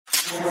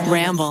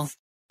Ramble.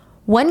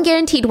 One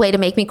guaranteed way to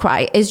make me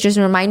cry is just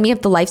remind me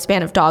of the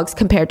lifespan of dogs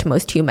compared to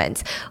most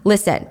humans.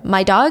 Listen,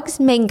 my dogs,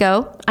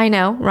 Mango, I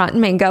know,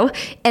 rotten Mango,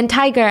 and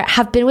Tiger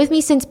have been with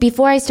me since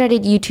before I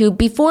started YouTube,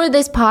 before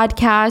this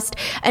podcast,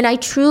 and I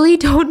truly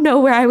don't know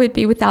where I would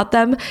be without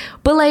them.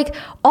 But like,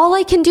 all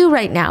I can do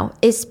right now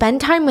is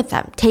spend time with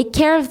them, take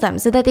care of them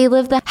so that they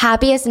live the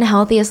happiest and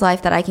healthiest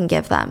life that I can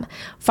give them.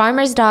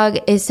 Farmer's Dog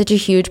is such a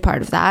huge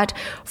part of that.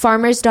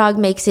 Farmer's Dog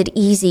makes it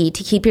easy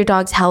to keep your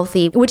dogs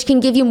healthy, which can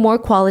give you more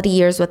quality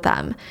years with them.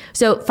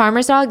 So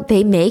Farmer's Dog,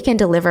 they make and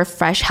deliver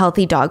fresh,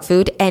 healthy dog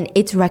food, and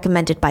it's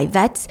recommended by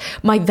vets.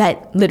 My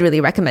vet literally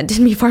recommended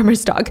me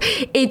Farmer's Dog.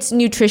 It's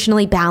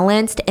nutritionally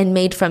balanced and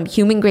made from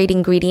human-grade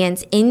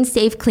ingredients in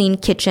safe, clean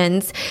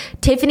kitchens.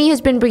 Tiffany has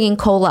been bringing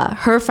Cola,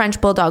 her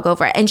French Bulldog,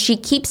 over, and she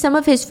keeps some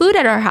of his food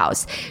at our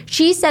house.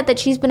 She said that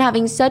she's been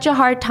having such a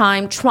hard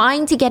time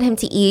trying to get him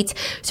to eat,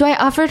 so I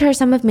offered her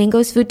some of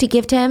Mango's food to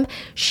give to him.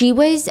 She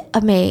was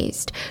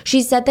amazed.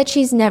 She said that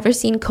she's never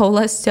seen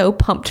Cola so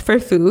pumped for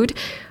food.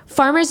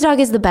 Farmer's Dog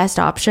is the best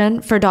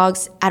option for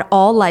dogs at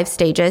all life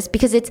stages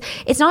because it's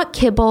not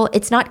kibble,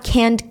 it's not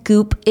canned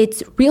goop,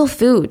 it's real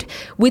food.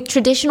 With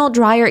traditional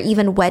dry or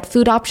even wet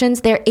food options,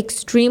 they're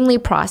extremely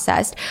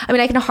processed. I mean,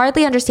 I can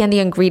hardly understand the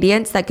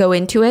ingredients that go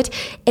into it,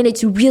 and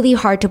it's really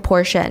hard to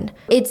portion.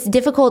 It's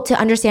difficult to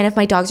understand if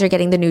my dogs are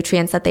getting the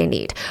nutrients that they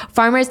need.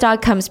 Farmer's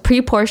Dog comes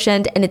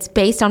pre-portioned, and it's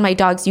based on my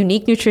dog's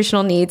unique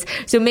nutritional needs.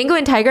 So Mango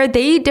and Tiger,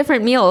 they eat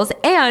different meals,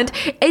 and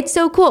it's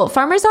so cool.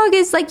 Farmer's Dog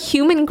is like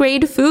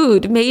human-grade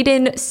food made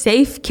in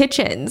safe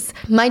kitchens.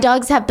 My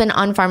dogs have been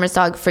on Farmer's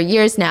Dog for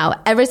years now,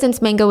 ever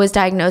since Mango was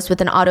diagnosed with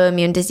an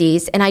autoimmune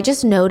disease, and I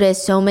just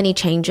noticed so many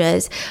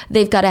changes.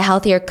 They've got a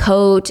healthier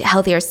coat,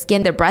 healthier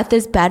skin, their breath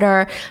is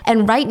better,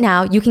 and right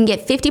now you can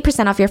get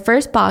 50% off your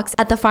first box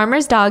at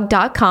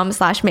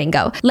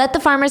thefarmersdog.com/mango. Let the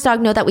Farmer's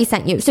Dog know that we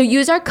sent you. So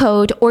use our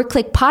code or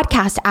click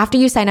podcast after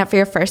you sign up for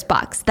your first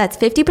box. That's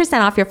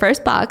 50% off your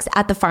first box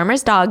at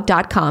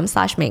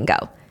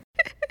thefarmersdog.com/mango.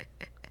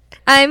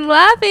 I'm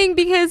laughing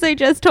because I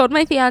just told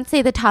my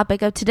fiance the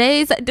topic of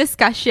today's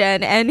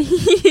discussion and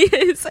he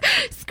is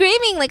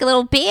screaming like a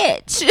little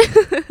bitch.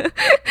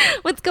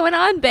 What's going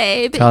on,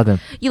 babe? Tell them.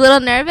 You a little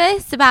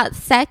nervous about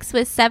sex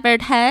with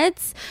severed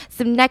heads?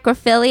 Some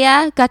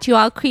necrophilia got you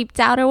all creeped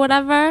out or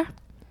whatever?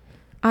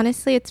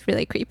 Honestly, it's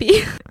really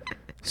creepy.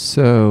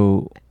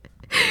 So,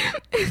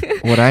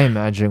 what I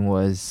imagined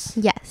was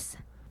yes,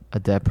 a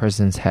dead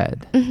person's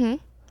head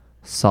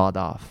sawed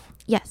off.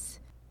 Yes.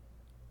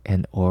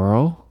 And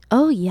oral?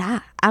 Oh,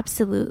 yeah,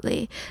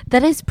 absolutely.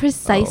 That is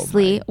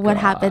precisely what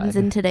happens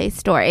in today's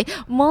story.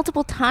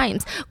 Multiple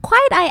times.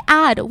 Quite, I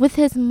add, with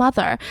his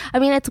mother. I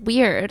mean, it's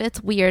weird.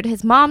 It's weird.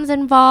 His mom's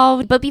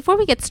involved. But before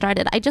we get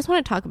started, I just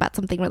want to talk about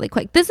something really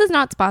quick. This is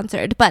not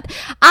sponsored, but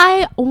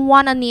I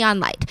want a neon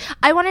light.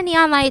 I want a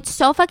neon light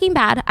so fucking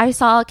bad. I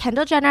saw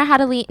Kendall Jenner had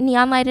a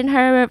neon light in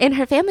her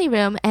family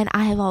room, and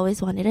I have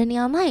always wanted a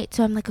neon light.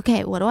 So I'm like,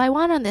 okay, what do I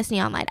want on this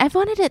neon light? I've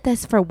wanted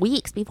this for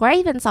weeks before I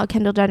even saw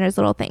Kendall Jenner's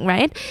little thing,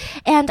 right?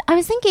 And I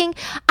was thinking,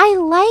 I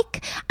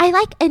like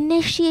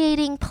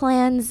initiating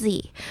Plan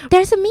Z.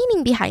 There's a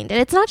meaning behind it.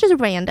 It's not just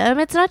random.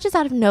 It's not just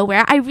out of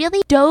nowhere. I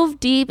really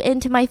dove deep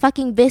into my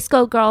fucking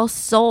Visco girl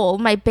soul,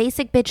 my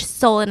basic bitch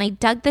soul, and I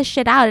dug this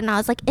shit out, and I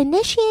was like,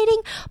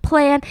 initiating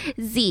Plan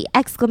Z, !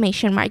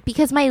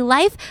 Because my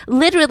life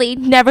literally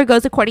never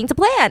goes according to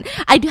plan.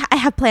 I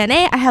have Plan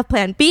A, I have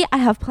Plan B, I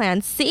have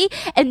Plan C,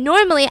 and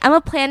normally I'm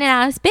a plan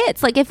ass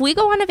bitch. Like, if we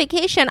go on a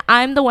vacation,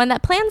 I'm the one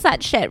that plans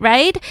that shit,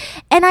 right?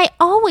 And I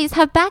always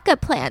have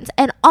backup plans,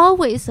 and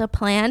always the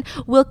plan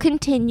will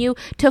continue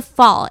to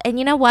fall. And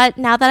you know what?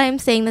 Now that I'm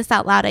saying this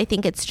out loud, I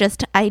think it's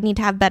just I need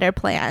to have better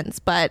plans,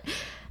 but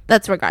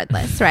that's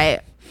regardless,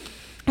 right?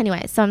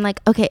 Anyway, so I'm like,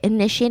 okay,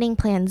 initiating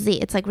Plan Z.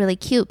 It's like really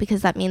cute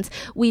because that means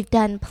we've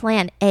done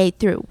Plan A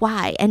through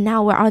Y and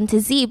now we're on to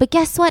Z. But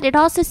guess what? It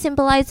also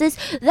symbolizes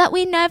that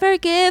we never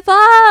give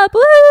up.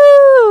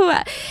 Woo!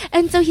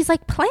 And so he's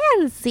like,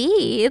 Plan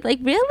Z? Like,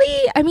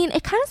 really? I mean,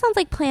 it kind of sounds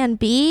like Plan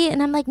B.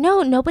 And I'm like,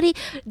 no, nobody.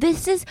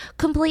 This is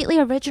completely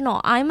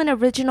original. I'm an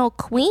original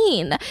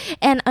queen.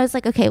 And I was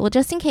like, okay, well,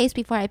 just in case,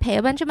 before I pay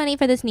a bunch of money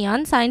for this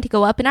neon sign to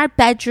go up in our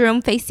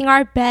bedroom facing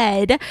our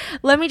bed,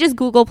 let me just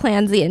Google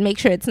Plan Z and make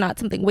sure it's not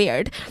something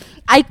weird.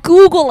 I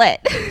Google it.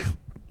 And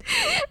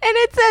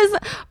it says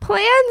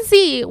Plan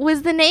Z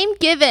was the name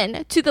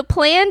given to the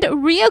planned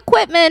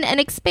re-equipment and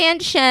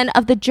expansion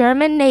of the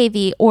German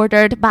Navy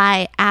ordered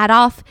by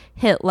Adolf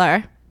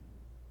Hitler.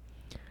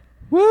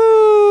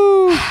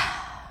 Woo!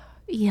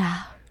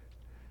 Yeah.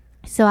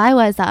 So I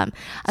was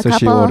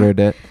she ordered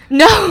it.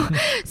 No.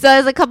 So I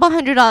was a couple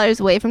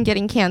 $100 away from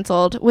getting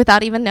canceled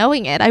without even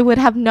knowing it. I would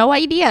have no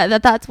idea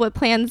that that's what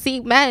Plan Z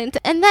meant.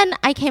 And then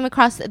I came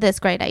across this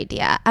great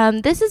idea.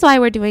 This is why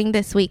we're doing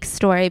this week's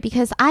story,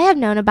 because I have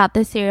known about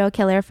this serial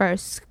killer for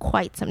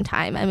quite some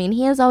time. I mean,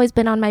 he has always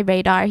been on my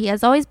radar. He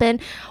has always been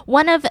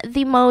one of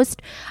the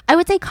most, I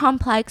would say,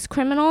 complex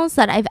criminals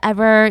that I've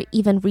ever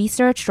even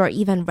researched or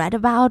even read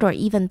about or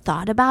even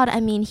thought about. I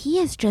mean, he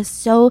is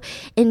just so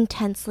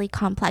intensely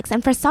complex. And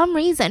And for some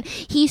reason,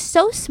 he's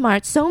so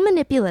smart, so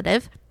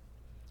manipulative,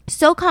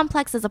 so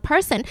complex as a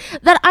person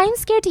that I'm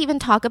scared to even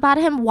talk about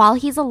him while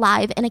he's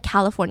alive in a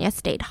California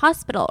state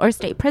hospital or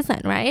state prison,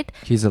 right?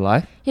 He's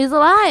alive? He's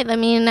alive. I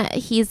mean,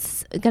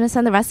 he's going to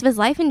spend the rest of his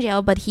life in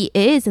jail, but he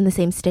is in the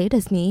same state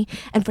as me.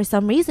 And for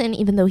some reason,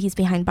 even though he's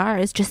behind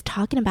bars, just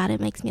talking about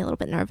it makes me a little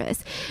bit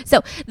nervous.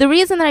 So the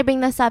reason that I bring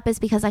this up is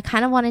because I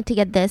kind of wanted to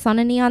get this on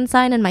a neon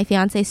sign, and my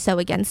fiance is so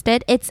against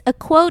it. It's a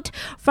quote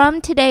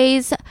from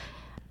today's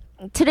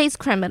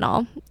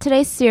criminal,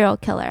 today's serial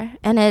killer,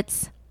 and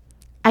it's,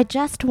 "I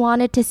just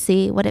wanted to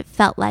see what it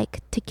felt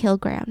like to kill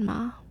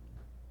grandma."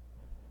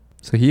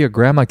 So he a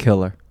grandma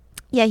killer.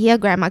 Yeah, he a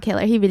grandma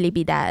killer. He really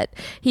be that.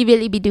 He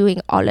really be doing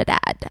all of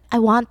that. I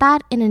want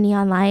that in a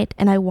neon light,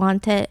 and I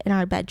want it in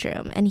our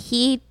bedroom. And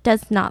he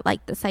does not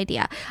like this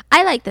idea.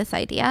 I like this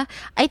idea.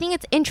 I think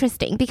it's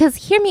interesting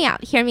because hear me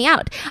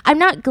out. I'm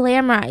not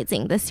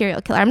glamorizing the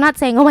serial killer. I'm not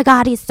saying, oh my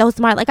God, he's so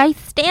smart. Like, I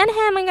stan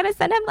him. I'm going to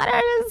send him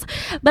letters.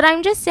 But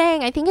I'm just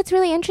saying, I think it's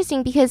really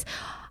interesting because,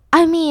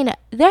 I mean,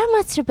 there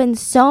must have been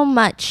so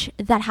much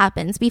that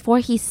happens before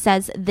he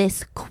says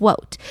this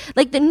quote.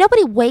 Like,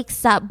 nobody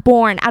wakes up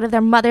born out of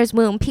their mother's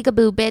womb,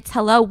 peekaboo bits,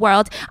 hello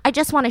world, I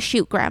just want to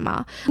shoot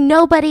grandma.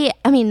 Nobody,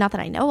 I mean, not that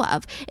I know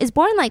of, is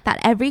born like that.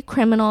 Every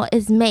criminal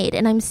is made.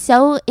 And I'm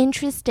so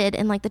interested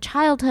in like the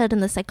childhood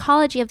and the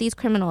psychology of these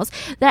criminals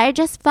that I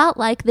just felt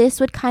like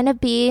this would kind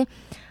of be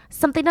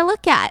something to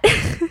look at.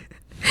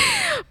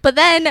 But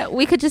then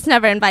we could just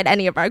never invite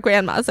any of our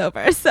grandmas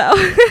over, so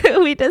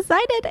we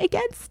decided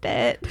against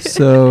it.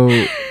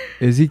 So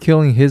is he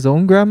killing his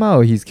own grandma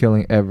or he's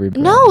killing every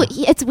grandma? No,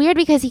 it's weird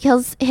because he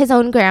kills his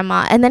own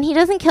grandma and then he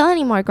doesn't kill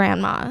any more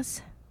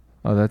grandmas.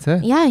 Oh, that's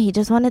it? Yeah, he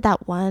just wanted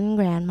that one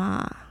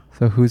grandma.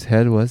 So whose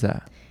head was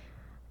that?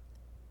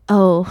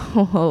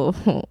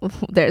 Oh,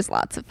 there's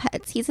lots of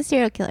heads. He's a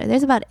serial killer.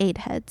 There's about 8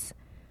 heads.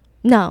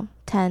 No,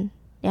 10.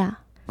 Yeah.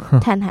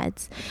 10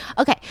 heads.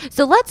 Okay,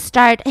 so let's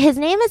start. His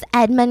name is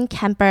Edmund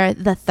Kemper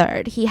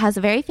III. He has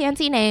a very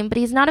fancy name, but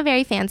he's not a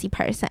very fancy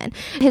person.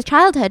 His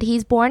childhood,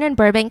 he's born in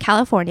Burbank,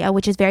 California,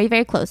 which is very,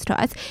 very close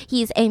to us.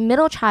 He's a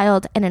middle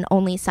child and an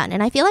only son.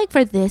 And I feel like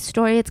for this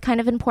story, it's kind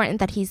of important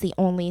that he's the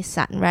only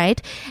son,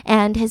 right?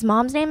 And his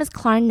mom's name is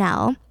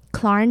Clarnell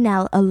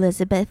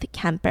Elizabeth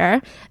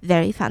Kemper.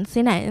 Very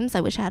fancy names.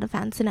 I wish I had a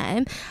fancy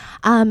name.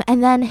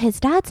 And then his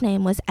dad's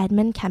name was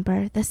Edmund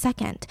Kemper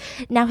II.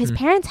 Now, his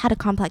parents had a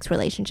complex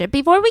relationship.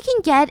 Before we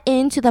can get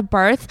into the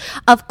birth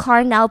of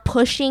Clarnell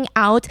pushing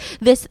out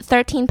this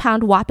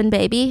 13-pound whopping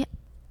baby,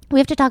 we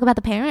have to talk about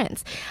the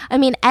parents. I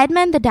mean,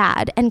 Edmund, the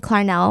dad, and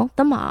Clarnell,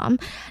 the mom,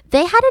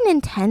 they had an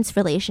intense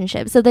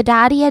relationship. So the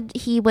dad,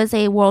 he was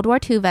a World War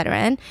II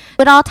veteran.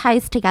 It all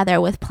ties together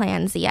with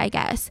Plan Z, I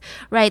guess,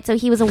 right? So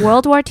he was a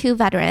World War II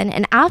veteran,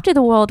 and after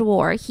the World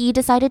War, he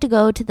decided to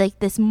go to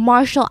this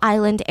Marshall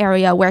Island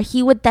area where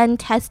he would then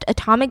test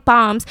atomic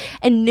bombs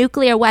and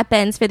nuclear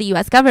weapons for the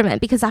U.S. government.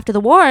 Because after the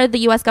war, the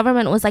U.S.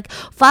 government was like,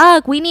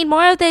 fuck, we need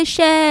more of this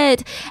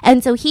shit.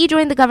 And so he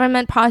joined the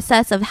government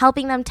process of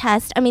helping them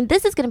test. I mean,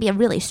 this is going to be a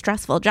really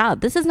stressful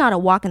job. This is not a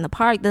walk in the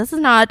park. This is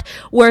not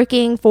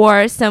working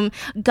for some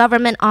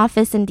government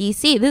office in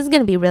DC. This is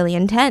going to be really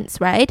intense,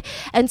 right?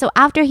 And so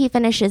after he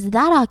finishes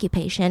that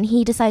occupation,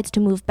 he decides to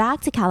move back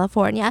to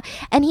California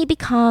and he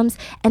becomes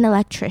an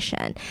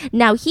electrician.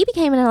 Now, he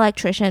became an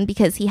electrician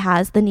because he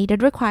has the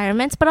needed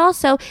requirements, but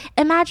also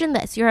imagine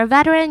this. You're a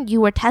veteran,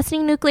 you were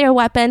testing nuclear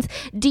weapons.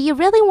 Do you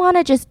really want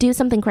to just do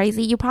something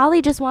crazy? You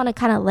probably just want to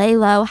kind of lay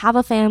low, have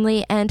a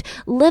family, and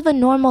live a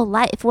normal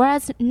life,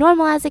 whereas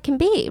normal as it can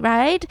be,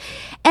 right?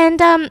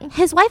 And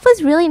his wife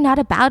was really not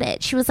about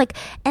it. She was like,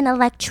 an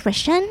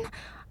electrician?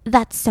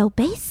 That's so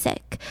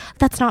basic.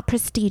 That's not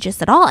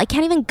prestigious at all. I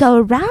can't even go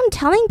around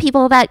telling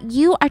people that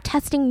you are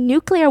testing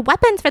nuclear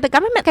weapons for the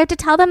government. I have to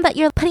tell them that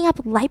you're putting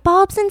up light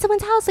bulbs in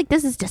someone's house. Like,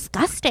 this is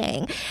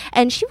disgusting.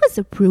 And she was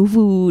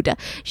rude.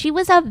 She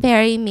was a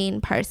very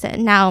mean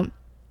person. Now,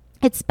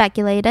 it's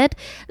speculated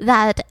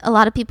that a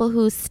lot of people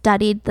who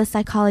studied the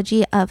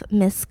psychology of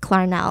Miss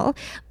Clarnell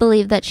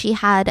believe that she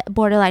had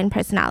borderline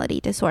personality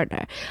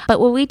disorder. But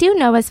what we do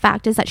know as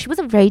fact is that she was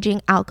a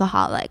raging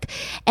alcoholic.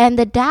 And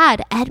the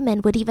dad,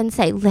 Edmund, would even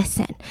say,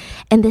 listen,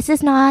 and this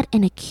is not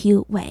in a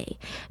cute way,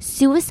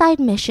 suicide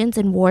missions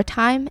in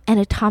wartime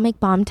and atomic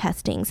bomb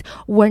testings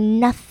were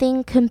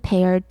nothing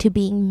compared to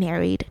being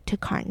married to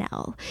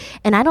Clarnell.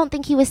 And I don't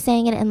think he was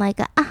saying it in like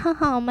a,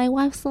 my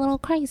wife's a little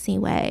crazy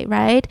way,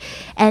 right?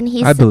 And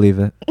I believe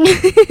it.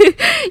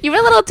 You were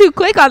a little too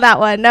quick on that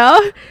one,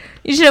 no?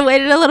 You should have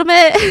waited a little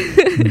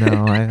bit.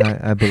 No,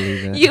 I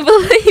believe it. You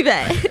believe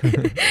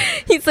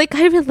it. He's like,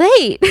 I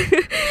relate.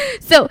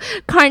 So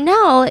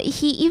Clarnell,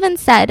 he even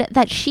said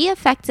that she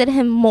affected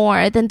him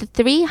more than the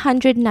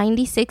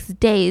 396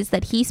 days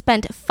that he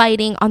spent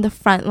fighting on the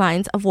front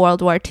lines of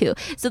World War II.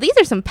 So these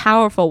are some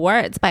powerful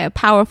words by a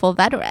powerful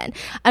veteran.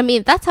 I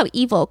mean, that's how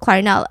evil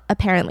Clarnell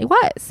apparently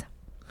was.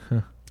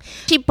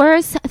 She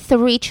births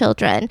 3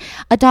 children,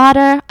 a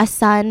daughter, a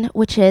son,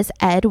 which is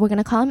Ed. We're going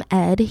to call him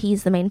Ed.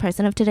 He's the main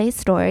person of today's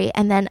story.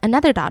 And then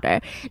another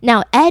daughter.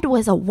 Now, Ed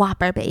was a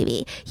whopper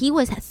baby. He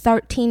was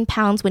 13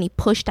 pounds when he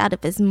pushed out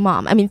of his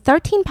mom. I mean,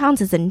 13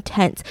 pounds is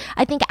intense.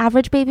 I think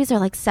average babies are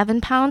like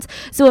 7 pounds.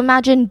 So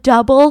imagine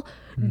double,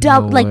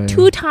 like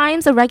 2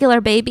 times a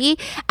regular baby.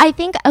 I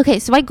think, okay,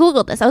 so I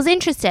Googled this. I was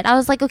interested. I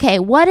was like, okay,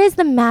 what is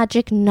the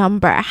magic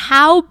number?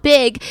 How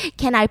big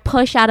can I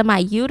push out of my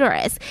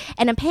uterus?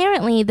 And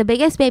apparently the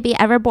biggest baby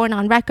ever born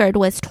on record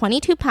was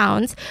 22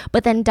 pounds,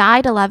 but then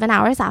died 11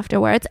 hours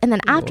afterwards. And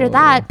then after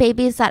that,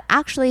 babies that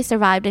actually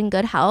survived in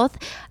good health,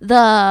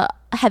 the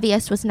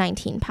heaviest was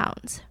 19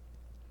 pounds.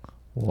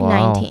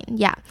 Wow. 19,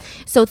 yeah.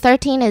 So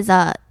 13 is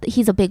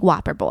he's a big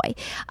whopper boy.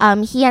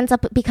 He ends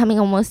up becoming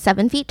almost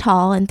 7 feet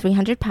tall and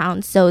 300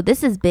 pounds. So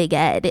this is Big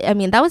Ed. I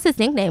mean, that was his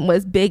nickname,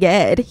 was Big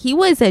Ed. He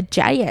was a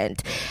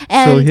giant.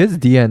 And so his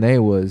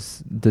DNA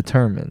was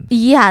determined.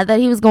 Yeah, that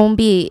he was going to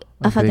be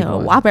a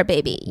fucking whopper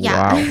baby.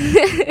 Yeah. Wow.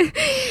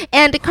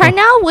 And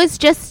Carnell was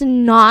just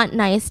not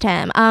nice to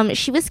him.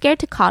 She was scared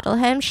to coddle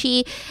him.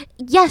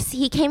 Yes,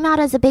 he came out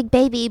as a big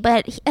baby,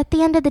 but at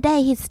the end of the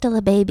day, he's still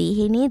a baby.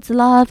 He needs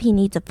love. He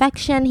needs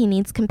affection. He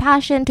needs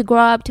compassion to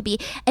grow up to be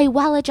a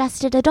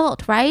well-adjusted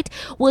adult, right?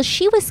 Well,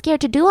 she was scared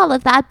to do all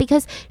of that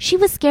because she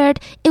was scared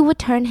it would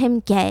turn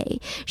him gay.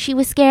 She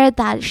was scared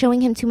that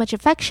showing him too much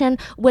affection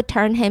would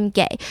turn him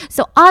gay.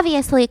 So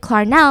obviously,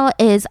 Clarnell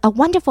is a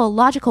wonderful,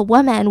 logical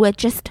woman with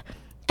just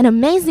an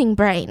amazing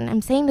brain.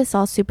 I'm saying this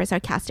all super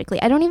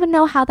sarcastically. I don't even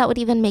know how that would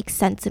even make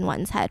sense in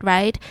one's head,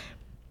 right?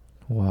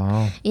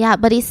 Wow. Yeah,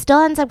 but he still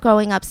ends up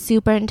growing up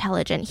super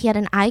intelligent. He had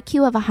an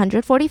IQ of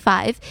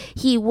 145.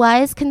 He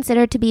was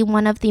considered to be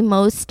one of the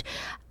most,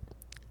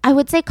 I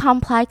would say,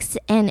 complex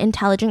and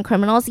intelligent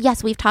criminals.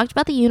 Yes, we've talked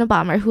about the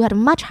Unabomber, who had a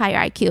much higher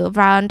IQ of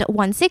around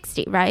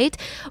 160, right?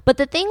 But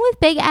the thing with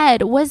Big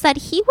Ed was that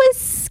he was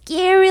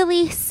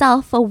scarily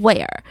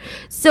self-aware.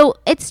 So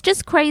it's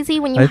just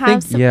crazy when you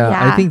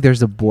I think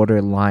there's a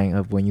borderline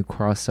of when you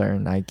cross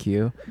certain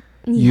IQ,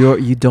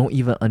 you don't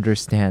even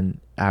understand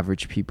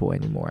average people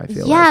anymore. I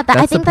feel like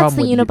I think that's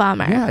the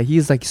Unabomber. Yeah,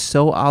 he's like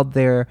so out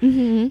there.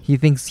 Mm-hmm. He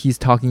thinks he's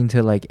talking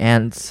to like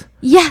ants.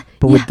 Yeah,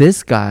 but with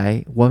this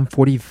guy,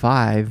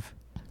 145.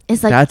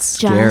 Is like that's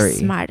scary. Just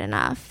smart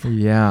enough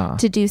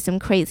to do some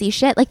crazy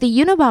shit. Like the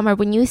Unabomber,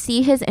 when you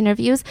see his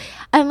interviews,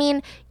 I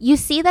mean, you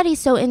see that he's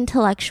so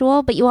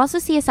intellectual, but you also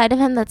see a side of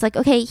him that's like,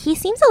 okay, he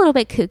seems a little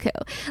bit cuckoo.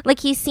 Like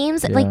he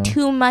seems like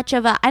too much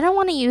of a, I don't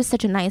want to use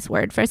such a nice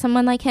word for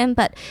someone like him,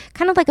 but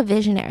kind of like a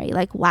visionary.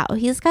 Like, wow,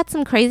 he's got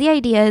some crazy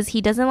ideas.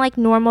 He doesn't like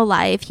normal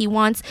life. He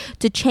wants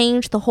to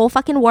change the whole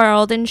fucking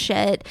world and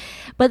shit.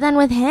 But then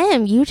with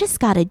him, you just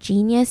got a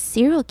genius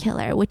serial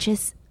killer, which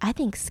is, I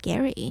think,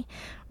 scary,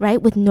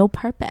 right? With no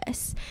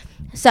purpose.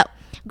 So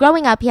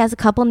growing up, he has a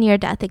couple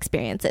near-death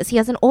experiences. He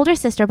has an older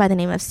sister by the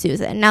name of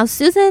Susan. Now,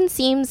 Susan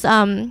seems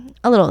a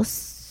little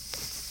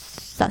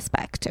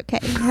suspect, okay?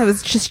 I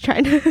was just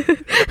trying to...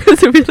 It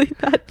was a really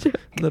bad joke.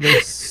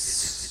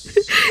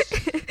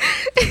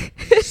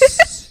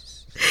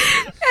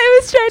 I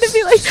was trying to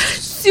be like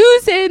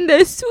Susan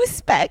the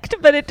suspect,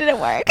 but it didn't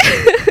work.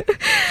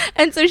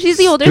 And so she's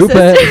the older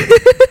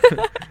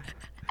sister.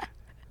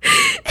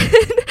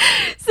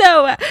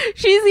 So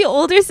she's the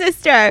older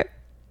sister,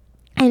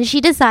 and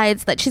she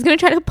decides that she's going to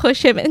try to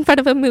push him in front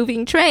of a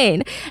moving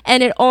train,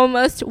 and it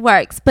almost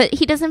works, but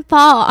he doesn't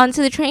fall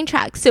onto the train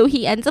track, so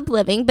he ends up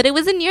living. But it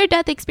was a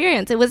near-death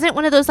experience. It wasn't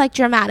one of those like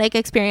dramatic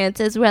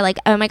experiences where like,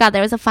 oh my god,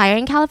 there was a fire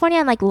in California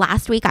and like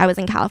last week I was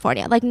in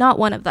California. Like, not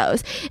one of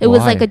those. It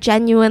was like a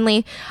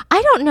genuinely,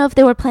 I don't know if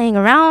they were playing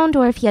around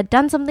or if he had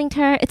done something to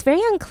her. It's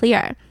very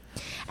unclear.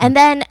 And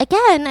then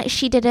again,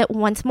 she did it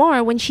once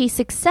more when she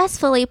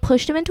successfully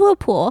pushed him into a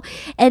pool.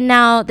 And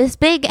now this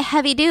big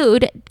heavy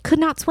dude could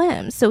not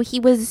swim. So he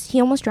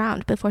almost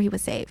drowned before he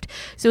was saved.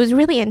 So it was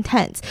really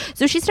intense.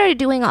 So she started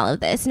doing all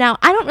of this. Now,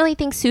 I don't really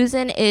think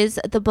Susan is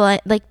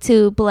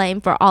to blame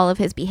for all of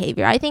his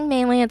behavior. I think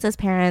mainly it's his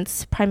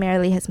parents,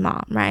 primarily his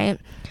mom, right?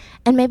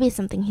 And maybe it's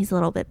something he's a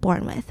little bit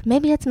born with.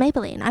 Maybe it's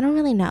Maybelline. I don't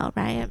really know,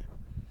 right?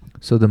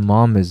 So the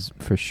mom is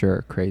for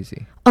sure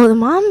crazy. Oh, the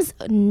mom's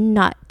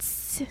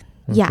nuts.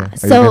 Okay. Yeah.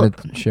 Are you going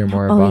to share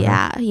more about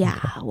her? Yeah.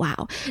 Okay.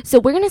 Wow. So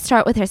we're going to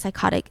start with his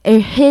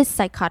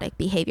psychotic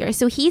behavior.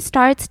 So he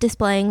starts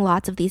displaying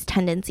lots of these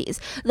tendencies.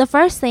 The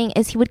first thing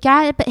is he would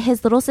grab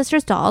his little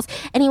sister's dolls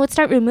and he would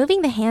start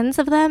removing the hands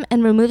of them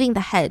and removing the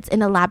heads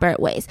in elaborate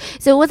ways.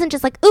 So it wasn't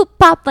just like, oop,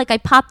 pop, like I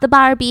popped the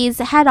Barbie's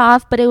head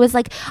off, but it was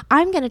like,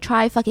 I'm going to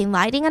try fucking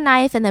lighting a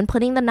knife and then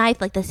putting the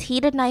knife, like this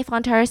heated knife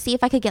onto her, see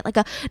if I could get like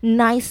a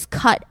nice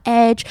cut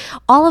edge.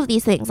 All of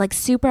these things, like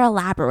super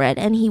elaborate.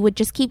 And he would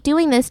just keep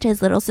doing this to his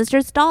his little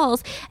sister's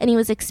dolls, and he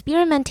was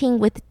experimenting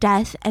with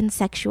death and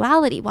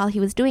sexuality while he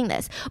was doing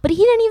this. But he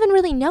didn't even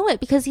really know it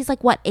because he's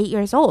like, what, 8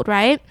 years old,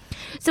 right?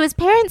 So his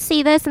parents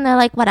see this and they're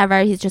like,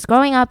 whatever, he's just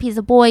growing up, he's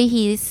a boy,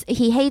 he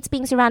hates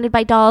being surrounded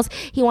by dolls,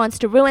 he wants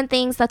to ruin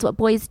things, that's what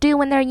boys do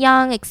when they're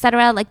young,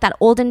 etc. Like that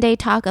olden day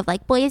talk of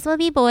like, boys will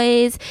be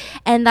boys,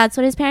 and that's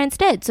what his parents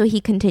did. So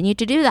he continued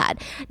to do that.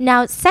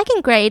 Now,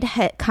 second grade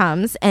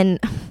comes, and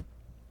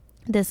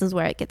this is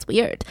where it gets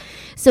weird.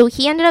 So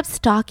he ended up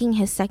stalking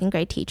his second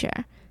grade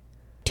teacher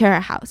to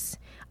her house.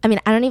 I mean,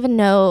 I don't even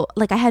know,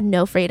 like I had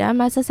no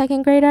freedom as a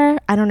second grader.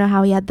 I don't know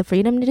how he had the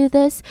freedom to do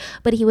this,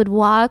 but he would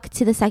walk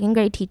to the second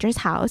grade teacher's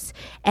house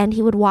and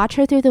he would watch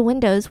her through the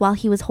windows while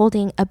he was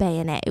holding a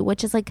bayonet,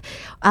 which is like,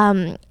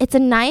 it's a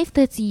knife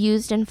that's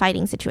used in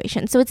fighting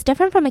situations. So it's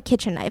different from a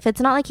kitchen knife. It's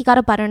not like he got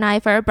a butter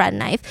knife or a bread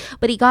knife,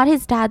 but he got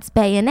his dad's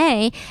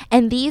bayonet,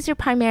 and these are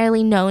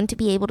primarily known to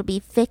be able to be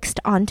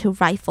fixed onto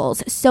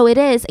rifles. So it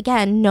is,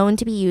 again, known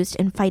to be used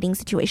in fighting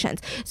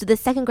situations. So the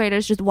second grader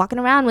is just walking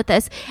around with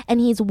this and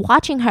he's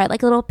watching her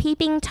like a little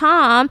peeping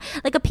Tom,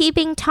 like a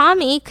peeping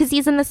Tommy, because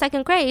he's in the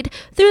second grade,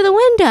 through the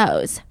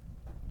windows.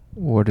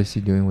 What is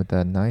he doing with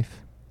that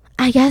knife?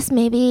 I guess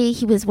maybe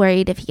he was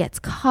worried if he gets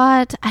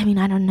caught. I mean,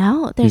 I don't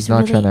know. He's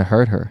not trying to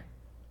hurt her.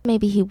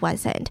 Maybe he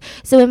wasn't.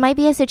 So it might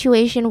be a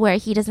situation where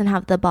he doesn't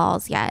have the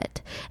balls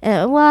yet.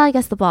 Well, I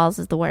guess the balls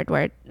is the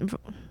word,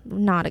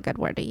 not a good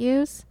word to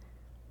use.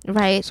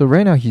 Right. So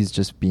right now he's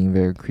just being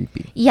very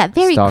creepy. Yeah,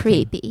 very stalking.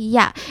 creepy.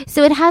 Yeah.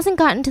 So it hasn't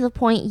gotten to the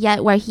point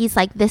yet where he's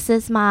like, this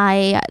is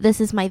my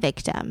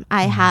victim.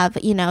 I have,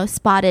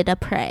 spotted a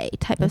prey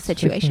type of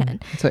situation.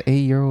 It's an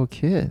 8-year-old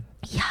kid.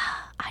 Yeah,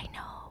 I know.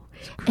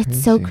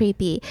 It's so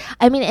creepy.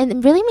 I mean,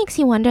 it really makes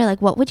you wonder,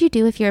 like, what would you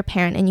do if you're a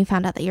parent and you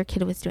found out that your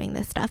kid was doing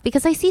this stuff?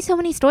 Because I see so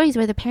many stories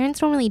where the parents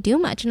don't really do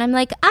much. And I'm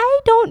like, I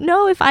don't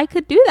know if I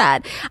could do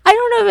that. I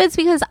don't know if it's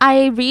because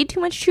I read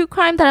too much true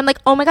crime that I'm like,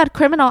 oh my God,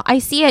 criminal. I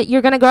see it.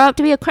 You're going to grow up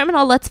to be a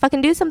criminal. Let's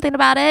fucking do something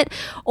about it.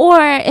 Or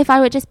if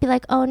I would just be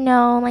like, oh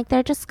no, like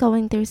they're just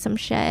going through some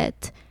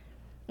shit.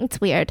 It's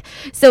weird.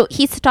 So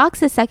he stalks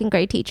his second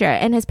grade teacher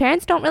and his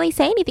parents don't really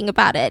say anything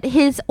about it.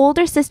 His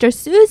older sister,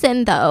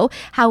 Susan, though,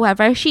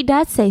 however, she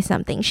does say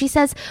something. She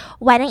says,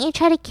 why don't you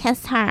try to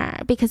kiss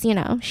her? Because,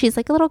 she's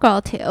like a little girl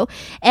too.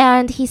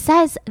 And he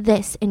says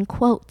this in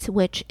quotes,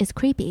 which is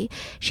creepy.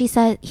 He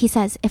says,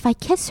 if I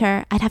kiss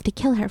her, I'd have to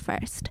kill her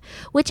first.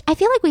 Which I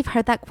feel like we've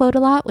heard that quote a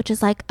lot, which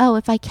is like, oh,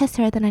 if I kiss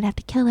her, then I'd have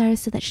to kill her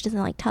so that she doesn't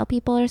like tell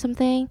people or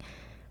something.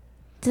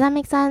 Does that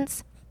make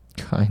sense?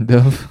 Kind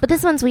of. But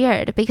this one's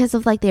weird because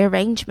of like the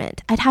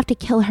arrangement. I'd have to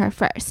kill her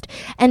first.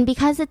 And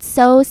because it's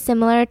so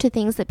similar to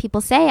things that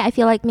people say, I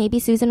feel like maybe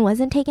Susan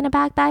wasn't taken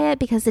aback by it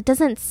because it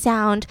doesn't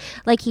sound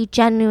like he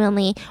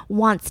genuinely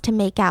wants to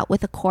make out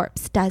with a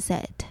corpse, does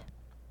it?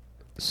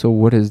 So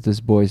what is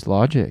this boy's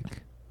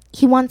logic?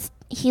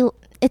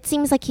 It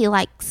seems like he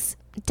likes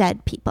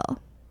dead people.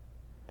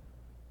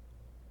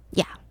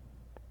 Yeah.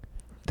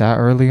 That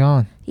early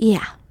on?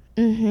 Yeah.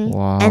 Mm-hmm.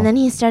 Wow. And then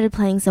he started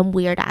playing some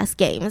weird ass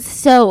games.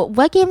 So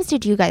what games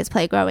did you guys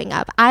play growing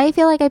up? I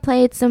feel like I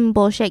played some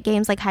bullshit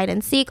games like hide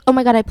and seek. Oh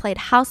my God, I played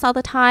house all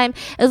the time.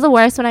 It was the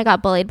worst when I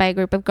got bullied by a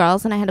group of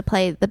girls and I had to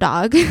play the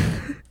dog. I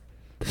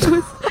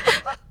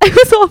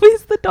was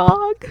always the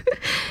dog.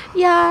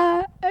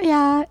 Yeah,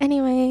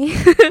 anyway.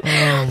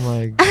 Oh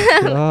my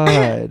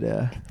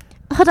God.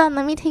 Hold on,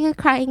 let me take a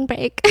crying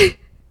break.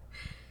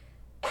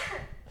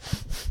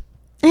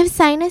 I have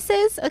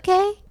sinuses,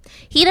 okay?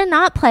 He did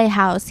not play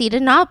house. He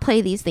did not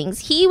play these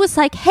things. He was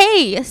like,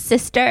 hey,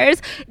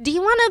 sisters, do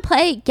you want to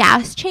play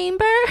gas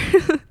chamber?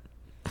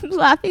 I'm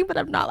laughing, but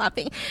I'm not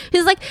laughing.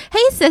 He's like,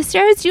 hey,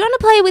 sisters, do you want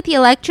to play with the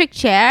electric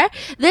chair?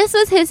 This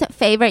was his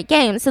favorite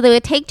game. So they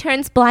would take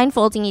turns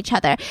blindfolding each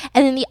other.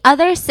 And then the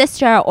other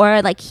sister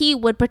or like he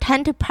would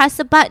pretend to press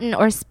a button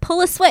or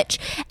pull a switch.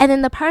 And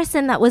then the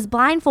person that was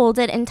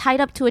blindfolded and tied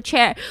up to a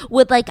chair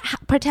would like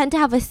pretend to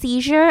have a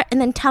seizure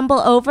and then tumble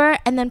over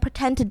and then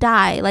pretend to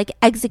die, like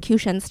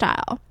execution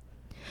style.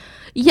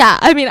 Yeah,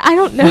 I mean, I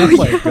don't know. Oh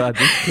my God,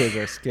 these kids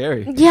are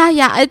scary.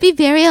 Yeah, I'd be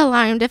very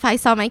alarmed if I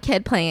saw my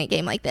kid playing a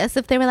game like this.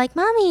 If they were like,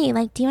 Mommy,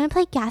 like, do you want to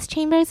play gas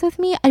chambers with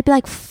me? I'd be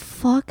like,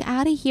 fuck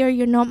out of here.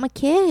 You're not my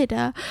kid.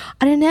 I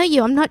don't know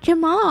you. I'm not your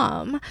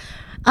mom.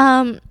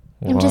 I'm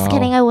just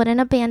kidding. I wouldn't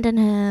abandon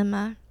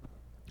him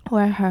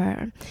or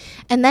her.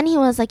 And then he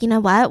was like, you know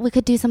what? We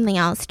could do something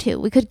else too.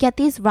 We could get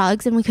these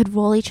rugs and we could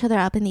roll each other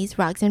up in these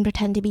rugs and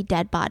pretend to be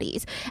dead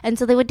bodies. And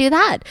so they would do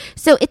that.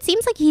 So it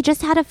seems like he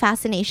just had a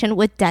fascination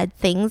with dead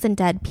things and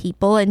dead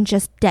people and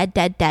just dead.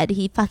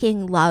 He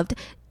fucking loved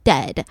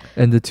dead.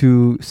 And the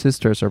two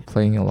sisters are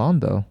playing along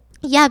though.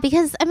 Yeah,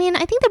 because I mean,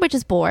 I think they were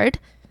just bored.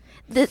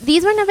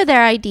 These were never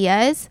their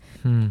ideas.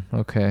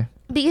 Okay.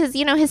 because,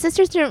 you know, his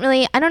sisters didn't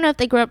really, I don't know if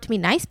they grew up to be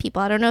nice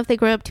people. I don't know if they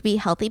grew up to be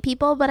healthy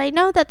people, but I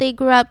know that they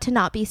grew up to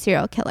not be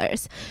serial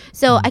killers.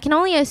 So I can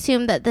only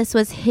assume that this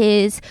was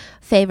his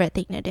favorite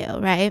thing to do,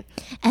 right?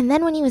 And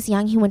then when he was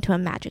young, he went to a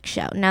magic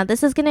show. Now,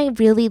 this is going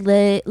to really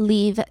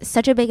leave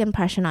such a big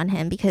impression on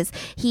him because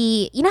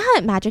he, you know how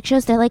at magic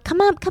shows, they're like,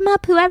 come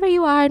up, whoever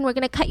you are, and we're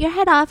going to cut your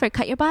head off or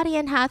cut your body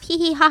in half, hee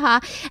hee ha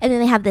ha. And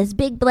then they have this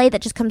big blade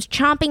that just comes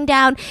chomping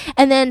down.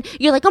 And then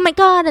you're like, oh my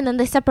God. And then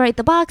they separate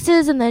the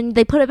boxes and then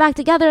they put it back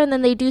together and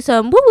then they do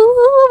some woo woo woo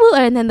woo woo.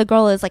 And then the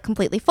girl is like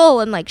completely full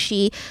and like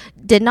she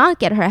did not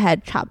get her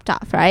head chopped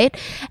off, right?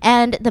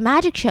 And the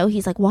magic show,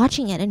 he's like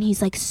watching it and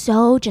he's like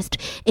so just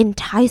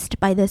enticed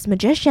by this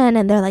magician,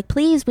 and they're like,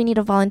 please, we need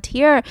a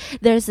volunteer.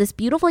 There's this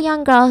beautiful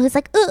young girl who's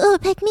like, ooh,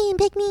 pick me.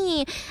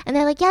 And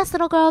they're like, yes,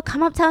 little girl,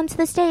 come up onto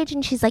the stage.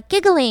 And she's like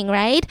giggling,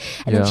 right?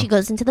 And then she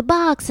goes into the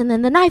box and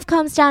then the knife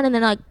comes down and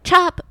then like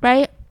chop,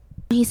 right?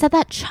 He said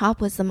that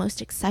chop was the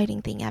most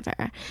exciting thing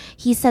ever.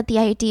 He said the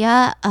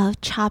idea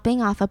of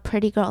chopping off a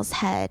pretty girl's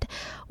head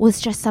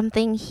was just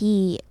something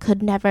he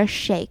could never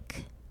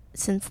shake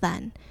since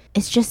then.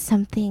 It's just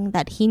something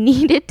that he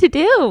needed to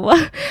do.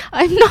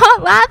 I'm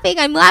not laughing.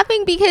 I'm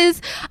laughing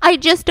because I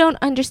just don't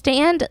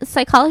understand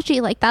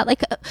psychology like that.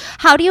 Like,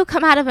 how do you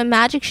come out of a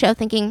magic show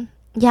thinking,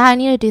 yeah, I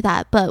need to do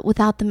that, but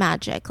without the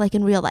magic, like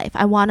in real life?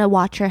 I want to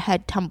watch her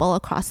head tumble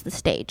across the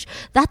stage.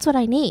 That's what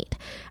I need.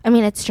 I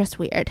mean, it's just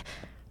weird.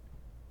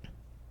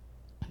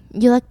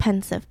 You look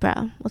pensive,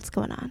 bro. What's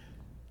going on?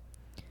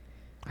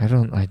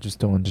 I just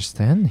don't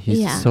understand.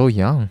 He's so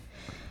young.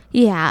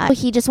 Yeah,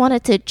 he just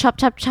wanted to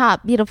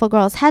chop beautiful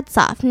girls' heads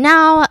off.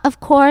 Now, of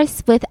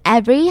course, with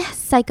every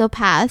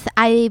psychopath,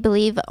 I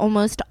believe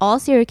almost all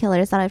serial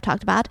killers that I've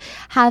talked about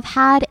have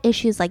had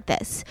issues like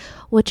this,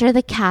 which are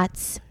the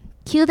cats.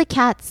 Cue the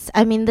cats.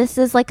 I mean, this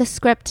is like a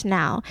script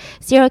now.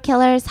 Serial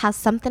killers have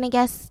something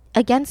against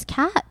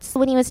cats.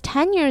 When he was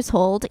 10 years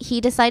old, he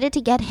decided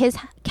to get his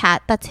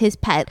cat, that's his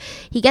pet.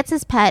 He gets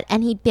his pet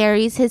and he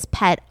buries his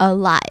pet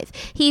alive.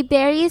 He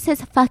buries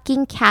his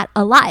fucking cat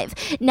alive.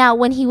 Now,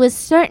 when he was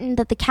certain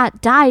that the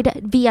cat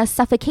died via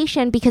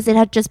suffocation because it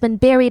had just been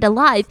buried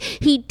alive,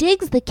 he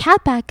digs the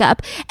cat back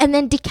up and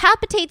then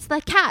decapitates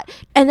the cat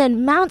and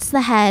then mounts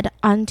the head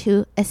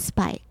onto a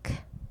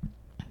spike.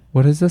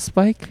 What is a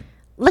spike?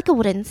 Like a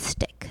wooden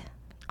stick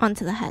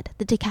onto the head,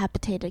 the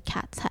decapitated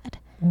cat's head.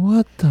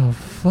 What the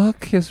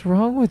fuck is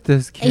wrong with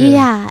this kid?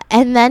 Yeah,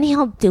 and then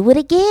he'll do it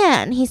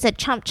again. He said,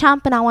 chomp,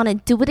 chomp, and I want to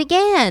do it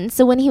again.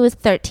 So when he was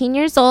 13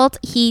 years old,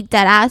 he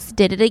deadass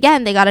did it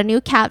again. They got a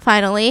new cat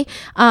finally.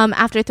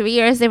 After 3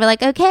 years, they were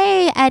like,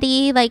 okay,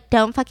 Eddie, like,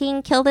 don't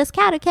fucking kill this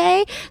cat,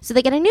 okay? So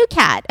they get a new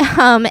cat.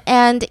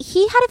 And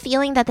he had a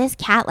feeling that this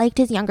cat liked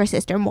his younger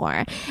sister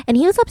more. And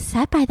he was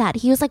upset by that.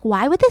 He was like,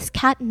 why would this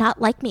cat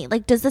not like me?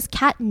 Like, does this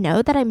cat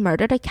know that I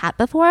murdered a cat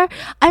before?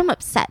 I'm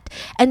upset.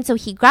 And so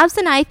he grabs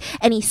the knife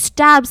and he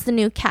stabs the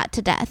new cat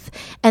to death.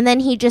 And then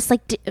he just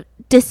like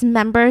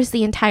dismembers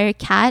the entire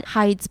cat,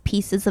 hides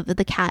pieces of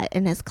the cat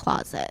in his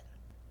closet.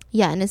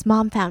 Yeah, and his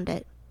mom found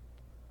it.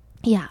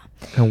 Yeah.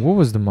 And what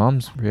was the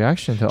mom's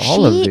reaction to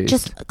all of these? She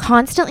just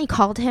constantly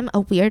called him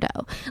a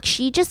weirdo.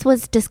 She just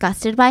was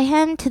disgusted by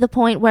him to the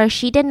point where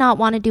she did not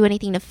want to do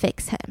anything to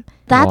fix him.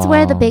 That's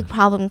where the big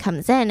problem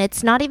comes in.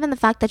 It's not even the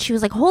fact that she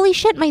was like, holy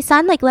shit, my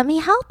son, like, let me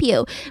help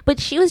you. But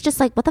she was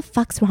just like, what the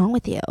fuck's wrong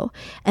with you?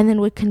 And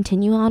then would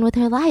continue on with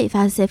her life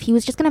as if he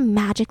was just going to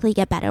magically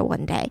get better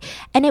one day.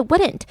 And it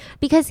wouldn't,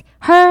 because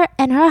her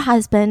and her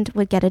husband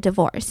would get a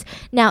divorce.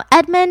 Now,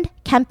 Edmund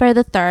Kemper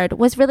III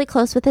was really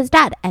close with his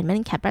dad,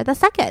 Edmund Kemper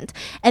II.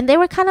 And they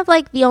were kind of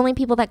like the only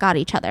people that got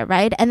each other,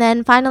 right? And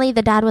then finally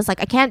the dad was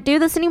like, I can't do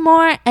this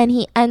anymore. And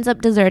he ends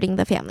up deserting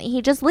the family.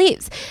 He just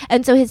leaves.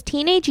 And so his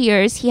teenage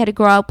years, he had to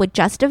grow up with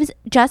just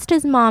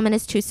his mom and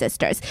his two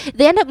sisters.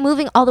 They end up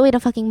moving all the way to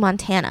fucking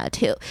Montana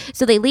too.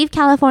 So they leave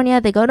California,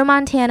 they go to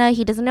Montana.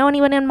 He doesn't know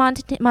anyone in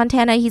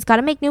Montana. He's got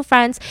to make new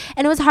friends.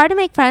 And it was hard to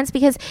make friends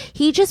because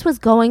he just was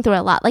going through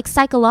a lot. Like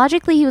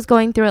psychologically, he was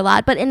going through a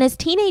lot. But in his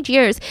teenage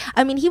years,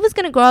 I mean, he was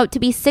going to grow up to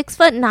be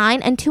 6'9"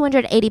 and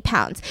 280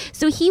 pounds.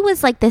 So he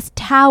was like this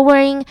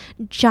towering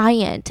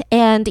giant.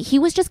 And he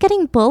was just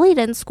getting bullied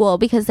in school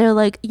because they're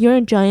like, you're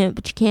a giant,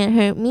 but you can't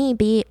hurt me,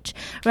 bitch.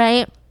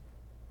 Right?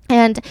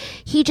 And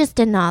he just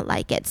did not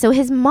like it. So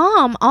his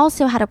mom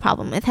also had a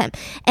problem with him.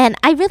 And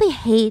I really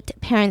hate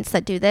parents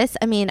that do this.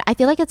 I mean, I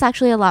feel like it's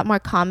actually a lot more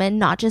common,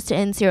 not just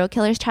in serial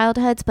killers'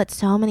 childhoods, but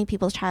so many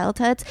people's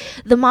childhoods.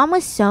 The mom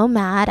was so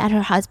mad at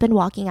her husband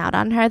walking out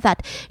on her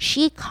that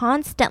she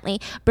constantly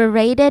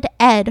berated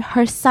Ed,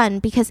 her son,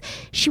 because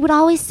she would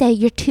always say,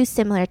 you're too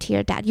similar to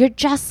your dad. You're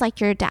just like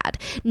your dad.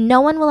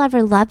 No one will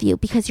ever love you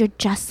because you're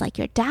just like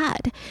your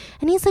dad.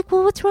 And he's like,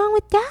 well, what's wrong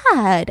with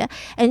dad?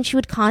 And she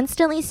would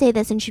constantly say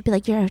this, and she'd be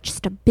like, you're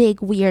just a big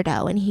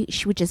weirdo. And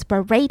she would just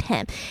berate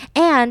him.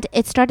 And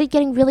it started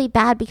getting really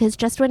bad because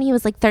just when he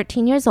was like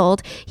 13 years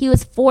old, he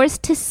was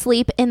forced to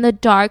sleep in the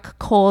dark,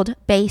 cold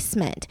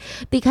basement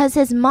because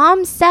his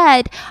mom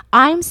said,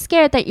 I'm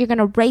scared that you're going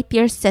to rape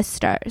your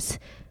sisters.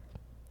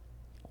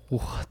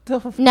 What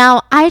the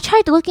Now, I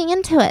tried looking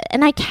into it,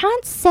 and I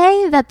can't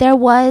say that there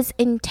was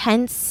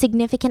intense,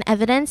 significant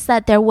evidence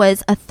that there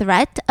was a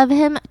threat of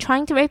him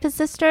trying to rape his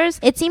sisters.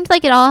 It seemed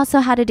like it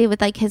also had to do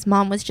with, like, his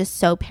mom was just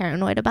so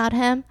paranoid about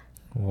him.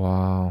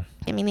 Wow.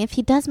 I mean, if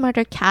he does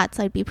murder cats,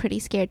 I'd be pretty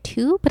scared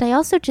too. But I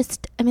also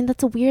just, I mean,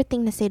 that's a weird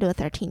thing to say to a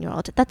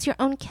 13-year-old. That's your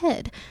own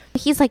kid.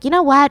 He's like, you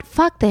know what?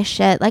 Fuck this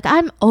shit. Like,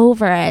 I'm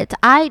over it.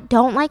 I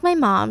don't like my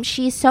mom.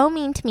 She's so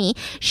mean to me.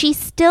 She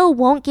still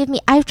won't give me,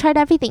 I've tried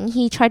everything.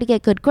 He tried to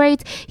get good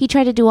grades. He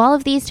tried to do all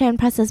of these to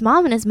impress his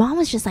mom. And his mom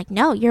was just like,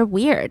 no, you're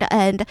weird.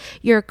 And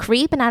you're a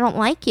creep and I don't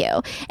like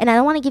you. And I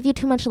don't want to give you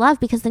too much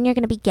love because then you're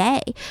going to be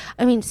gay.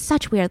 I mean,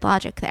 such weird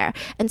logic there.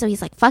 And so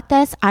he's like, fuck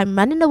this. I'm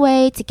running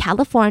away to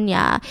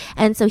California.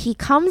 And so he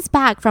comes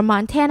back from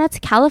Montana to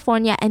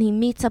California and he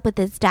meets up with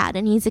his dad.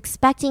 And he's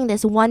expecting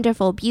this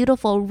wonderful,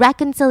 beautiful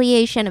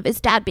reconciliation of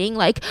his dad being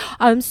like,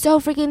 I'm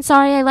so freaking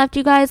sorry I left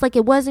you guys. Like,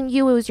 it wasn't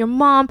you, it was your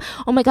mom.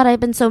 Oh my God, I've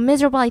been so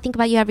miserable. I think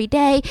about you every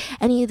day.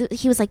 And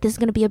he was like, this is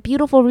going to be a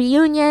beautiful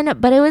reunion.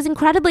 But it was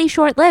incredibly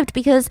short-lived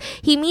because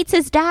he meets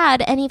his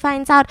dad and he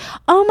finds out,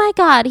 oh my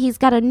God, he's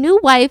got a new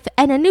wife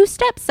and a new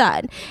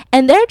stepson.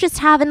 And they're just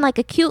having like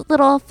a cute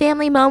little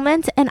family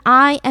moment. And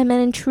I am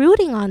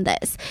intruding on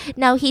this.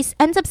 Now, he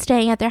ends up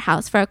staying at their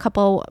house for a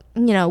couple,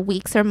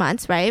 weeks or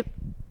months, right?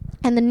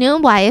 And the new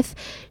wife,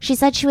 she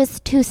said she was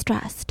too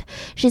stressed.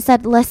 She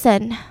said,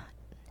 listen,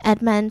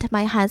 Edmund,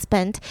 my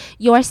husband,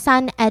 your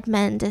son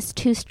Edmund is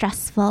too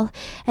stressful.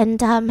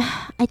 And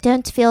I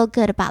don't feel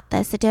good about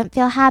this. I don't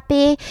feel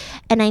happy.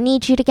 And I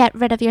need you to get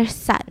rid of your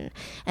son.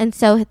 And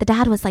so the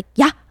dad was like,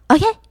 yeah,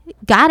 okay,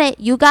 got it.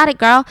 You got it,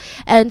 girl.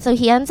 And so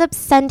he ends up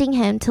sending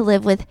him to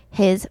live with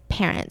his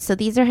parents. So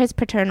these are his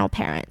paternal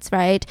parents,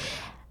 right?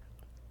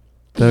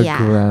 The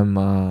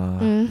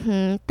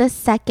grandma. The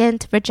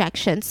second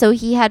rejection. So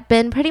he had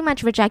been pretty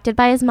much rejected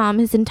by his mom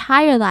his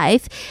entire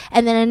life.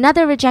 And then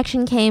another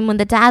rejection came when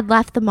the dad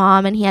left the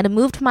mom and he had to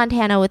move to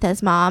Montana with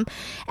his mom.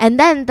 And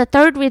then the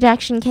third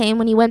rejection came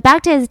when he went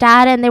back to his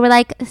dad and they were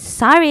like,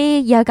 sorry,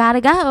 you gotta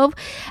go.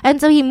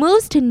 And so he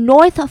moves to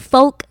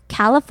Norfolk,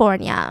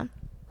 California.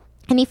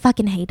 And he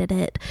fucking hated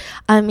it.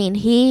 I mean,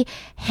 he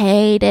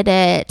hated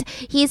it.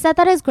 He said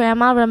that his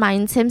grandma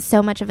reminds him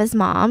so much of his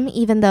mom,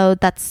 even though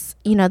that's,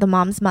 the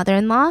mom's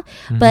mother-in-law.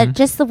 But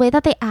just the way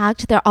that they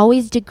act, they're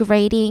always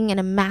degrading and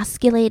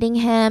emasculating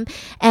him.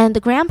 And the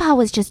grandpa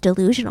was just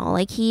delusional.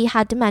 Like, he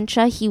had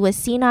dementia. He was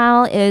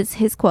senile, is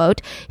his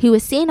quote. He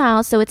was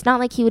senile, so it's not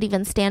like he would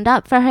even stand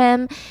up for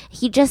him.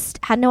 He just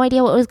had no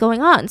idea what was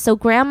going on. So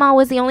grandma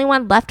was the only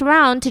one left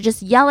around to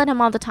just yell at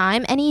him all the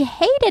time. And he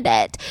hated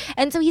it.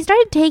 And so he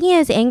started taking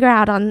his anger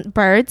out on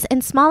birds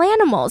and small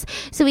animals.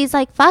 So he's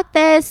like, fuck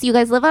this, you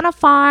guys live on a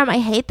farm, I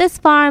hate this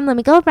farm, let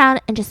me go around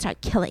and just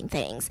start killing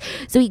things.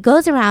 So he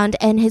goes around,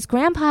 and his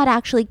grandpa had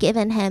actually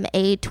given him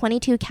a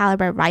 .22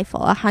 caliber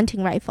rifle, a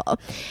hunting rifle,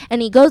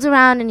 and he goes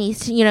around and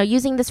he's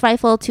using this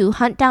rifle to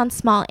hunt down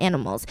small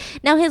animals.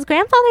 Now his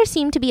grandfather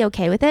seemed to be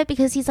okay with it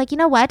because he's like, you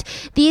know what,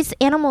 these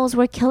animals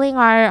were killing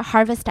our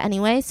harvest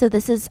anyway, so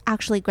this is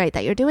actually great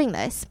that you're doing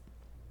this.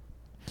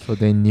 So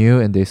they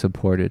knew and they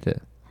supported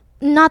it.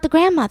 Not the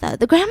grandma, though.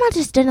 The grandma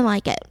just didn't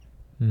like it.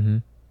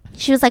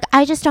 She was like,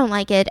 I just don't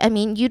like it. I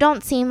mean, you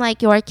don't seem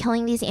like you're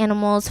killing these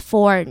animals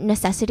for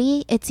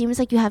necessity. It seems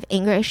like you have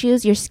anger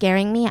issues. You're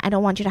scaring me. I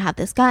don't want you to have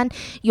this gun.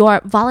 You're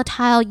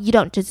volatile. You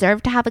don't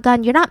deserve to have a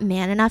gun. You're not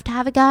man enough to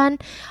have a gun.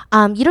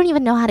 You don't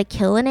even know how to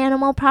kill an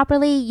animal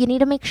properly. You need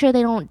to make sure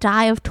they don't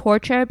die of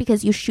torture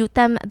because you shoot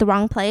them the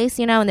wrong place,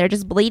 and they're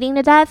just bleeding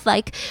to death.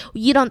 Like,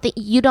 you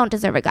don't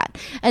deserve a gun.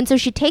 And so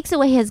she takes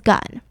away his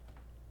gun.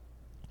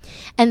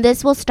 And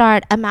this will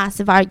start a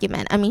massive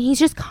argument. I mean, he's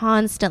just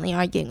constantly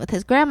arguing with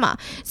his grandma.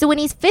 So when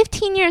he's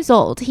 15 years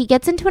old, he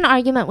gets into an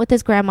argument with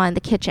his grandma in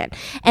the kitchen.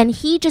 And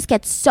he just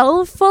gets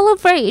so full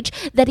of rage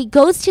that he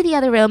goes to the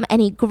other room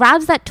and he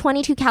grabs that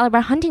 .22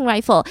 caliber hunting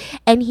rifle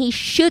and he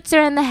shoots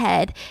her in the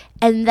head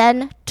and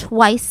then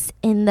twice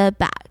in the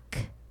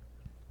back.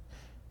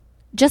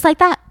 Just like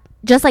that.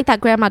 Just like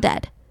that grandma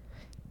dead.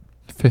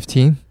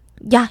 15?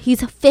 Yeah,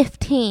 he's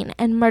 15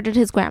 and murdered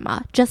his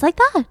grandma. Just like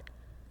that.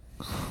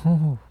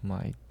 Oh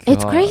my God.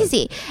 It's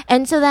crazy.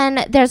 And so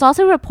then there's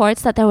also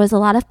reports that there was a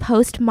lot of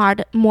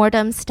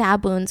post-mortem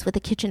stab wounds with a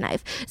kitchen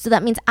knife. So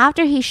that means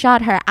after he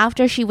shot her,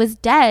 after she was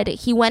dead,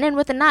 he went in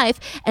with a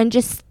knife and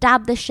just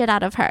stabbed the shit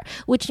out of her,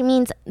 which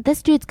means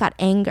this dude's got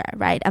anger,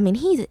 right? I mean,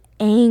 he's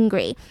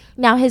angry.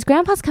 Now, his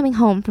grandpa's coming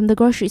home from the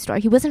grocery store.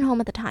 He wasn't home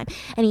at the time.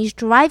 And he's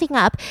driving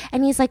up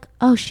and he's like,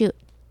 oh, shoot,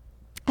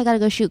 I gotta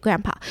go shoot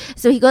grandpa.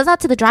 So he goes out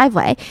to the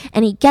driveway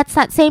and he gets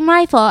that same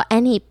rifle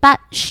and he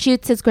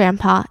shoots his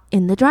grandpa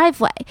in the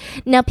driveway.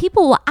 Now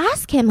people will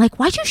ask him, like,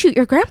 why'd you shoot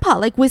your grandpa?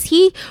 Like, was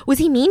he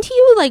mean to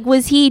you? Like,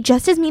 was he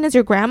just as mean as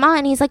your grandma?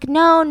 And he's like,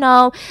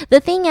 no. The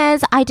thing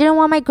is, I didn't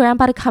want my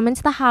grandpa to come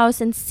into the house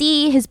and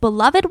see his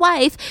beloved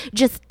wife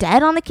just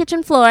dead on the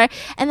kitchen floor.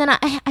 And then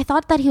I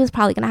thought that he was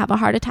probably gonna have a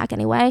heart attack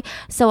anyway.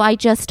 So I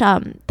just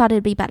thought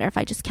it'd be better if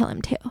I just kill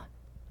him too.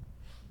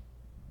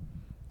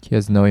 He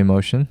has no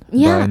emotion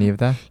Yeah. about any of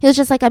that? He was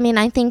just like, I mean,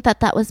 I think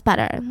that was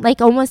better.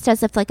 Like, almost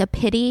as if like a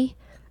pity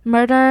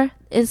murder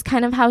is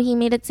kind of how he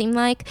made it seem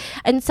like.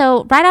 And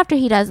so right after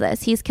he does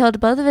this, he's killed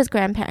both of his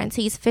grandparents.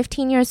 He's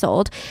 15 years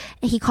old.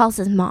 He calls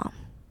his mom.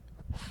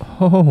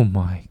 Oh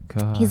my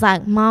God. He's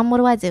like, Mom, what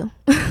do I do?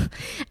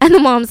 And the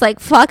mom's like,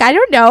 fuck, I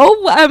don't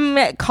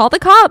know. Call the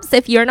cops.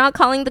 If you're not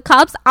calling the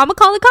cops, I'm gonna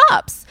call the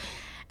cops.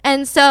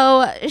 And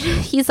so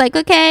he's like,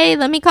 okay,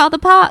 let me call the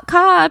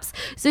cops.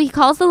 So he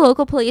calls the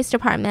local police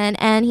department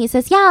and he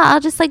says, yeah,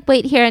 I'll just like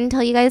wait here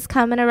until you guys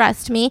come and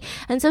arrest me.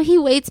 And so he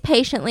waits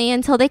patiently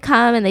until they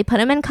come and they put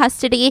him in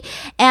custody.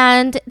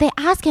 And they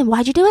ask him,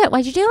 why'd you do it?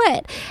 Why'd you do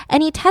it?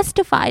 And he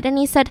testified and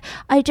he said,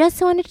 I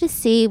just wanted to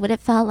see what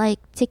it felt like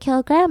to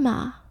kill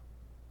grandma.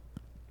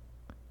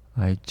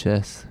 I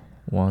just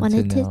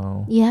wanted to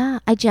know. Yeah,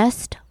 I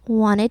just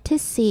wanted to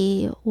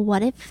see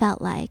what it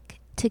felt like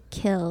to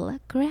kill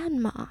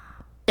grandma.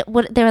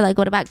 They were like,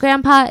 what about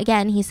grandpa?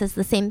 Again, he says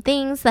the same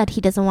things, that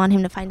he doesn't want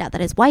him to find out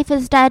that his wife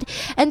is dead.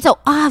 And so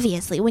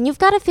obviously when you've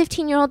got a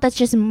 15-year-old that's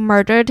just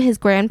murdered his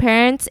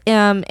grandparents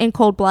in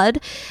cold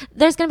blood,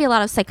 there's going to be a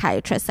lot of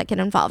psychiatrists that get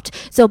involved.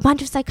 So a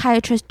bunch of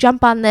psychiatrists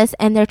jump on this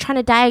and they're trying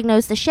to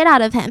diagnose the shit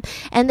out of him.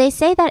 And they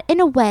say that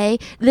in a way,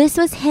 this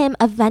was him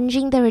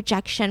avenging the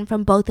rejection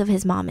from both of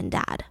his mom and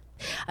dad.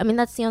 I mean,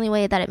 that's the only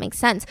way that it makes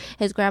sense.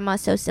 His grandma's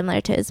so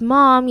similar to his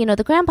mom. You know,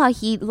 the grandpa,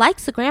 he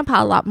likes the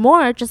grandpa a lot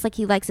more, just like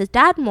he likes his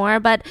dad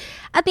more. But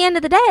at the end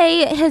of the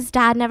day, his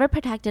dad never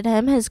protected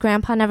him. His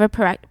grandpa never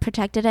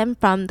protected him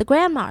from the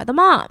grandma or the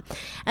mom.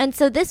 And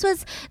so this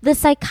was the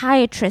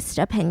psychiatrist's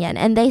opinion.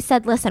 And they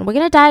said, listen, we're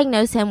going to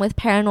diagnose him with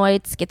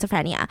paranoid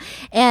schizophrenia.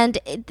 And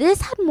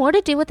this had more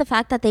to do with the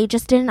fact that they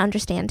just didn't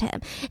understand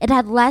him. It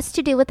had less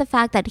to do with the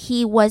fact that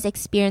he was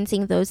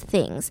experiencing those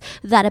things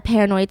that a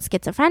paranoid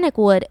schizophrenic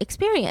would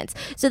experience.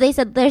 So they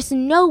said there's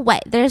no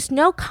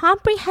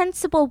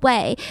comprehensible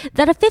way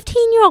that a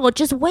 15-year-old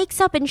just wakes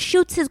up and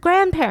shoots his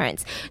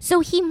grandparents. So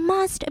he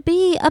must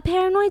be a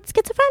paranoid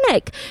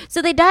schizophrenic.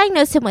 So they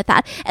diagnosed him with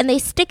that and they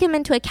stick him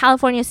into a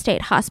California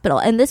state hospital.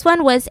 And this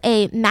one was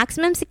a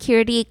maximum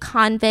security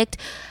convict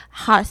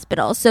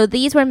hospital. So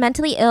these were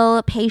mentally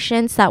ill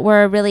patients that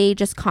were really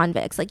just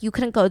convicts. Like, you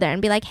couldn't go there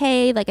and be like,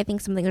 hey, like, I think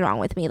something's wrong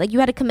with me. Like, you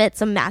had to commit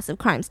some massive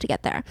crimes to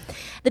get there.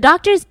 The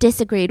doctors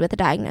disagreed with the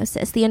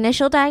diagnosis, the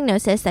initial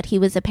diagnosis that he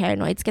was a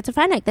paranoid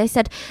schizophrenic. They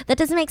said that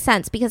doesn't make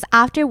sense because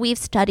after we've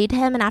studied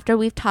him and after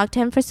we've talked to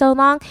him for so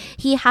long,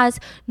 he has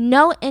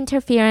no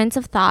interference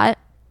of thought.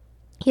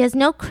 He has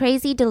no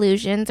crazy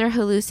delusions or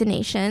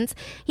hallucinations.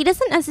 He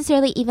doesn't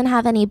necessarily even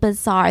have any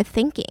bizarre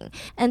thinking.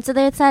 And so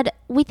they said,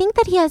 we think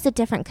that he has a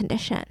different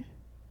condition.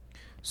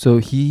 So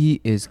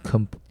he is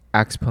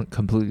acts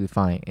completely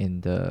fine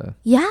in the...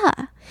 Yeah.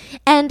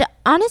 And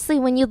honestly,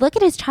 when you look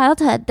at his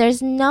childhood,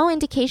 there's no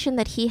indication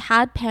that he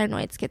had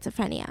paranoid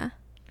schizophrenia.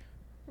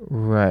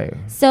 Right.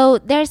 So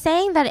they're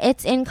saying that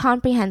it's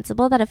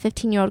incomprehensible that a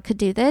 15-year-old could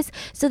do this.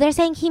 So they're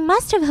saying he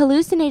must have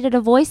hallucinated a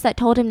voice that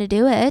told him to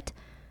do it.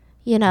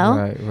 You know?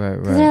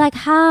 Right. They're like,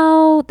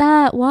 how,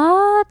 that,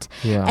 what?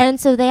 Yeah. And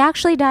so they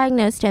actually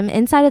diagnosed him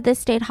inside of this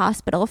state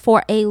hospital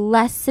for a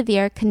less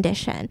severe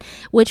condition,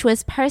 which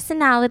was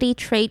personality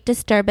trait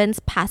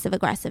disturbance, passive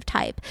aggressive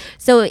type.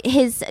 So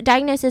his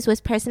diagnosis was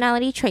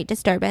personality trait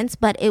disturbance,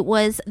 but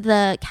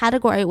the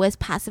category was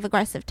passive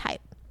aggressive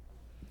type.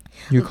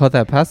 You call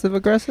that passive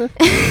aggressive?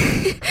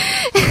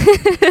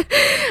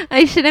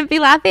 I shouldn't be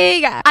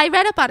laughing. I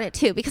read up on it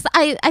too because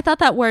I thought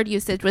that word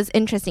usage was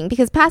interesting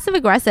because passive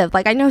aggressive,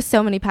 like I know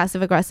so many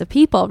passive aggressive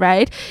people,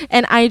 right?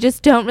 And I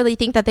just don't really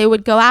think that they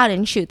would go out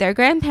and shoot their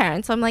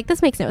grandparents. So I'm like,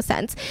 this makes no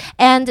sense.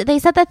 And they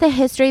said that the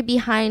history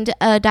behind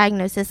a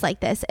diagnosis like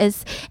this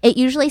is it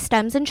usually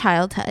stems in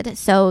childhood.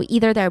 So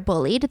either they're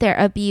bullied, they're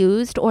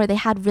abused, or they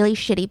had really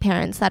shitty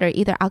parents that are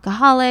either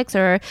alcoholics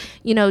or,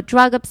 you know,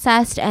 drug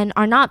obsessed and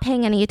are not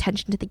paying any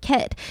attention to the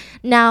kid.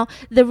 Now,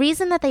 the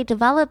reason that they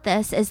develop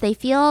this is they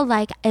feel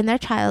like in their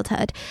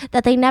childhood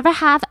that they never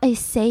have a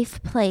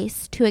safe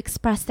place to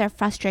express their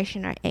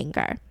frustration or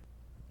anger,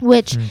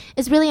 which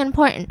is really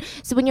important.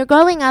 So when you're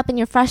growing up and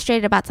you're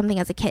frustrated about something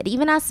as a kid,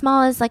 even as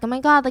small as like, oh my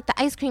God, like the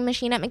ice cream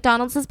machine at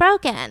McDonald's is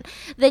broken,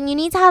 then you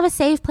need to have a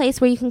safe place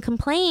where you can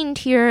complain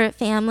to your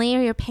family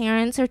or your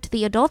parents or to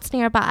the adults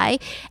nearby,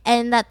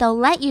 and that they'll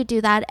let you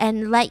do that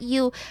and let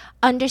you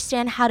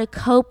understand how to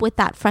cope with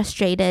that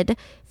frustrated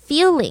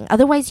feeling.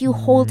 Otherwise you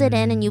hold it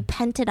in and you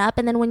pent it up,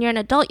 and then when you're an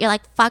adult you're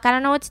like, fuck, I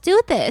don't know what to do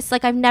with this.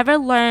 Like, I've never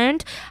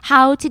learned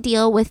how to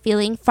deal with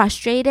feeling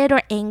frustrated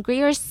or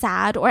angry or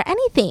sad or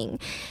anything.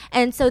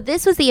 And so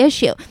this was the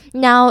issue.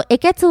 Now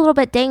it gets a little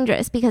bit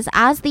dangerous because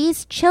as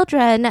these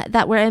children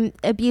that were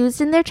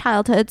abused in their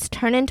childhoods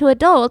turn into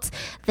adults,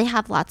 they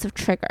have lots of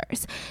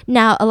triggers.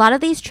 Now a lot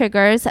of these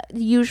triggers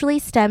usually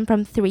stem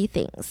from three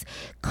things: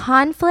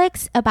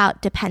 conflicts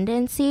about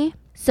dependency,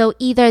 So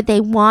either they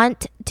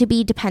want to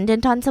be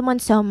dependent on someone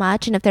so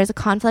much, and if there's a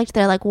conflict,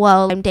 they're like,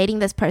 whoa, I'm dating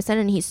this person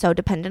and he's so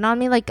dependent on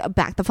me, like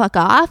back the fuck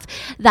off.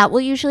 That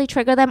will usually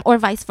trigger them, or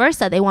vice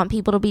versa. They want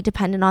people to be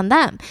dependent on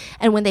them.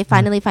 And when they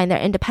finally find their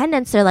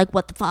independence, they're like,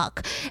 what the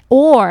fuck?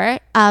 Or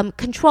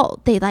control.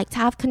 They like to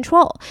have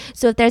control.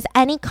 So if there's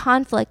any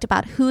conflict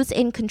about who's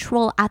in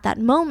control at that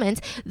moment,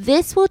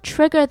 this will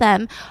trigger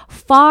them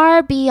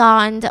far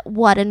beyond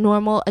what a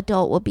normal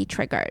adult will be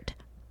triggered.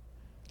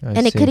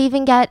 And it could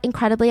even get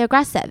incredibly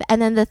aggressive. And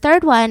then the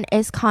third one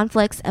is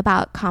conflicts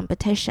about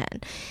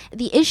competition.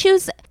 The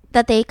issues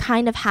that they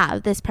kind of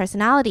have, this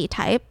personality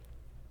type,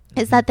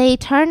 is that they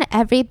turn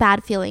every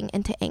bad feeling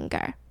into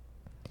anger.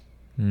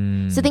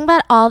 So think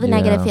about all the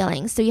negative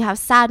feelings. So you have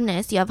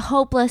sadness, you have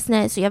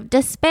hopelessness, you have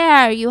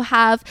despair, you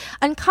have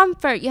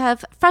uncomfort, you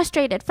have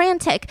frustrated,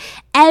 frantic.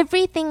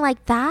 Everything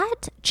like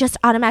that just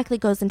automatically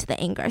goes into the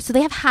anger. So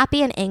they have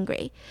happy and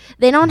angry.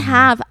 They don't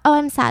have, oh,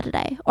 I'm sad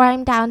today, or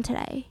I'm down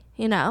today.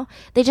 You know,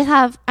 they just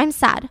have, I'm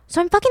sad.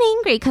 So I'm fucking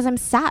angry because I'm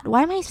sad.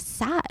 Why am I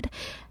sad?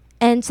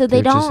 And so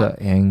they're don't.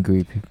 Just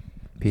angry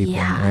people,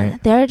 right?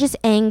 They're just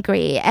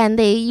angry, and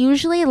they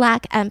usually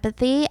lack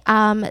empathy.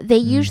 They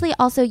usually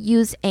also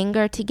use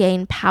anger to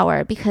gain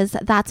power, because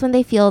that's when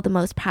they feel the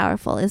most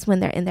powerful, is when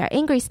they're in their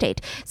angry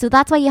state. So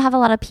that's why you have a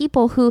lot of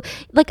people who,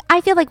 like, I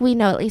feel like we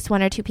know at least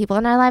one or two people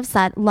in our lives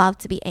that love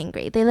to be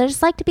angry. They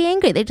just like to be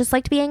angry. They just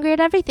like to be angry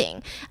at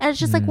everything. And it's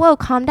just like, whoa,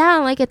 calm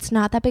down. Like, it's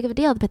not that big of a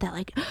deal. But they're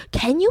like,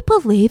 can you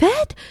believe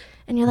it?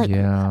 And you're like,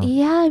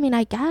 yeah, I mean,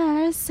 I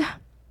guess.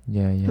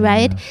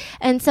 Right?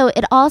 And so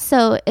it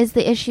also is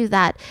the issue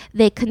that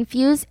they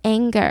confuse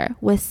anger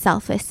with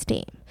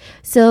self-esteem.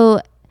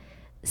 So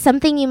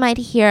something you might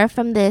hear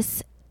from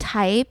this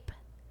type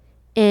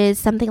is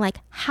something like,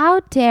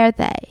 how dare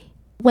they?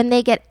 When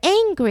they get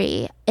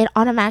angry, it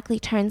automatically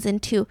turns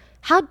into,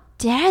 how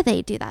dare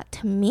they do that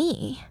to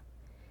me?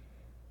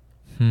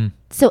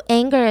 So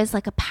anger is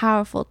like a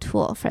powerful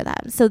tool for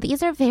them. So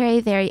these are very,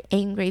 very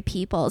angry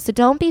people. So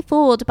don't be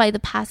fooled by the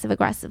passive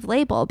aggressive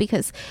label,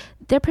 because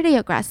they're pretty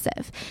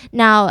aggressive.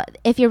 Now,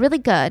 if you're really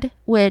good,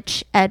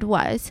 which Ed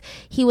was,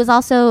 he was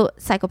also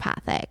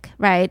psychopathic,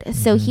 right?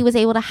 So he was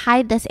able to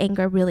hide this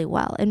anger really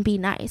well and be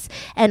nice.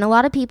 And a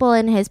lot of people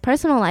in his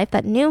personal life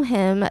that knew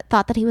him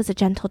thought that he was a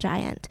gentle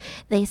giant.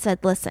 They said,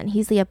 listen,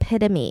 he's the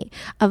epitome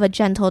of a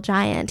gentle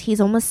giant.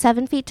 He's almost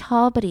 7 feet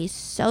tall, but he's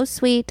so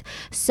sweet,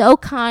 so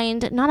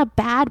kind, not a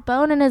bad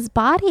bone in his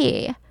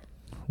body.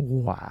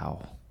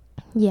 Wow.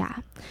 Yeah.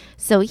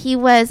 So he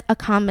was a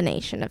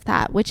combination of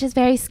that, which is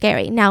very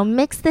scary. Now,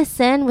 mix this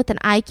in with an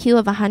IQ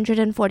of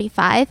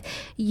 145.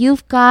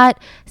 You've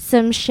got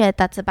some shit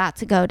that's about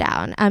to go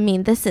down. I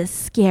mean, this is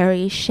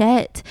scary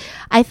shit.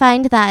 I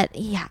find that,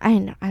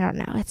 I don't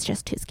know. It's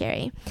just too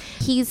scary.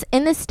 He's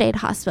in the state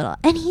hospital,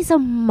 and he's a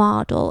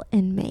model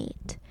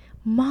inmate.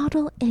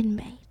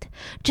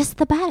 Just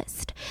the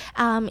best.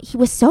 He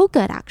was so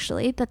good,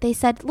 actually, that they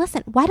said,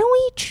 listen, why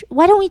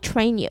don't we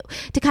train you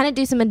to kind of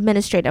do some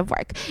administrative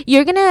work?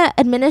 You're going to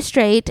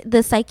administrate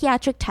the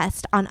psychiatric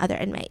test on other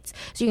inmates.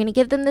 So you're going to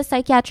give them the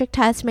psychiatric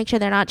test, make sure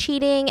they're not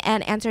cheating,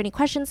 and answer any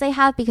questions they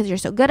have, because you're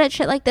so good at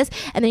shit like this.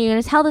 And then you're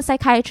going to tell the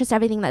psychiatrist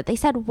everything that they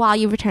said while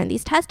you return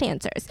these test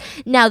answers.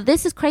 Now,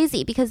 this is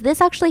crazy, because this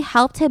actually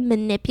helped him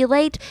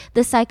manipulate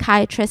the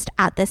psychiatrist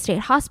at the state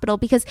hospital,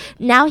 because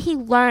now he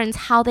learns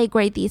how they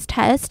grade these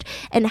tests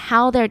and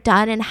how they're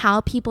done and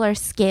how people are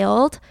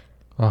scaled.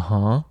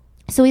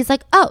 So he's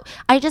like, oh,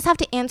 I just have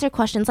to answer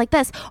questions like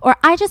this, or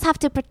I just have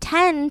to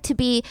pretend to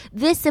be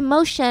this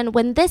emotion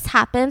when this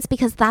happens,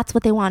 because that's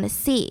what they want to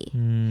see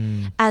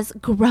as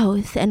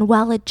growth and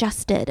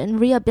well-adjusted and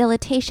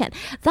rehabilitation.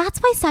 That's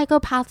why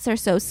psychopaths are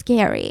so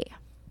scary.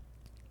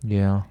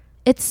 Yeah.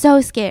 It's so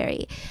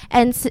scary.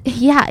 And so,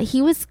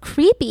 he was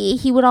creepy.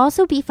 He would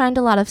also befriend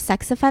a lot of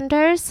sex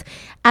offenders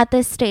at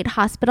this state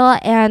hospital,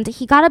 and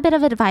he got a bit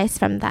of advice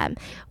from them,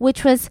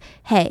 which was,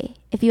 hey,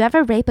 if you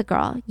ever rape a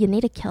girl, you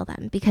need to kill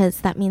them,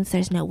 because that means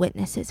there's no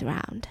witnesses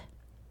around.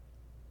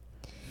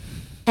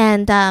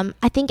 And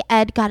I think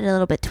Ed got it a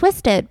little bit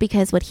twisted,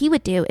 because what he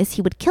would do is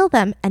he would kill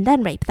them and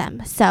then rape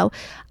them. So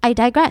I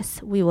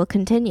digress. We will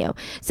continue.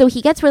 So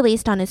he gets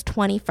released on his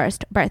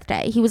 21st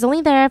birthday. He was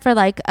only there for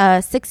like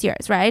 6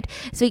 years, right?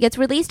 So he gets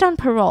released on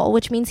parole,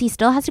 which means he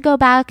still has to go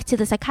back to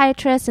the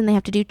psychiatrist, and they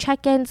have to do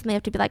check-ins, and they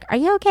have to be like, are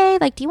you okay?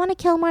 Like, do you want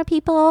to kill more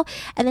people?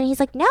 And then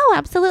he's like, no,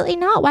 absolutely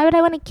not. Why would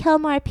I want to kill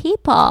more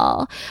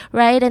people?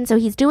 Right? And so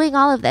he's doing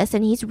all of this,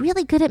 and he's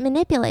really good at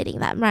manipulating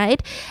them,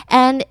 right?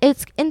 And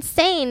it's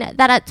insane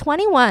that at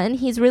 21,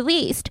 he's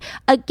released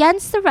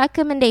against the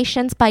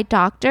recommendations by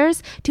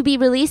doctors to be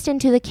released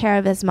into the care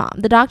of his mom.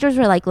 The doctors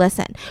were like,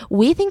 listen,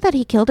 we think that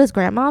he killed his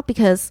grandma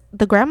because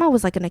the grandma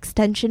was like an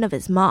extension of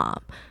his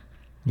mom.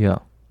 Yeah.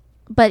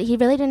 But he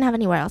really didn't have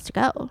anywhere else to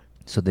go.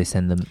 So they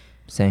send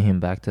send him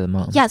back to the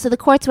mom. Yeah, so the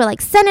courts were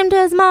like, send him to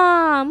his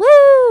mom.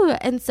 Woo!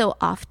 And so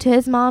off to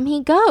his mom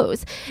he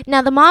goes.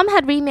 Now, the mom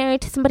had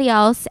remarried to somebody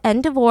else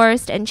and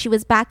divorced, and she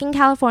was back in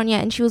California,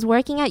 and she was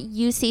working at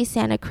UC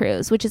Santa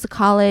Cruz, which is a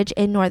college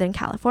in Northern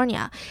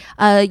California,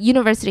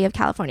 University of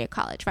California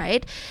College,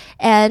 right?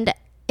 And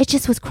it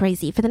just was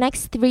crazy. For the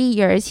next 3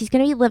 years, he's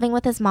going to be living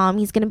with his mom.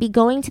 He's going to be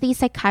going to the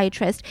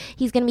psychiatrist.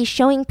 He's going to be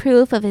showing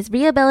proof of his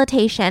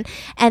rehabilitation.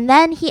 And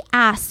then he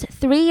asked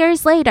 3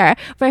 years later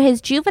for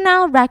his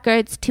juvenile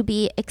records to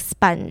be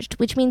expunged,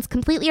 which means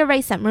completely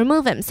erase them,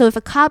 remove him. So if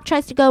a cop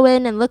tries to go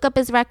in and look up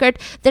his record,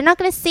 they're not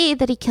going to see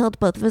that he killed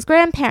both of his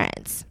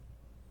grandparents.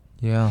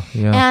 Yeah.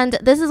 And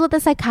this is what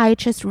the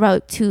psychiatrist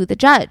wrote to the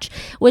judge,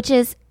 which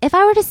is, if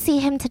I were to see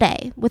him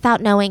today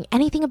without knowing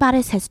anything about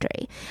his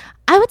history,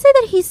 I would say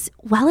that he's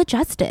well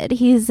adjusted.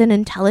 He's an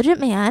intelligent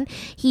man.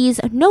 He's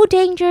no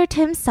danger to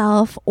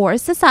himself or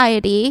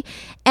society.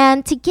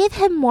 And to give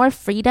him more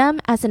freedom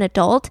as an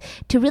adult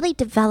to really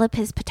develop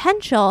his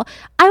potential,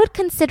 I would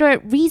consider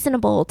it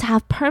reasonable to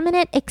have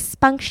permanent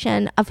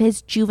expunction of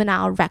his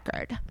juvenile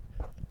record.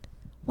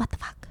 What the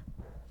fuck?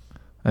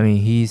 I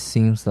mean, he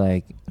seems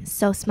like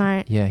so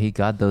smart. Yeah, he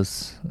got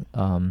those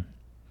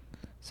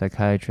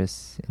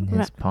psychiatrists in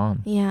his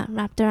palm. Yeah,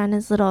 wrapped around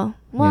his little,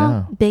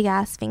 big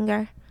ass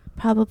finger,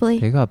 probably.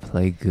 They got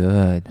play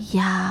good.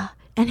 Yeah,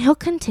 and he'll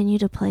continue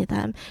to play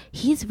them.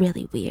 He's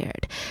really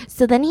weird.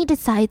 So then he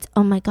decides,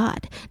 oh my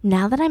God,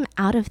 now that I'm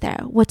out of there,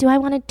 what do I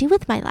want to do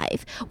with my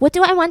life? What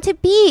do I want to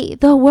be?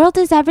 The world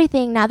is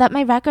everything now that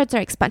my records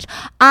are expunged.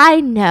 I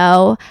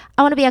know.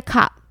 I want to be a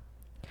cop.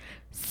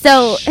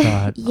 So,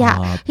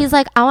 he's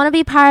like, I want to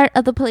be part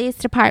of the police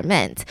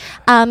department.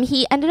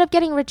 He ended up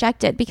getting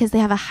rejected because they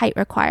have a height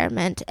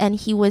requirement and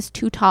he was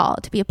too tall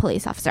to be a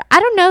police officer. I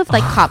don't know if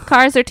like cop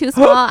cars are too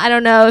small. I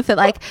don't know if it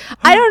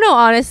I don't know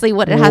honestly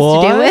what it has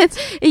to do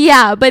with.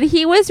 Yeah, but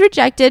he was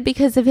rejected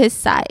because of his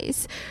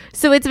size.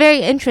 So it's very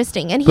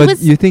interesting. And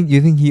you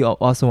think he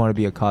also want to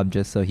be a cop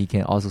just so he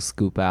can also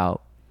scoop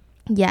out?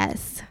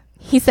 Yes.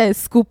 He says,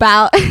 scoop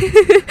out.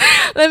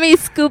 Let me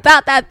scoop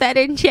out that Ben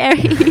and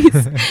Jerry's.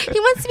 He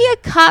wants to be a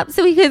cop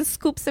so he can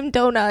scoop some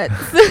donuts.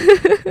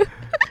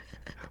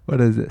 What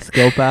is it?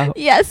 Scope out?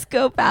 Yeah,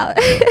 scope out.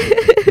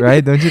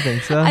 Right? Don't you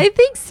think so? I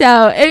think so.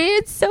 I mean,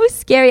 it's so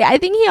scary. I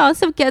think he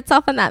also gets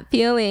off on that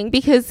feeling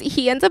because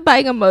he ends up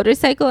buying a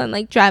motorcycle and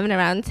like driving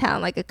around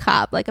town like a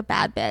cop, like a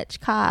bad bitch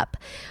cop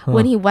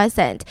when he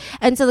wasn't.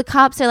 And so the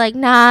cops are like,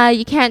 nah,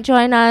 you can't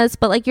join us,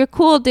 but like, you're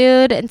cool,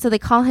 dude. And so they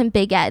call him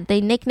Big Ed.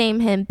 They nickname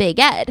him Big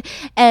Ed.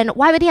 And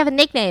why would he have a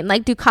nickname?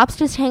 Like, do cops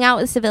just hang out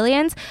with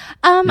civilians?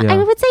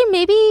 I would say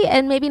maybe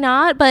and maybe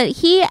not, but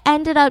he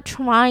ended up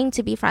trying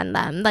to befriend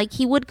them. Like,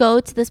 he would go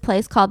to this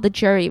place called the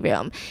Jury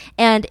Room,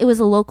 and it was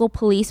a local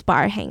police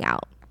bar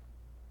hangout.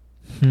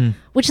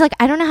 Which, like,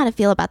 I don't know how to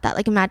feel about that.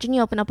 Like, imagine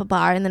you open up a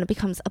bar and then it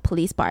becomes a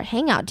police bar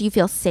hangout. Do you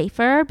feel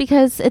safer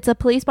because it's a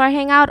police bar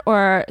hangout,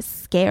 or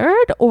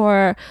scared,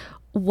 or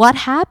what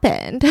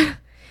happened?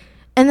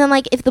 And then,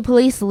 like, if the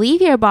police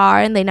leave your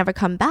bar and they never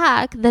come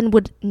back, then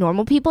would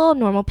normal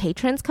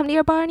patrons come to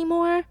your bar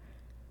anymore?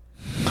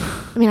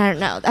 I mean, I don't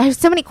know. I have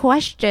so many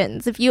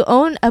questions. If you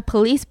own a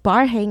police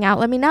bar hangout,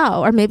 let me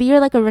know. Or maybe you're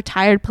like a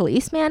retired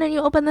policeman and you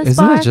open this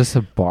bar. Isn't it just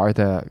a bar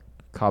that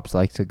cops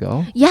like to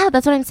go? Yeah,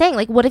 that's what I'm saying.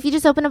 Like, what if you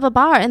just open up a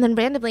bar and then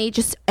randomly,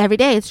 just every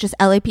day, it's just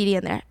LAPD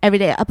in there. Every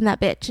day, up in that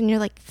bitch. And you're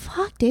like,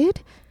 fuck,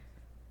 dude.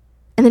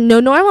 And then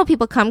no normal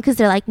people come because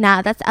they're like,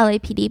 nah, that's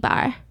LAPD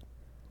bar.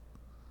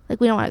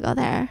 Like, we don't want to go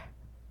there.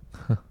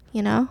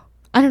 You know?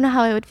 I don't know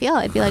how I would feel.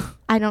 I'd be like,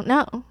 I don't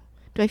know.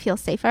 Do I feel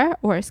safer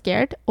or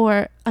scared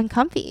or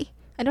uncomfy?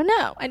 I don't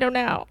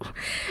know.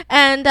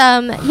 And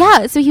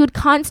so he would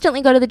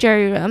constantly go to the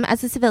jury room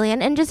as a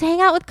civilian and just hang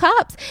out with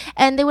cops.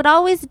 And they would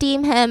always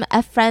deem him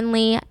a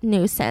friendly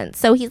nuisance.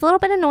 So he's a little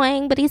bit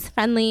annoying, but he's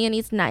friendly and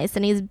he's nice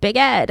and he's Big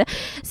Ed.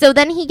 So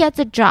then he gets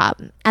a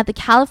job at the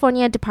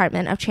California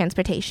Department of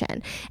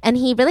Transportation. And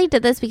he really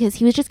did this because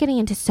he was just getting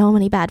into so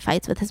many bad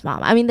fights with his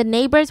mom. I mean, the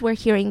neighbors were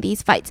hearing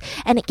these fights.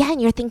 And again,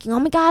 you're thinking, oh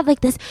my God,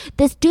 like this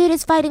dude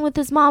is fighting with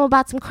his mom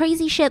about some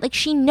crazy shit. Like,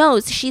 she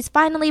knows. She's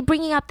finally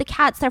bringing up the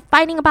cats. They're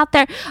fighting about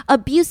their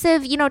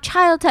abusive,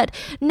 childhood.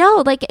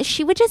 No, like,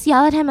 she would just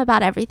yell at him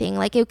about everything.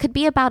 Like, it could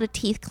be about a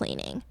teeth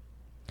cleaning.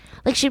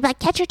 Like, she'd be like,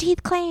 get your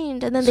teeth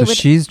cleaned. And then they would... So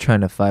she's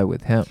trying to fight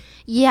with him.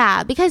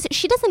 Yeah, because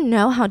she doesn't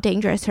know how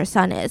dangerous her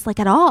son is,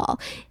 like, at all.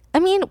 I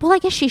mean, well, I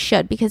guess she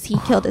should because he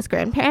killed his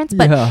grandparents.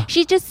 But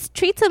she just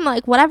treats him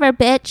like, whatever,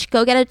 bitch,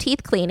 go get a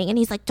teeth cleaning. And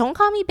he's like, don't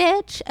call me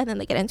bitch. And then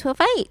they get into a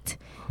fight.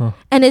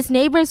 And his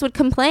neighbors would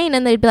complain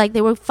and they'd be like,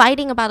 they were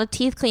fighting about a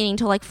teeth cleaning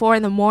till like 4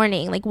 a.m.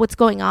 Like, what's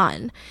going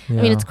on? Yeah.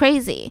 I mean, it's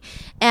crazy.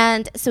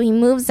 And so he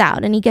moves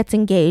out and he gets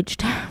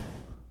engaged.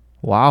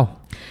 Wow.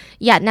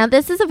 Yeah, now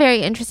this is a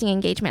very interesting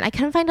engagement. I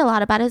couldn't find a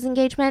lot about his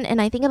engagement,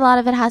 and I think a lot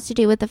of it has to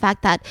do with the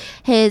fact that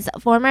his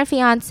former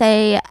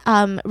fiance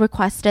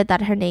requested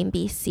that her name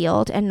be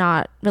sealed and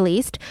not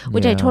released,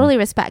 which I totally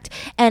respect.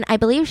 And I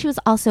believe she was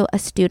also a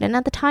student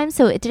at the time,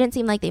 so it didn't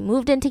seem like they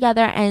moved in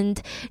together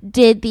and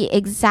did the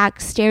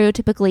exact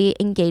stereotypically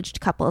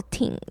engaged couple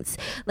things.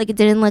 Like, it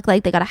didn't look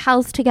like they got a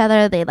house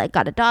together, they like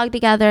got a dog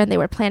together, and they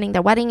were planning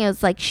their wedding. It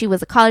was like she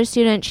was a college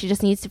student, she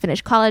just needs to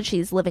finish college,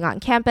 she's living on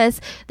campus,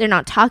 they're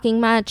not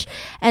talking much.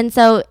 And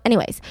so,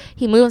 anyways,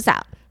 he moves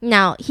out.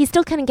 Now, he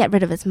still couldn't get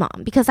rid of his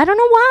mom because I don't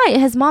know why.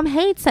 His mom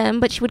hates him,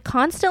 but she would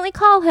constantly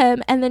call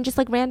him and then just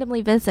like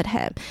randomly visit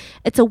him.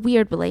 It's a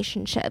weird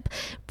relationship,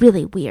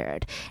 really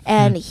weird.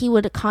 And he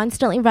would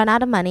constantly run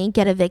out of money,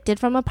 get evicted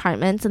from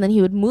apartments, and then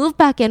he would move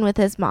back in with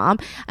his mom.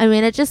 I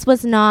mean, it just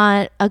was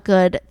not a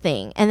good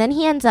thing. And then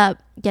he ends up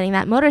getting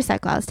that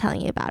motorcycle I was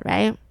telling you about,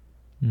 right?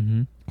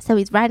 Mm-hmm. So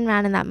he's riding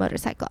around in that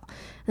motorcycle,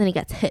 and then he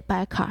gets hit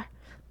by a car.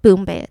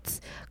 Boom,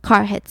 bits.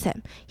 Car hits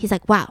him. He's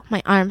like, wow,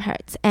 my arm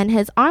hurts. And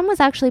his arm was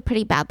actually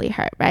pretty badly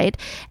hurt, right?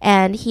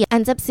 And he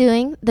ends up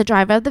suing the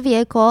driver of the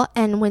vehicle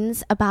and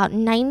wins about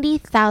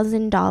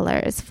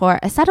 $90,000 for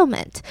a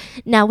settlement.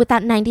 Now, with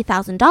that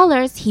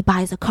 $90,000, he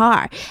buys a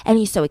car, and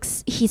he's so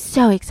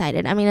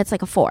excited. I mean, it's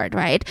like a Ford,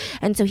 right?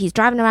 And so he's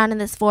driving around in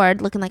this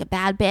Ford looking like a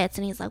bad Bits,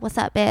 and he's like, what's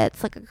up,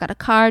 Bits? Like, I got a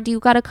car. Do you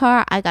got a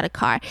car? I got a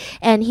car.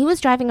 And he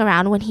was driving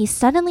around when he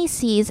suddenly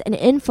sees an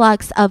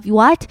influx of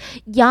what?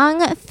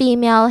 Young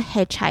female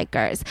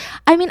hitchhikers.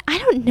 I mean, I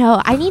don't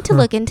know. I need to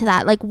look into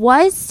that. Like,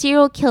 was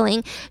serial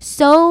killing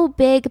so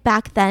big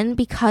back then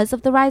because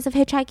of the rise of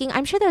hitchhiking?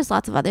 I'm sure there's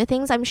lots of other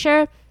things. I mean,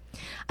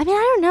 I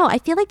don't know. I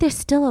feel like there's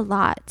still a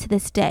lot to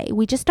this day.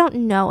 We just don't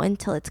know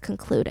until it's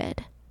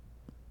concluded.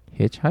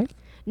 Hitchhike?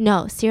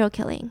 No, serial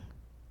killing.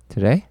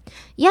 Today?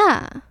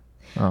 Yeah.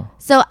 Oh.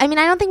 So, I mean,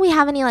 I don't think we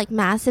have any like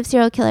massive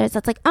serial killers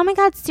that's like, oh my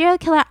God, serial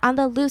killer on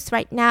the loose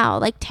right now,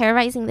 like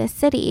terrorizing this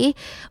city.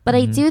 But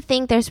I do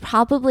think there's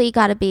probably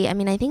got to be, I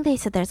mean, I think they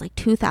said there's like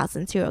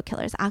 2,000 serial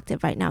killers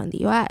active right now in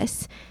the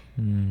US.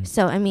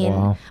 So, I mean,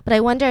 wow. But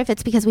I wonder if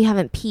it's because we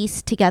haven't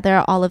pieced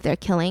together all of their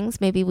killings.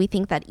 Maybe we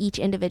think that each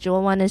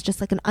individual one is just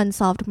like an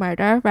unsolved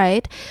murder,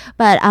 right?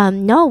 But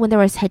no, when there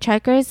was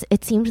hitchhikers,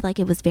 it seemed like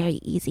it was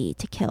very easy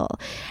to kill.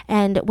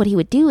 And what he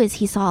would do is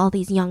he saw all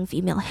these young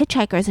female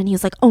hitchhikers and he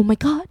was like, oh my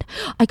God,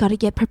 I got to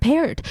get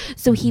prepared.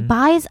 So he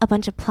buys a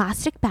bunch of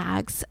plastic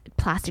bags,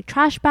 plastic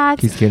trash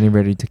bags. He's getting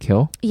ready to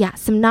kill? Yeah,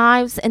 some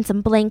knives and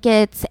some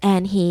blankets,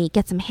 and he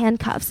gets some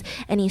handcuffs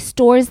and he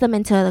stores them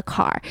into the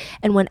car.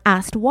 And when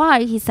asked why,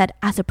 he said,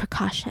 as a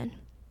precaution.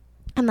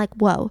 I'm like,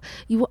 whoa,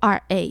 you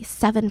are a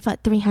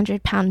 7-foot,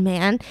 300-pound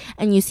man,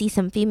 and you see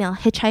some female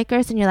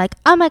hitchhikers, and you're like,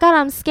 oh my God,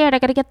 I'm scared. I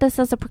got to get this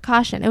as a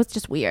precaution. It was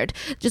just weird.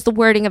 Just the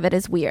wording of it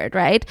is weird,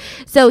 right?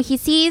 So he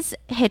sees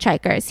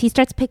hitchhikers. He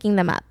starts picking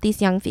them up,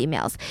 these young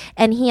females,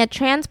 and he had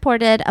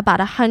transported about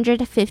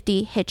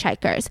 150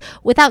 hitchhikers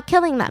without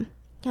killing them.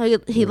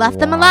 He left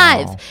them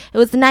alive. It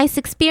was a nice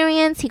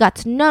experience. He got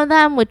to know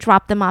them, would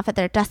drop them off at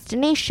their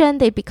destination.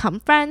 They'd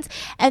become friends.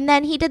 And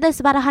then he did this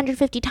about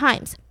 150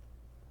 times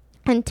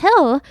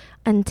until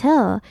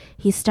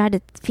he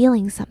started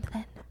feeling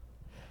something.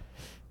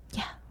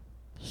 Yeah.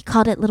 He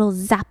called it little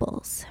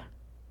zapples.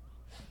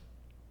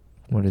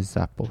 What is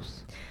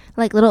zapples?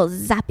 Like little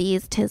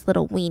zappies to his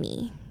little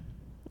weenie.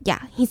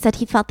 Yeah, he said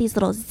he felt these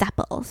little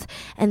zapples,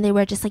 and they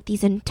were just like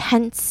these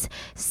intense,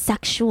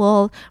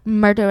 sexual,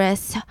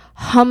 murderous,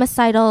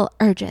 homicidal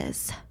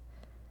urges.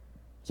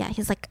 Yeah,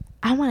 he's like,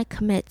 I want to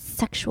commit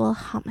sexual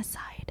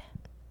homicide.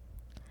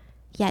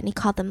 Yeah, and he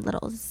called them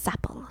little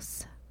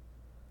zapples.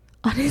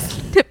 On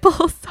his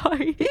nipples,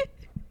 sorry.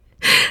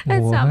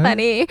 That's what? not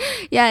funny.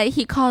 Yeah,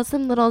 he calls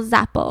them little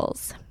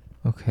zapples.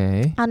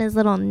 Okay. On his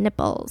little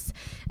nipples.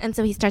 And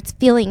so he starts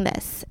feeling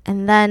this,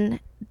 and then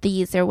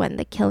these are when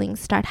the killings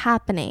start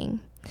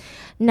happening.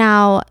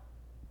 Now,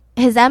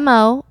 his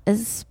MO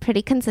is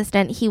pretty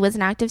consistent. He was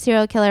an active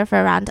serial killer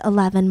for around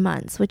 11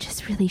 months, which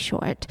is really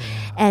short.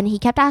 And he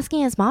kept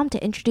asking his mom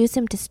to introduce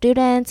him to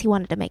students. He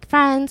wanted to make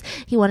friends.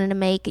 He wanted to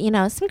make,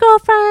 some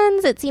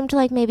girlfriends. It seemed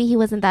like maybe he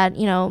wasn't that,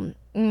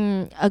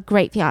 a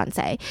great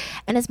fiance.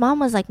 And his mom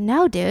was like,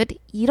 no, dude,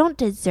 you don't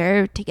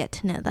deserve to get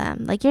to know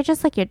them. Like, you're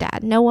just like your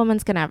dad. No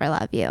woman's gonna ever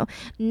love you.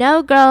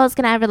 No girl's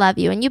gonna ever love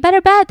you. And you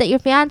better bet that your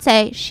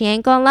fiance, she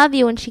ain't gonna love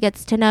you when she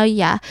gets to know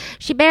ya.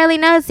 She barely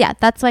knows ya.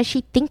 That's why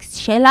she thinks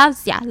she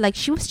loves ya. Like,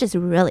 she was just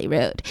really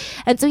rude.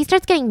 And so he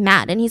starts getting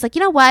mad, and he's like,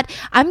 you know what?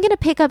 I'm gonna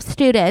pick up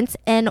students,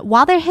 and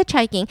while they're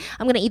hitchhiking,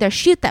 I'm gonna either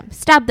shoot them,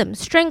 stab them,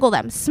 strangle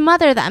them,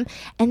 smother them,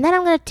 and then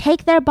I'm gonna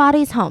take their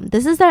bodies home.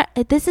 This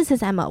is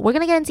his MO. We're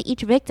gonna get into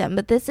each victim,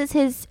 but this is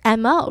his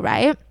MO,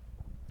 right?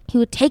 He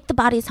would take the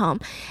bodies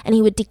home and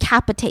he would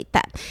decapitate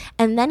them.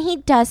 And then he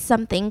does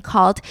something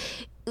called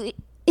I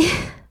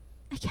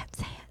can't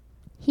say it.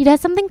 He does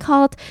something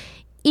called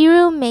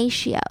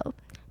erumatio.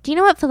 Do you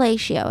know what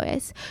fellatio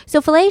is?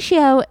 So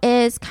fellatio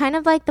is kind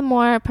of like the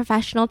more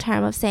professional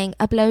term of saying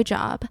a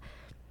blowjob.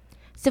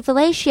 So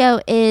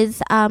fellatio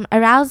is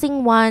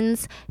arousing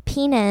one's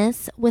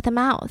penis with a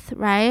mouth,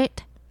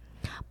 right?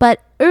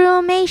 But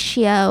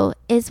uromatio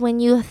is when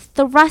you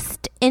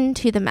thrust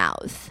into the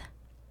mouth.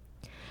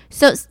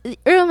 So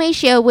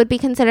uromatio would be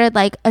considered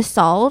like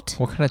assault.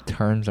 What kind of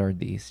terms are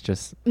these?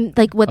 Just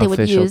like what they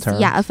would use. terms?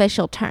 Yeah,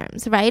 official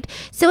terms, right?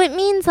 So it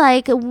means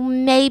like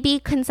maybe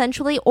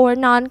consensually or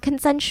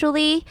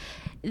non-consensually,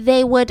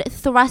 they would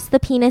thrust the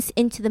penis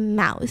into the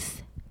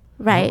mouth,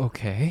 right? Oh,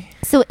 okay.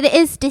 So it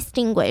is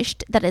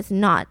distinguished that it's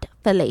not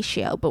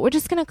fellatio, but we're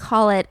just going to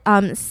call it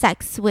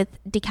sex with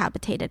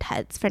decapitated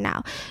heads for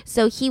now.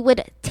 So he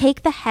would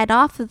take the head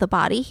off of the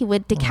body, he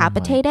would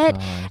decapitate it,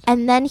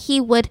 and then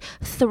he would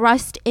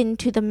thrust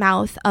into the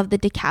mouth of the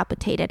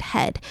decapitated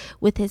head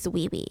with his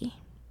wee-wee.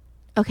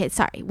 Okay,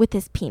 sorry, with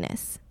his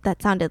penis.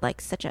 That sounded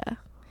like such a...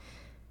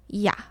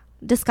 Yeah,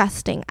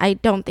 disgusting. I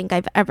don't think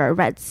I've ever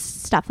read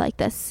stuff like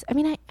this. I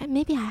mean,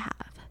 maybe I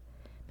have.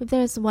 But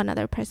there's one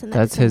other person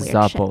that's his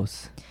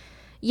Zappos.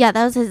 Yeah,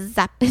 that was his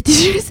Zappos. Did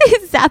you say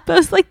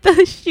Zappos, like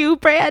the shoe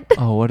brand?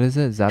 Oh, what is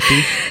it?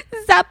 Zappy?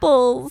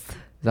 Zappos.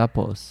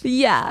 Zappos.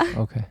 Yeah.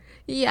 Okay.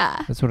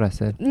 Yeah. That's what I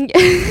said.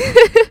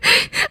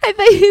 I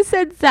thought you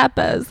said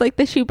Zappos, like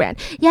the shoe brand.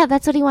 Yeah,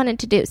 that's what he wanted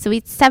to do. So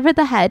he'd sever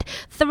the head,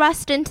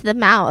 thrust into the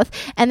mouth,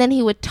 and then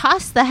he would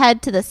toss the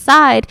head to the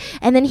side,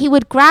 and then he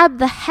would grab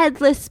the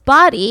headless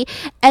body,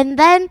 and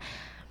then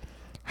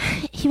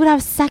he would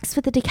have sex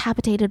with the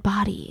decapitated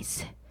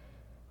bodies.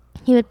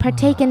 He would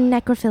partake in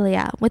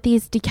necrophilia with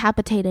these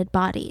decapitated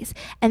bodies.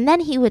 And then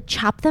he would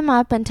chop them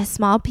up into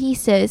small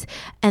pieces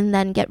and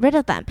then get rid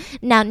of them.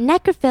 Now,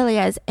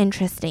 necrophilia is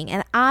interesting.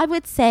 And I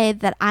would say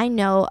that I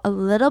know a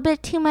little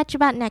bit too much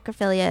about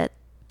necrophilia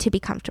to be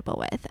comfortable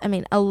with. I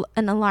mean,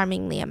 an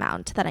alarmingly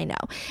amount that I know.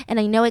 And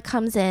I know it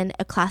comes in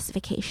a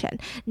classification.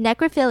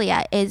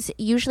 Necrophilia is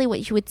usually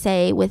what you would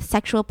say with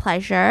sexual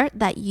pleasure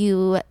that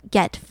you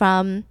get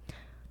from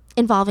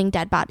involving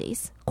dead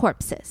bodies,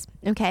 corpses,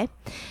 okay?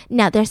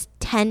 Now, there's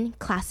 10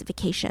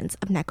 classifications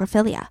of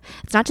necrophilia.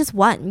 It's not just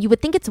one. You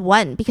would think it's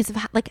one because of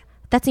like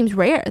that seems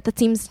rare. That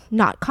seems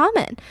not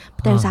common.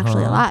 But there's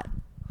actually a lot.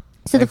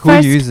 So like the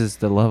first... Who uses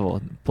the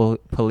level?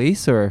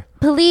 Police or?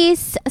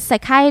 Police,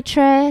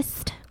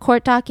 psychiatrist,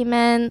 court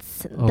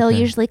documents, they'll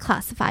usually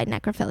classify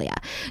necrophilia.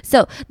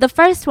 So the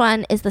first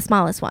one is the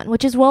smallest one,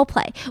 which is role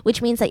play,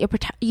 which means that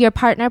your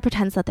partner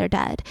pretends that they're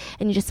dead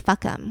and you just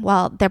fuck them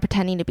while they're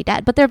pretending to be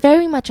dead, but they're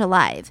very much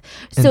alive.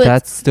 And so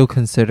that's still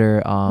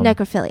considered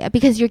necrophilia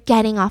because you're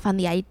getting off on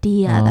the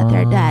idea that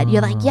they're dead.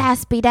 You're like,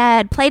 yes, be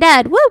dead, play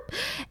dead, whoop.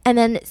 And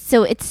then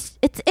so it's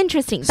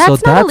interesting.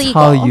 That's not illegal.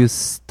 How you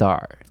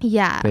start.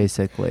 Yeah.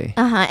 Basically.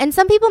 And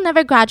some people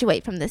never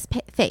graduate from this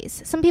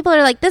phase. Some people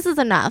are like, this is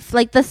enough.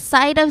 Like the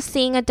sight of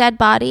seeing a dead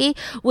body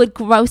would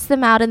gross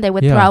them out and they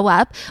would throw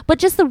up. But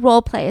just the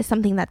role play is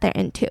something that they're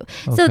into.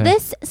 Okay. So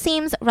this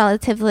seems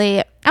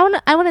relatively,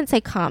 I wouldn't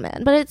say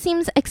common, but it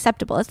seems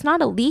acceptable. It's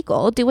not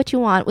illegal. Do what you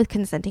want with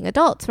consenting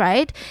adults,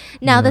 right?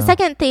 Now, the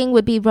second thing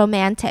would be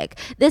romantic.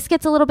 This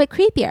gets a little bit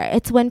creepier.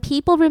 It's when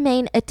people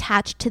remain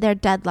attached to their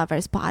dead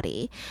lover's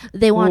body.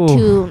 They want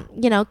to,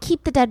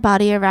 keep the dead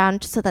body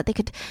around so that they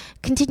could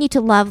continue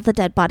to love the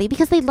dead body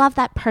because they love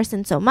that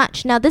person so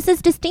much. Now, this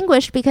is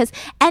distinguished because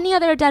any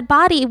other dead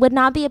body would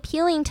not be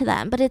appealing to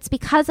them, but it's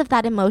because of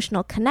that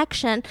emotional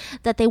connection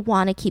that they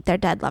want to keep their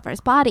dead lover's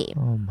body.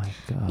 Oh my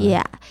God.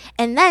 Yeah.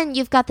 And then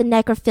you've got the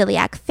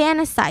necrophiliac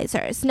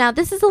fantasizers. Now,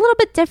 this is a little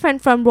bit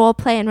different from role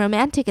play and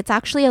romantic. It's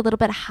actually a little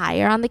bit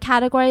higher on the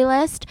category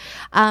list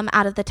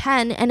out of the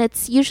 10. And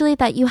it's usually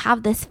that you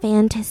have this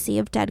fantasy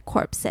of dead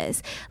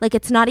corpses. Like,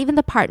 it's not even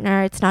the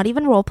partner. It's not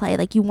even role play.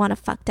 Like, you want to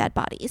fuck dead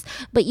bodies,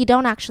 but you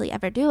don't actually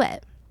ever do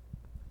it.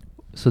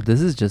 So this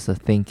is just a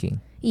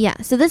thinking.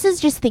 Yeah. So this is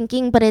just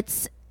thinking, but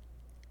it's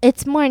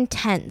more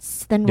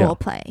intense than role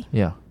play.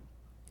 Yeah.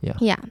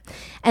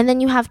 And then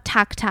you have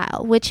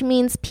tactile, which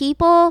means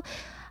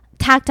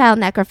tactile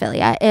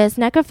necrophilia is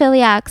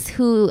necrophiliacs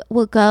who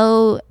will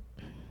go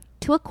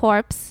to a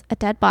corpse, a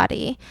dead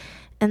body,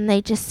 and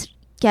they just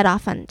get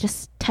off on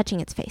just touching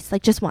its face,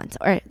 like just once,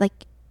 or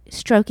like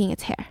stroking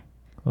its hair.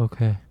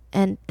 Okay.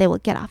 And they will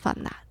get off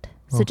on that.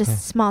 So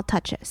just small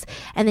touches.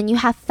 And then you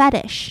have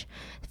fetish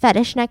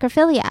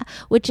necrophilia,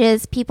 which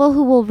is people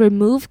who will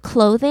remove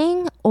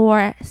clothing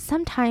or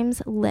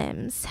sometimes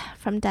limbs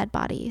from dead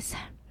bodies.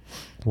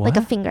 What? Like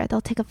a finger.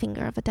 They'll take a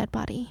finger of a dead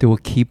body. They will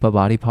keep a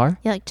body part?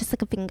 Yeah, like just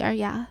like a finger,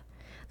 yeah.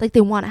 Like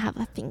they want to have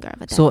a finger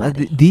of a dead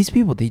body. So these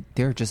people,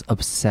 they're just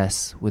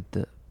obsessed with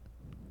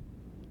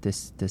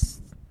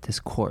this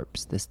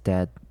corpse, this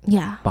dead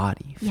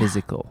body,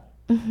 physical.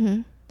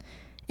 Mm-hmm.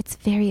 It's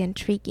very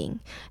intriguing.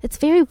 It's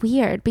very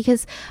weird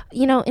because,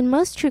 in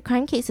most true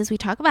crime cases, we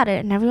talk about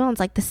it and everyone's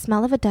like, the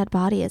smell of a dead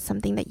body is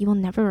something that you will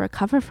never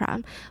recover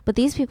from. But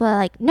these people are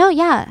like, no,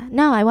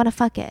 I want to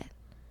fuck it.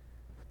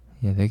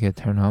 Yeah, they get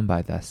turned on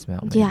by that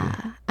smell. Maybe.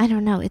 Yeah, I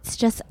don't know.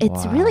 It's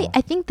really,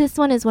 I think this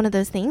one is one of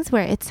those things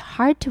where it's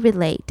hard to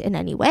relate in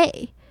any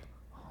way.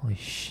 Holy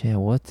shit,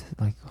 what?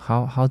 Like,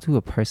 how do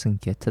a person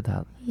get to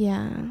that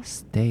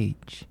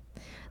stage?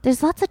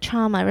 There's lots of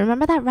trauma.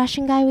 Remember that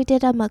Russian guy we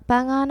did a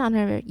mukbang on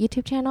our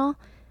YouTube channel?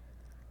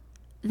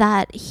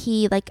 That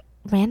he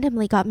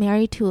randomly got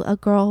married to a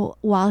girl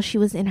while she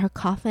was in her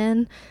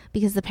coffin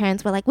because the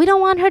parents were like, we don't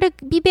want her to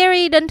be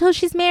buried until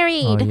she's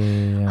married. Oh,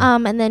 yeah.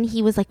 And then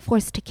he was like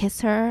forced to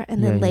kiss her,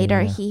 and then Yeah,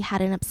 later yeah. he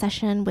had an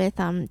obsession with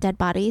dead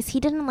bodies. He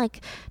didn't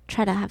like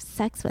try to have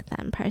sex with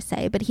them per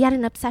se, but he had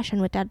an obsession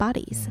with dead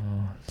bodies.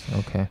 Oh,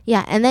 okay.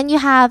 Yeah, and then you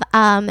have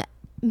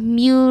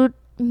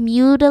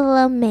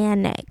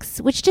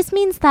mutilomaniacs, which just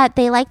means that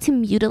they like to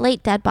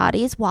mutilate dead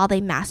bodies while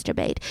they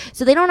masturbate.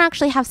 So they don't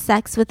actually have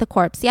sex with the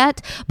corpse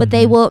yet, but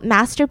they will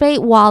masturbate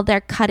while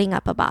they're cutting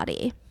up a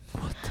body.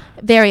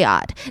 Very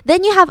odd.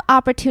 Then you have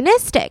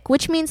opportunistic,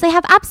 which means they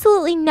have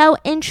absolutely no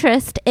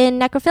interest in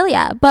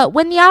necrophilia. But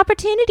when the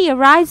opportunity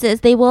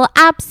arises, they will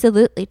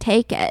absolutely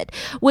take it.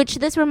 Which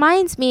this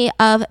reminds me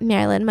of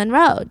Marilyn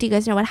Monroe. Do you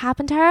guys know what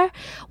happened to her?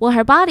 Well,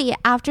 her body,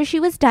 after she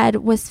was dead,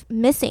 was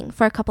missing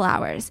for a couple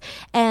hours.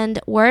 And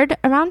word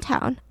around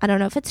town, I don't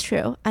know if it's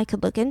true, I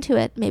could look into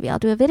it, maybe I'll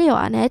do a video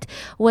on it,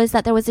 was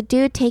that there was a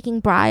dude taking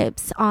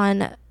bribes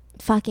on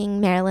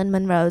fucking Marilyn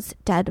Monroe's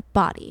dead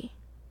body.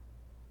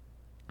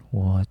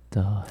 What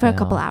the For hell? a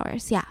couple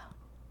hours, yeah.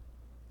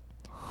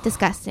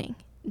 Disgusting.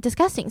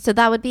 So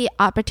that would be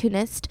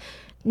opportunist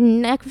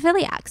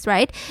necrophiliacs,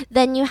 right?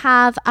 Then you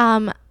have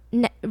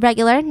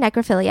regular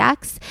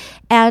necrophiliacs,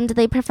 and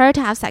they prefer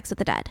to have sex with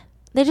the dead.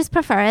 They just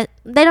prefer it.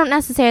 They don't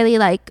necessarily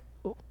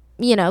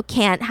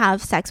can't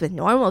have sex with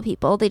normal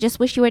people. They just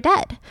wish you were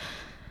dead.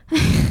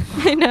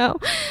 I know.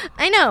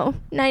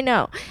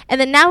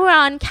 And then now we're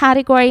on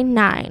category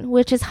 9,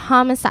 which is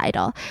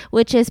homicidal,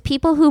 which is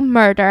people who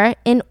murder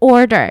in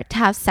order to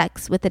have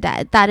sex with the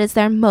dead. That is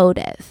their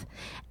motive.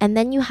 And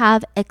then you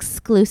have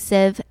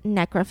exclusive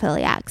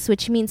necrophiliacs,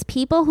 which means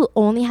people who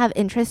only have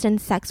interest in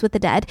sex with the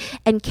dead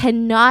and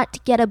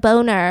cannot get a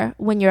boner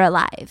when you're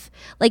alive.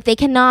 Like they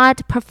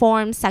cannot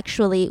perform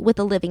sexually with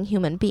a living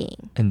human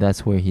being. And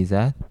that's where he's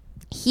at?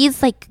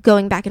 He's like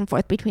going back and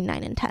forth between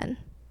 9 and 10.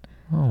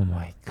 Oh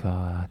my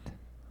God.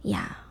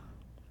 Yeah.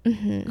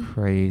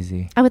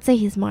 Crazy. I would say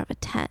he's more of a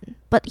 10,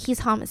 but he's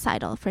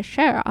homicidal for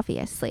sure,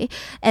 obviously.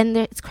 And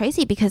it's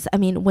crazy because, I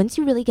mean, once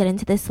you really get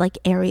into this like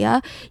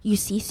area, you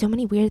see so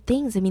many weird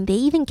things. I mean, they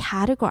even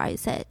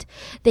categorize it.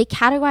 They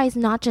categorize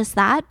not just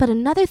that, but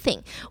another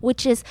thing,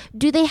 which is,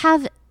 do they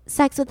have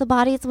sex with the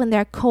bodies when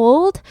they're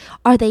cold?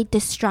 Are they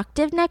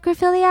destructive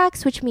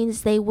necrophiliacs, which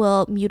means they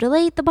will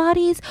mutilate the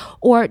bodies?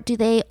 Or do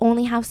they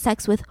only have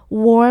sex with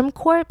warm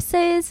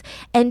corpses?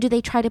 And do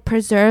they try to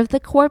preserve the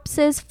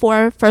corpses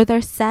for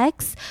further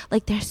sex?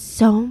 Like there's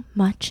so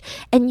much.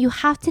 And you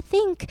have to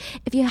think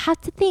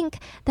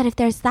that if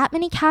there's that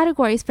many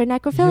categories for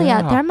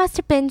necrophilia, there must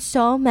have been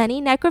so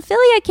many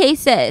necrophilia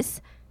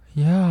cases.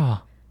 Yeah.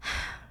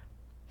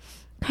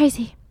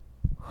 Crazy.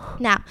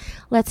 Now,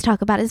 let's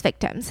talk about his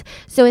victims.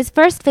 So his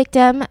first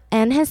victim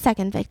and his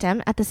second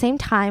victim at the same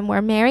time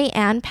were Mary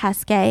Ann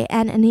Pesce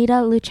and Anita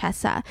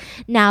Luchessa.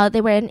 Now,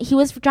 he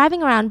was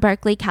driving around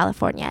Berkeley,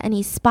 California, and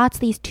he spots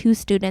these two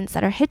students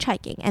that are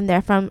hitchhiking, and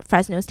they're from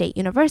Fresno State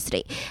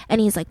University.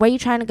 And he's like, where are you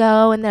trying to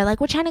go? And they're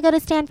like, we're trying to go to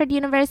Stanford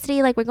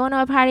University. Like, we're going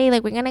to a party.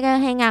 Like, we're going to go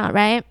hang out,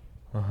 right?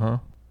 Uh-huh.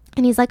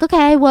 And he's like,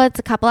 okay, well, it's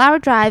a couple-hour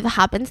drive.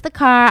 Hop into the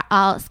car.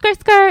 I'll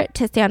skirt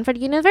to Stanford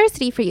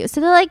University for you.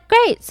 So they're like,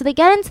 great. So they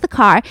get into the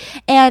car.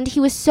 And he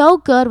was so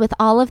good with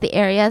all of the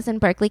areas in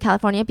Berkeley,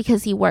 California,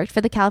 because he worked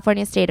for the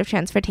California State of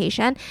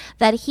Transportation,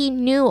 that he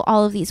knew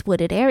all of these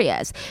wooded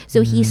areas.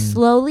 So he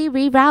slowly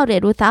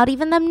rerouted, without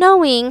even them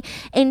knowing,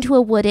 into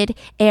a wooded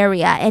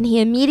area. And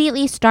he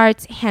immediately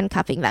starts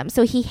handcuffing them.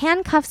 So he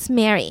handcuffs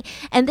Mary.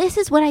 And this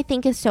is what I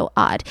think is so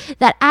odd,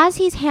 that as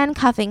he's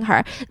handcuffing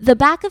her, the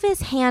back of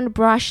his hand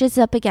brushes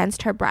up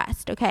against her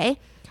breast, okay?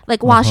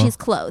 Like while she's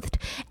clothed.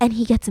 And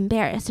he gets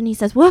embarrassed and he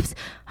says, whoops,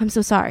 I'm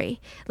so sorry.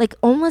 Like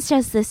almost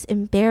as this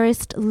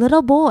embarrassed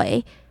little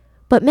boy.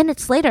 But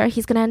minutes later,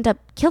 he's going to end up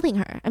killing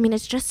her. I mean,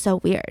 it's just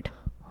so weird.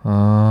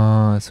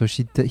 So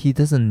he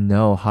doesn't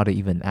know how to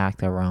even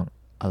act around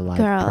a live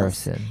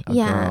person.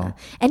 Girl.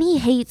 And he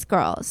hates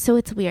girls, so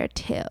it's weird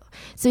too.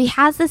 So he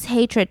has this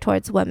hatred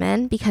towards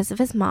women because of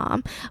his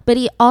mom, but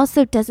he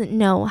also doesn't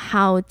know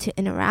how to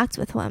interact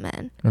with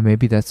women. Or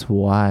maybe that's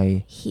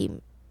why he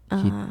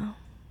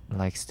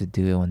likes to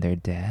do it when they're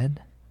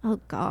dead.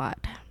 Oh God.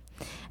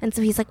 And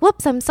so he's like,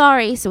 whoops, I'm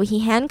sorry. So he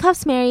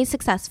handcuffs Mary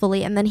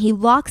successfully, and then he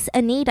locks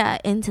Anita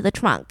into the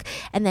trunk.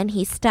 And then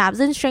he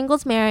stabs and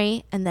strangles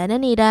Mary, and then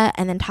Anita,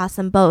 and then tosses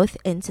them both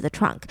into the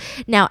trunk.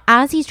 Now,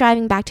 as he's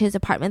driving back to his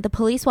apartment, the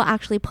police will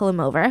actually pull him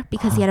over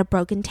because he had a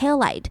broken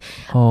taillight.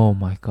 Oh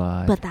my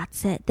God. But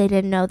that's it. They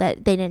didn't know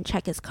that. They didn't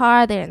check his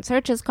car. They didn't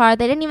search his car.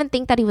 They didn't even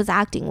think that he was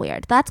acting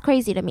weird. That's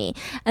crazy to me.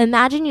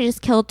 Imagine you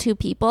just killed two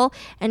people,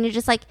 and you're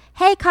just like,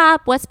 hey,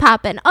 cop, what's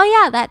poppin'? Oh,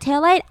 yeah, that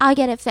taillight, I'll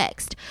get it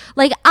fixed.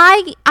 Like,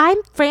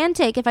 I'm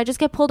frantic if I just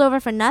get pulled over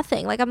for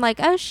nothing. Like, I'm like,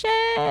 oh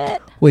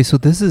shit. Wait, so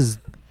this is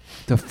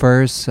the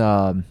first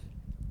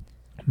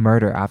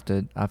murder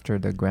after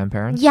the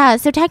grandparents? Yeah,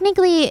 so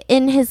technically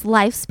in his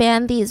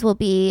lifespan, these will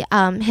be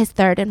his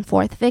third and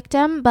fourth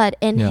victim, but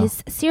in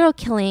his serial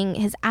killing,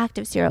 his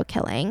active serial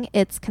killing,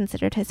 it's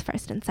considered his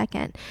first and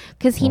second,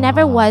 because he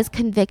never was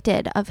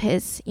convicted of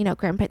his,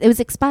 grandparents. It was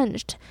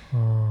expunged,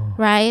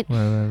 right?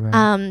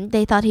 Right.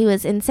 They thought he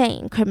was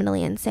insane,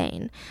 criminally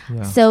insane.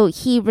 Yeah. So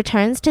he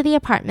returns to the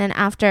apartment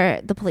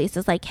after the police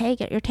is like, hey,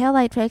 get your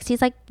taillight fixed.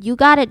 He's like, you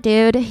got it,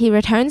 dude. He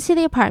returns to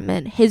the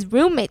apartment. His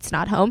roommate's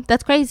not home.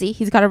 That's crazy.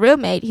 He's got a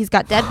roommate. He's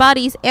got dead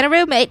bodies and a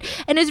roommate,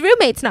 and his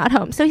roommate's not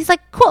home. So he's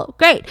like, cool,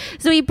 great.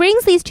 So he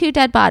brings these 2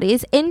 dead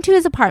bodies into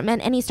his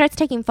apartment, and he starts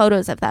taking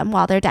photos of them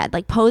while they're dead,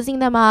 like posing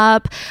them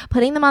up,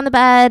 putting them on the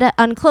bed,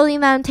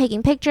 unclothing them,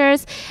 taking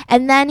pictures.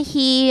 And then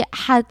he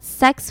had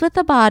sex with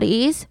the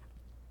bodies.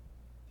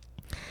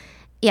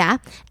 Yeah.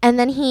 And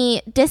then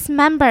he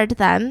dismembered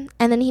them,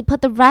 and then he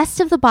put the rest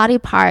of the body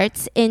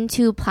parts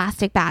into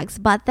plastic bags,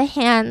 but the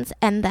hands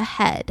and the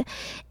head.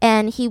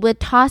 And he would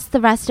toss the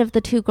rest of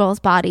the 2 girls'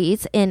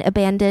 bodies in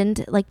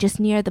abandoned, like just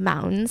near the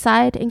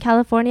mountainside in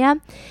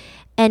California.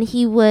 And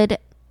he would,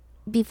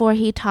 before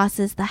he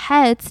disposes of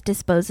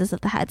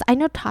the heads. I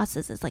know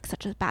tosses is like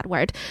such a bad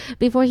word.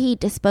 Before he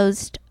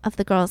disposed of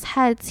the girls'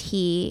 heads,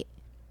 oh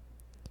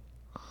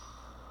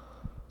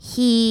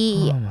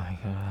my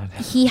God.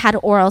 He had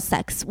oral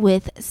sex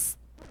with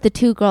the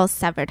 2 girls'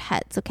 severed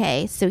heads,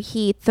 okay? So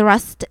he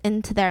thrust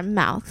into their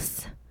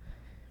mouths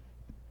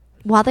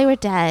while they were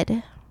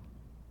dead.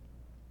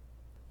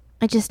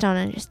 I just don't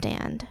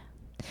understand.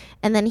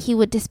 And then he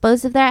would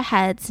dispose of their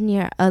heads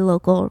near a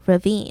local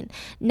ravine.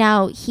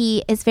 Now,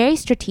 he is very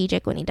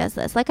strategic when he does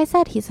this. Like I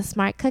said, he's a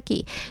smart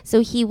cookie.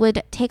 So he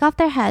would take off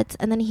their heads,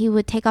 and then he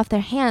would take off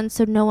their hands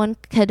so no one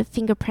could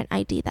fingerprint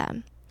ID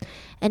them.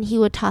 And he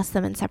would toss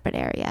them in separate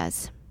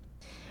areas.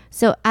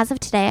 So as of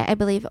today, I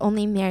believe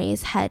only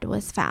Mary's head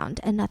was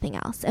found and nothing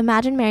else.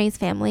 Imagine Mary's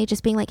family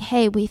just being like,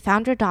 hey, we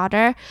found your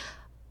daughter,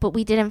 but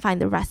we didn't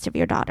find the rest of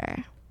your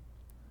daughter.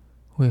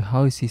 Wait,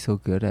 how is he so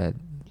good at...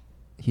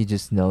 He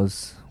just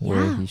knows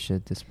where he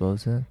should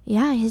dispose it?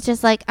 Yeah, he's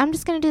just like, I'm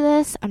just going to do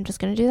this, I'm just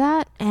going to do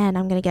that, and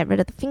I'm going to get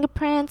rid of the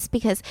fingerprints,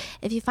 because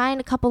if you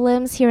find a couple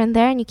limbs here and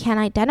there and you can't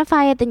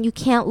identify it, then you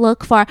can't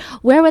look for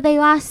where were they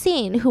last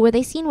seen, who were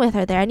they seen with,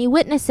 are there any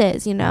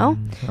witnesses,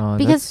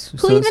 because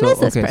who is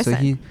this person? So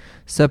he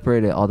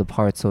separated all the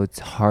parts so it's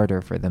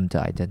harder for them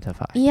to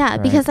identify. Yeah,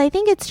 right? Because I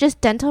think it's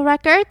just dental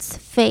records,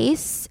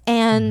 face,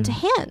 and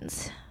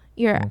hands,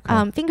 your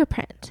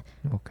fingerprint.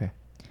 Okay.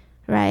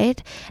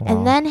 Right? Wow.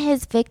 And then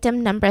his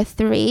victim number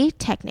 3,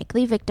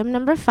 technically victim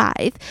number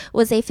 5,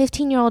 was a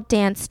 15-year-old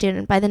dance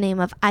student by the name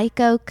of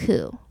Aiko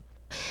Koo.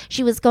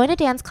 She was going to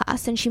dance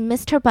class and she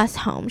missed her bus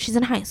home. She's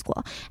in high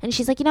school. And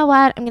she's like, you know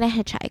what? I'm going to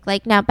hitchhike.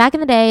 Like, now, back in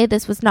the day,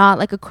 this was not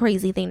like a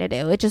crazy thing to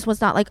do. It just was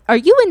not like, are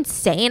you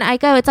insane,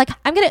 Aiko? It's like,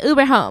 I'm going to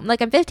Uber home.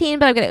 Like, I'm 15,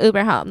 but I'm going to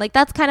Uber home. Like,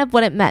 that's kind of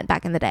what it meant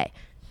back in the day.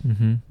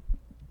 Mm-hmm.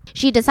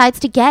 She decides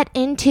to get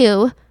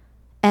into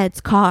Ed's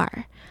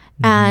car.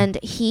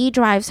 And he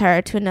drives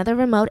her to another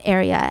remote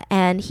area,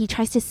 and he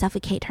tries to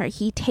suffocate her.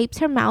 He tapes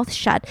her mouth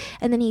shut,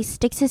 and then he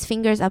sticks his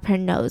fingers up her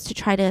nose to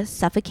try to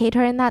suffocate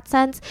her in that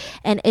sense.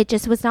 And it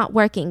just was not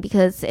working,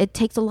 because it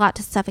takes a lot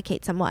to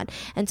suffocate someone.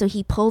 And so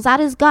he pulls out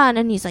his gun,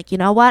 and he's like, you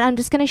know what? I'm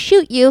just going to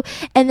shoot you.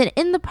 And then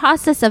in the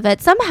process of it,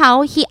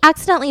 somehow he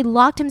accidentally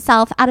locked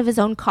himself out of his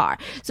own car.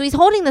 So he's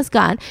holding this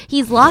gun.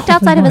 He's locked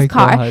outside of his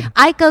car.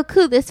 Aiko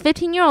Koo, this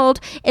 15-year-old,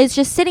 is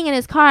just sitting in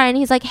his car, and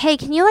he's like, hey,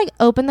 can you like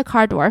open the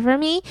car door for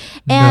me?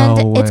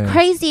 And it's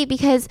crazy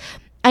because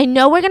I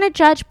know we're going to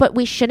judge, but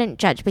we shouldn't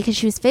judge, because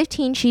she was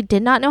 15. She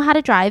did not know how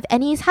to drive,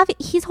 and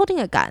he's holding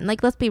a gun.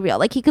 Like, let's be real.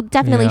 Like, he could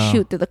definitely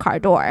shoot through the car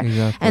door.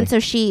 Exactly. And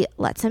so she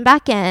lets him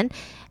back in,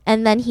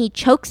 and then he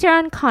chokes her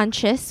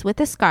unconscious with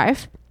a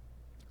scarf.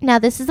 Now,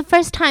 this is the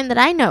first time that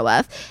I know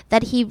of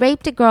that he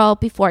raped a girl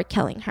before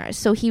killing her.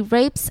 So he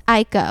rapes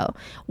Aiko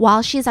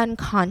while she's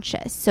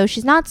unconscious. So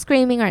she's not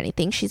screaming or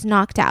anything. She's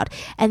knocked out.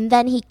 And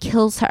then he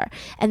kills her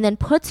and then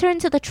puts her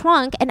into the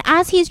trunk. And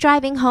as he's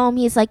driving home,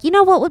 he's like, you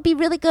know what would be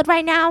really good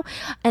right now?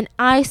 An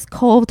ice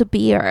cold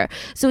beer.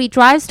 So he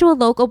drives to a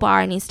local bar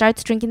and he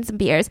starts drinking some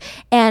beers.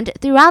 And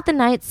throughout the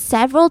night,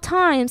 several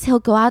times, he'll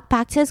go out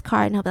back to his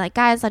car and he'll be like,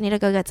 guys, I need to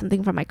go get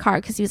something from my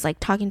car. Because he was like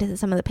talking to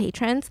some of the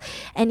patrons.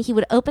 And he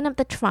would open up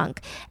the trunk,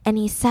 and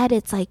he said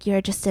it's like you're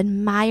just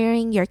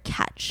admiring your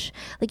catch.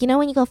 Like, you know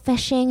when you go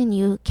fishing and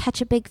you catch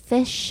a big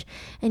fish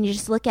and you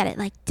just look at it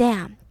like,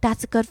 damn,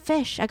 that's a good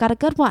fish. I got a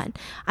good one.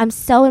 I'm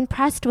so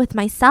impressed with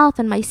myself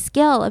and my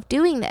skill of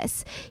doing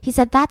this. He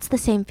said that's the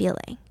same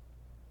feeling.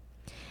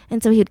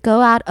 And so he'd go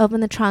out,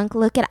 open the trunk,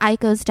 look at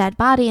Aiko's dead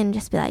body and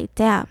just be like,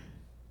 damn,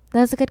 that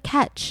was a good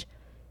catch.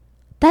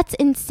 That's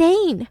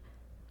insane.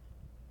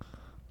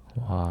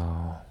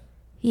 Wow.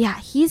 Yeah,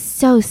 he's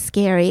so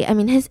scary. I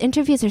mean, his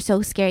interviews are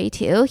so scary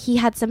too. He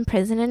had some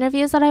prison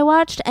interviews that I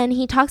watched, and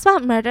he talks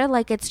about murder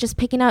like it's just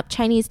picking up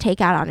Chinese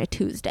takeout on a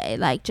Tuesday.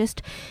 Like,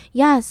 just,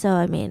 yeah, so,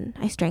 I mean,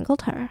 I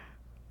strangled her.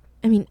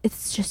 I mean,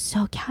 it's just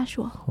so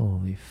casual.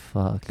 Holy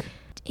fuck.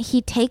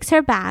 He takes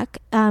her back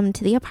to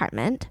the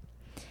apartment,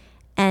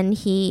 and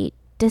he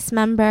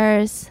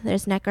dismembers.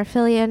 There's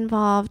necrophilia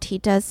involved. He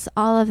does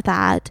all of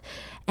that.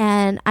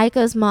 And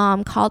Aiko's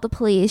mom called the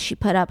police. She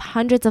put up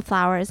hundreds of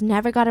flowers,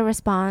 never got a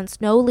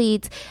response, no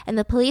leads. And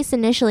the police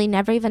initially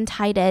never even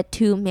tied it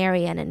to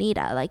Mary and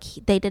Anita. Like,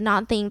 they did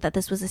not think that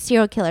this was a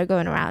serial killer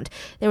going around.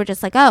 They were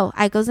just like, oh,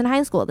 Aiko's in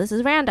high school. This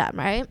is random,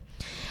 right?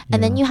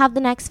 And then you have the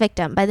next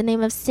victim by the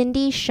name of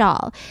Cindy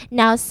Shaw.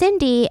 Now,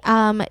 Cindy,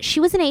 she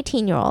was an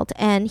 18-year-old,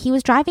 and he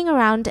was driving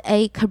around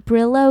a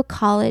Cabrillo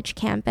College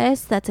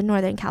campus that's in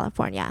Northern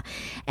California.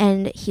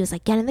 And he was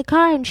like, get in the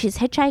car, and she's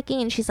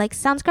hitchhiking, and she's like,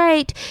 sounds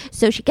great.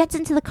 So she gets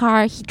into the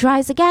car. He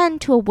drives again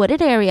to a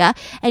wooded area,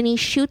 and he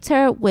shoots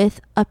her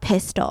with a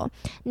pistol.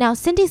 Now,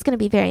 Cindy's going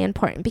to be very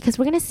important because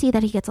we're going to see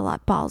that he gets a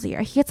lot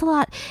ballsier.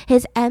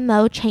 His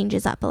MO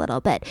changes up a little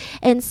bit.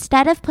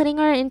 Instead of putting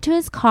her into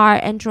his car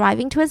and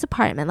driving to his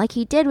apartment like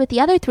he did with the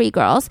other 3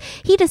 girls,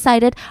 he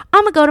decided,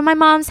 I'm gonna go to my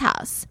mom's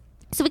house.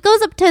 So he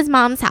goes up to his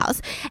mom's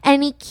house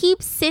and he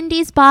keeps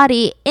Cindy's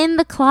body in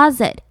the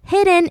closet,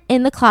 hidden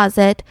in the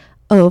closet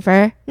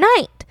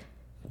overnight.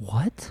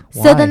 What?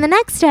 Why? So then the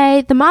next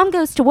day, the mom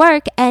goes to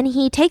work and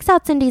he takes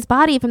out Cindy's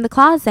body from the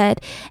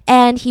closet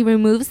and he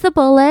removes the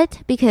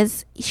bullet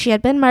because she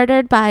had been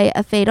murdered by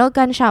a fatal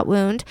gunshot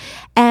wound,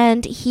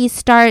 and he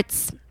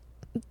starts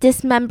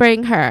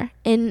dismembering her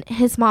in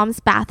his mom's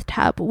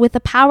bathtub with a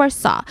power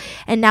saw.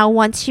 And now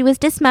once she was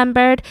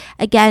dismembered,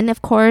 again,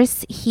 of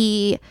course,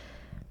 he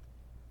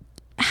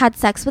had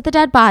sex with the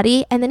dead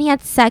body, and then he had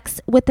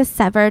sex with the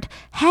severed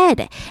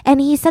head.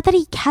 And he said that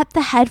he kept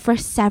the head for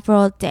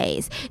several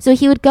days. So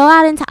he would go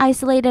out into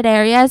isolated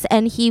areas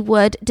and he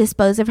would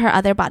dispose of her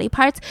other body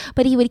parts,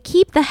 but he would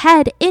keep the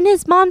head in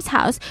his mom's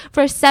house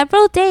for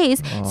several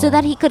days so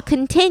that he could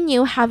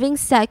continue having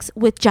sex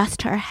with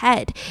just her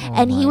head.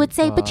 And he would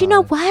say, but you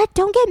know what?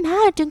 Don't get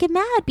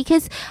mad,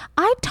 because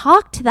I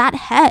talked to that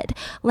head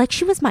like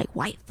she was my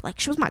wife, like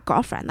she was my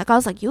girlfriend. Like, I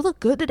was like, you look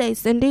good today,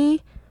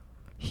 Cindy.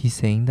 He's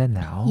saying that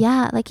now?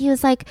 Yeah, like he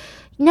was like,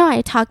 no,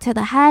 I talked to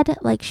the head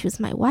like she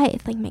was my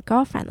wife, like my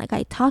girlfriend, like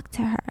I talked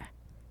to her.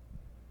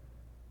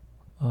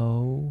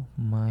 Oh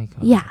my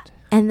God. Yeah,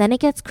 and then it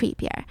gets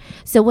creepier.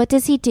 So what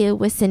does he do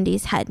with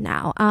Cindy's head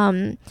now?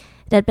 It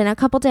had been a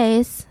couple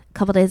days. A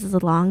couple days is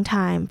a long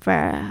time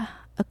for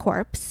a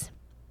corpse,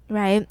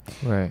 right?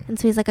 Right. And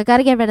so he's like, I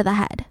gotta get rid of the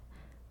head.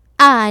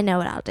 I know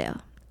what I'll do.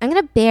 I'm going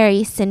to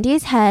bury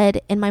Cindy's head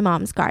in my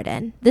mom's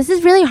garden. This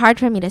is really hard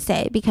for me to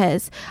say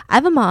because I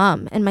have a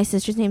mom and my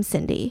sister's name's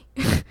Cindy.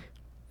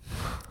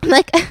 I'm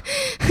like,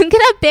 I'm going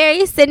to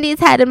bury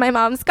Cindy's head in my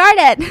mom's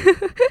garden.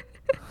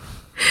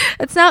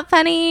 It's not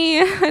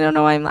funny. I don't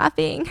know why I'm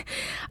laughing.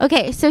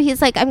 Okay, so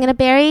he's like, I'm going to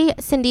bury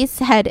Cindy's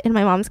head in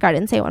my mom's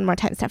garden. Say it one more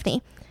time,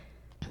 Stephanie.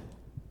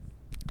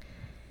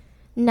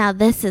 Now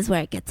this is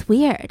where it gets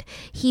weird.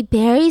 He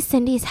buries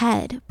Cindy's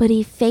head, but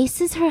he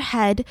faces her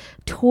head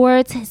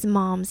towards his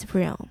mom's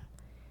room.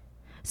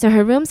 So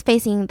her room's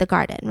facing the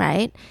garden,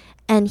 right?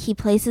 And he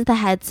places the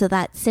head so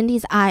that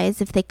Cindy's eyes,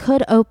 if they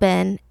could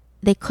open,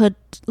 they could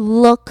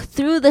look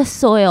through the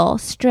soil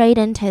straight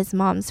into his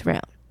mom's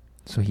room.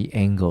 So he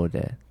angled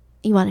it.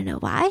 You want to know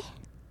why?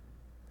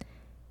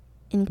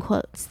 In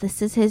quotes.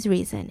 This is his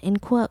reason. In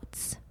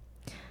quotes.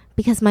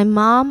 Because my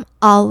mom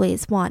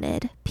always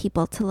wanted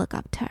people to look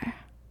up to her.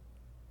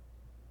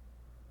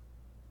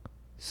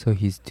 So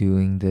he's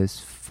doing this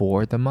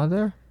for the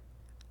mother?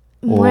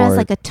 More as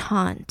like a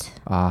taunt.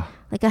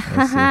 Like a,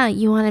 haha,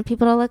 you wanted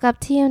people to look up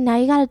to you? Now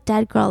you got a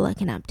dead girl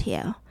looking up to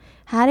you.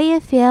 How do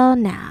you feel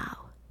now?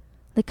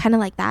 Like kind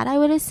of like that, I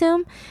would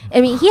assume.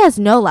 I mean, he has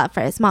no love for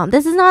his mom.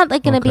 This is not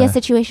like going to be a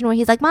situation where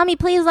he's like, Mommy,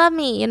 please love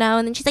me, you know?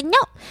 And then she's like, no.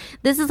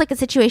 This is like a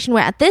situation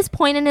where at this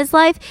point in his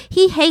life,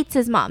 he hates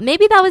his mom.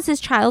 Maybe that was his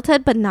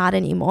childhood, but not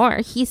anymore.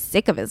 He's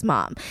sick of his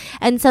mom.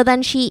 And so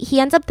then he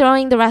ends up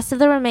throwing the rest of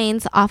the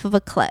remains off of a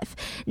cliff.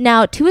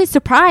 Now, to his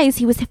surprise,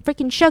 he was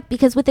freaking shook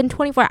because within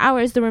 24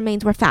 hours, the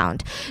remains were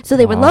found. So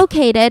they were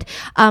located.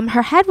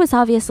 Her head was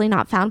obviously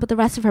not found, but the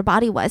rest of her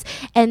body was.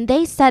 And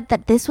they said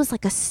that this was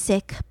like a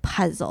sick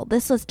puzzle.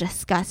 This was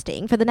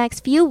disgusting. For the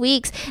next few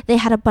weeks, they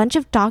had a bunch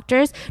of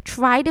doctors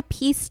try to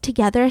piece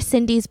together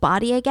Cindy's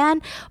body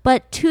again.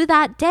 But to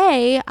that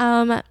day,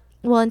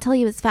 until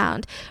he was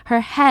found, her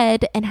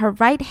head and her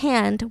right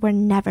hand were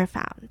never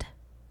found.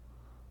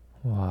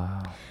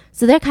 Wow.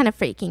 So they're kind of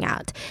freaking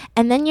out.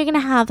 And then you're going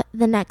to have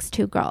the next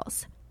 2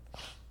 girls.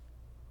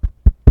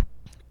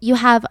 You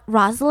have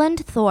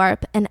Rosalind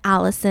Thorpe and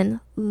Allison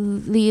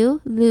Liu,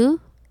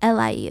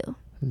 L-I-U.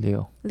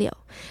 Leo.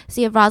 So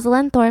you have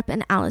Rosalind Thorpe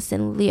and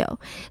Allison Leo.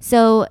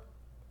 So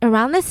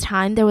around this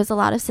time, there was a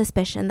lot of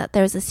suspicion that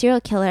there was a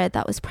serial killer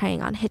that was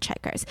preying on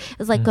hitchhikers. It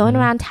was like going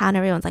around town,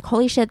 everyone's like,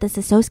 holy shit, this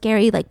is so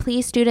scary. Like,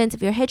 please, students,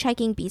 if you're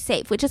hitchhiking, be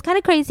safe. Which is kind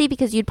of crazy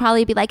because you'd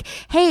probably be like,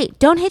 hey,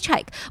 don't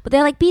hitchhike. But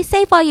they're like, be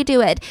safe while you do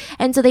it.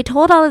 And so they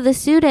told all of the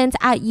students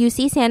at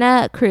UC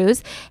Santa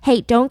Cruz, hey,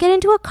 don't get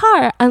into a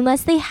car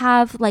unless they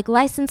have like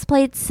license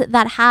plates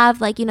that have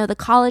like, you know, the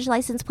college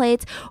license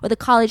plates or the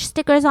college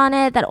stickers on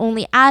it that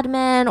only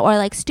admin or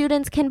like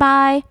students can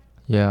buy.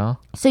 Yeah.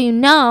 So you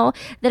know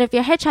that if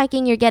you're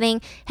hitchhiking, you're getting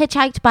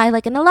hitchhiked by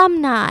like an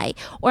alumni,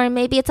 or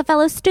maybe it's a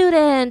fellow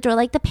student, or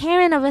like the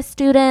parent of a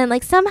student,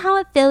 like somehow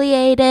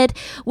affiliated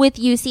with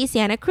UC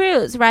Santa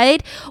Cruz,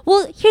 right?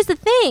 Well, here's the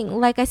thing.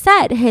 Like I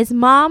said, his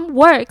mom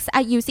works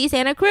at UC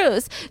Santa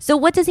Cruz. So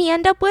what does he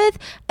end up with?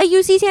 A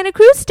UC Santa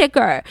Cruz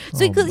sticker.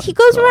 So he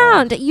goes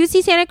around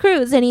UC Santa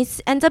Cruz and he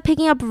ends up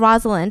picking up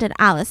Rosalind and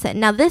Allison.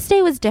 Now this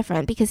day was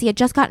different because he had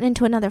just gotten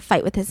into another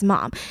fight with his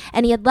mom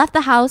and he had left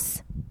the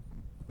house.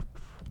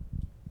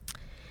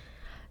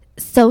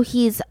 So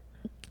he's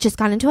just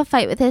got into a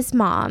fight with his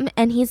mom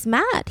and he's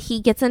mad.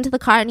 He gets into the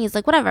car and he's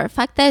like, whatever,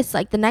 fuck this.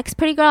 Like the next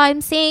pretty girl I'm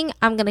seeing,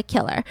 I'm going to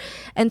kill her.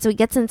 And so he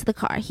gets into the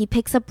car. He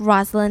picks up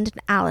Rosalind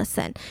and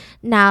Allison.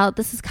 Now,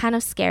 this is kind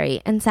of scary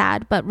and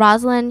sad, but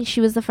Rosalind, she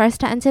was the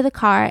first to enter the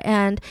car.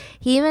 And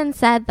he even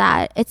said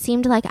that it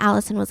seemed like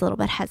Allison was a little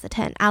bit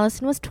hesitant.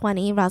 Allison was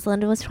 20,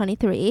 Rosalind was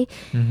 23.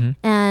 Mm-hmm.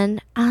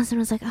 And Allison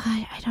was like, oh,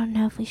 I don't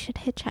know if we should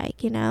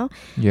hitchhike, you know?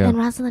 Yeah. And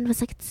Rosalind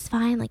was like, it's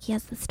fine. Like he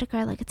has the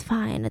sticker. Like it's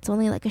fine. It's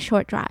only like a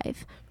short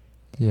drive.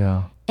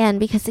 Yeah. And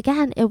because,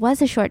 again, it was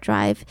a short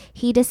drive,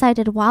 he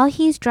decided while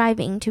he's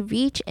driving to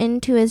reach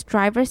into his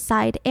driver's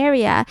side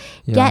area,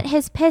 get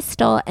his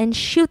pistol, and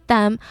shoot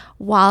them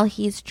while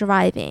he's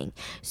driving.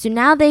 So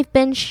now they've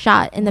been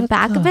shot in the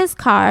back of his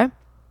car.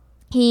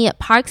 He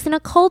parks in a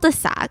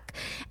cul-de-sac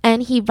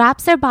and he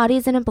wraps their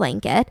bodies in a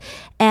blanket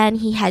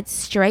and he heads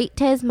straight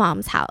to his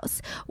mom's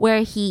house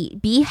where he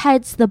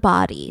beheads the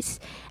bodies.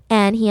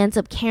 And he ends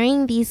up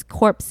carrying these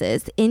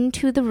corpses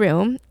into the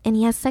room and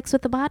he has sex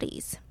with the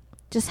bodies.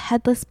 Just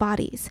headless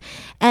bodies.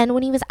 And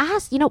when he was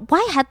asked, you know,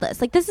 why headless?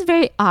 Like, this is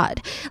very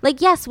odd. Like,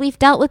 yes, we've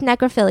dealt with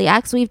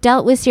necrophiliacs. We've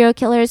dealt with serial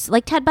killers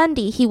like Ted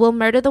Bundy. He will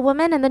murder the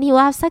woman and then he will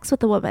have sex with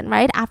the woman,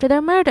 right? After they're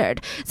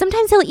murdered.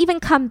 Sometimes he'll even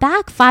come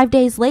back 5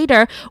 days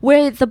later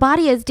where the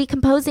body is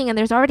decomposing and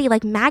there's already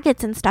like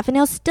maggots and stuff and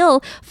he'll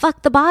still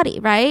fuck the body,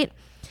 right?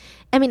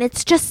 I mean,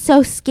 it's just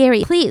so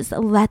scary. Please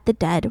let the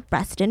dead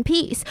rest in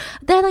peace.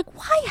 They're like,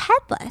 why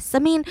headless? I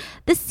mean,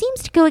 this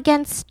seems to go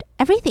against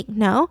everything,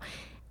 no?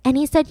 And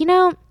he said, you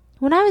know,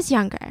 when I was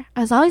younger,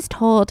 I was always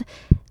told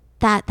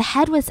that the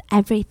head was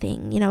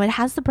everything. You know, it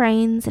has the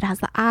brains, it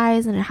has the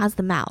eyes, and it has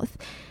the mouth.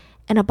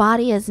 And a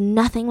body is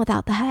nothing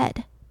without the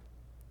head.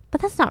 But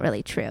that's not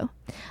really true.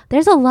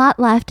 There's a lot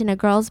left in a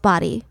girl's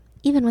body,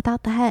 even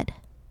without the head.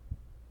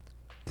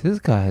 This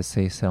guy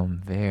says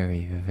some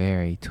very,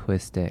 very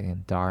twisted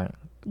and dark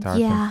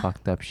and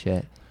fucked up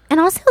shit. And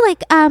also,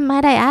 like,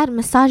 might I add,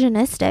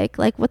 misogynistic.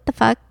 Like, what the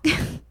fuck?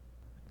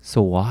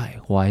 So why?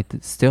 Why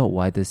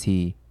does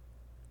he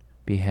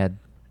behead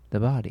the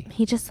body?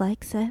 He just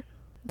likes it.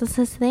 That's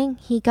his thing.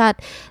 He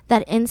got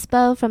that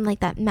inspo from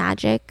like that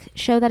magic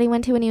show that he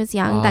went to when he was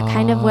young. That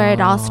kind of where it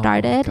all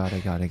started. Got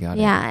it.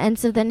 Yeah, and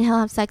so then he'll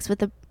have sex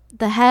with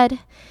the head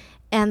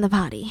and the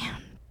body.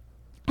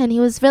 And he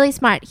was really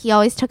smart. He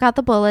always took out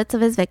the bullets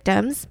of his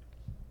victims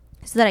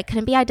so that it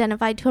couldn't be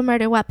identified to a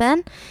murder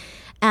weapon.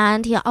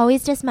 And he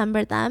always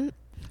dismembered them.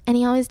 And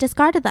he always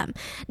discarded them.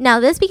 Now,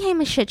 this became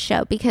a shit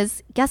show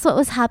because guess what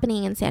was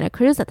happening in Santa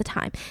Cruz at the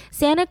time?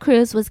 Santa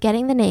Cruz was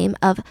getting the name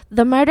of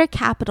the murder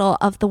capital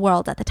of the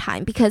world at the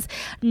time because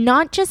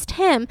not just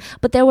him,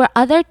 but there were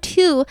other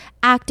 2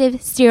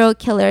 active serial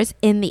killers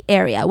in the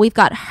area. We've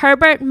got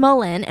Herbert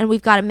Mullen and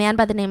we've got a man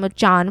by the name of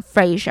John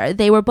Frazier.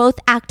 They were both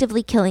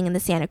actively killing in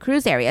the Santa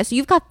Cruz area. So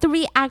you've got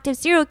 3 active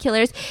serial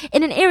killers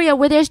in an area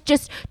where there's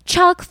just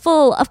chock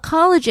full of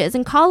colleges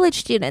and college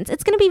students.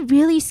 It's going to be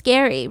really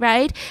scary,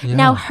 right? Yeah.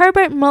 Now,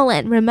 Herbert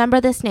Mullen, remember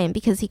this name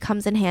because he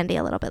comes in handy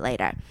a little bit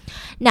later.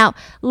 Now,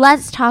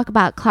 let's talk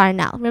about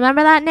Clarnell.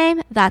 Remember that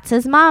name? That's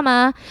his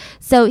mama.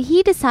 So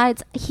he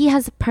decides he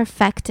has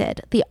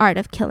perfected the art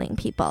of killing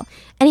people.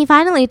 And he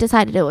finally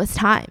decided it was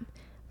time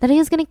that he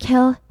was going to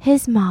kill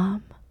his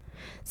mom.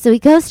 So he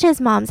goes to his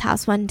mom's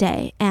house one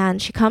day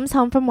and she comes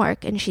home from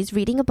work and she's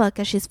reading a book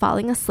as she's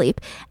falling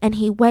asleep and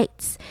he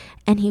waits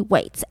and he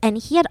waits. And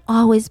he had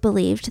always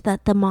believed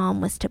that the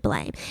mom was to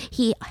blame.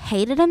 He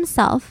hated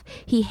himself.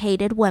 He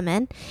hated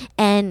women.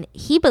 And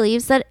he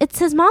believes that it's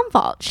his mom's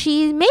fault.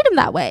 She made him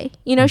that way.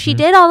 You know, she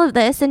did all of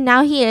this and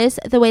now he is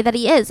the way that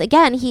he is.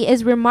 Again, he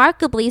is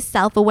remarkably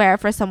self-aware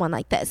for someone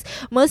like this.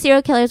 Most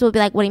serial killers will be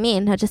like, what do you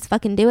mean? I just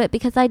fucking do it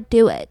because I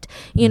do it.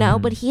 You know,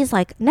 but he's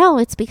like, no,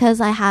 it's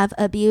because I have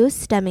abuse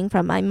stemming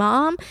from my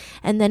mom.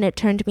 And then it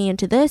turned me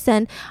into this.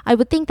 And I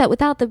would think that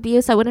without the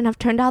abuse, I wouldn't have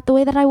turned out the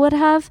way that I would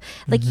have.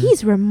 Like, he's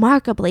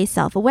remarkably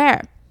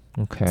self-aware.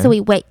 Okay. So he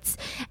waits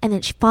and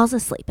then she falls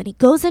asleep and he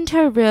goes into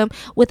her room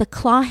with a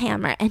claw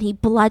hammer and he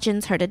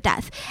bludgeons her to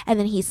death and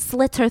then he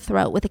slits her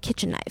throat with a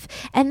kitchen knife.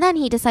 And then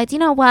he decides, you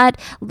know what?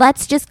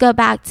 Let's just go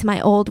back to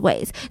my old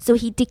ways. So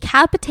he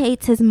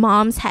decapitates his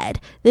mom's head.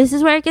 This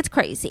is where it gets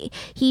crazy.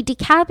 He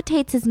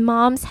decapitates his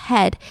mom's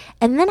head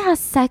and then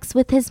has sex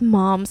with his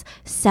mom's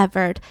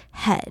severed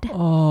head.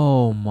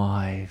 Oh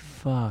my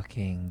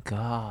fucking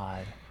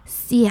God.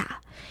 Yeah.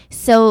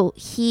 So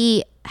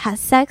he has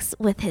sex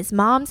with his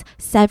mom's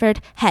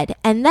severed head.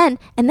 And then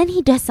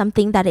he does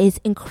something that is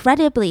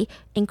incredibly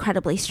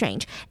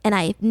strange. And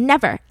I've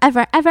never,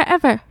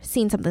 ever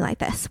seen something like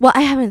this. Well,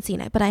 I haven't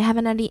seen it, but I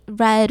haven't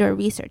read or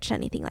researched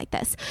anything like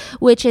this,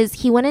 which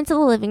is he went into the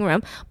living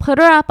room, put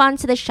her up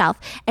onto the shelf,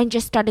 and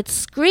just started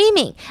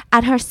screaming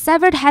at her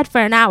severed head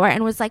for an hour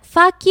and was like,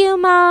 fuck you,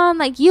 mom,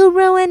 like, you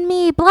ruined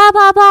me, blah,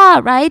 blah,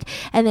 blah, right?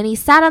 And then he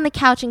sat on the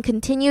couch and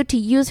continued to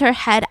use her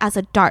head as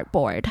a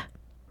dartboard.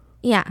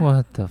 Yeah.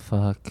 What the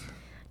fuck?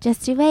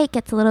 Just you wait,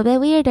 gets a little bit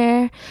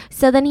weirder.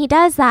 So then he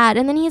does that,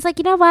 and then he's like,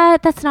 you know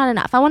what? That's not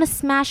enough. I want to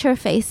smash her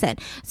face in.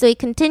 So he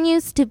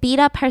continues to beat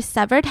up her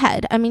severed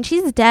head. I mean,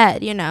 she's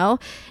dead, you know?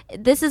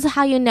 This is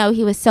how you know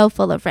he was so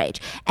full of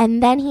rage.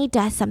 And then he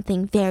does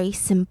something very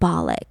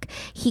symbolic.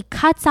 He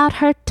cuts out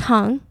her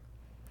tongue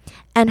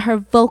and her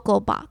vocal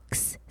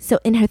box. So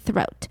in her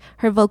throat,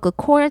 her vocal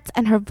cords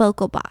and her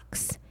vocal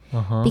box.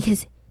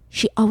 Because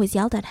she always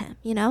yelled at him,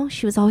 you know?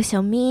 She was always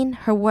so mean.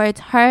 Her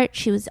words hurt.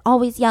 She was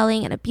always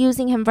yelling and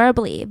abusing him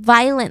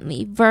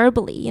violently,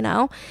 verbally, you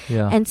know?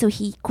 Yeah. And so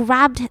he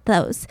grabbed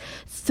those,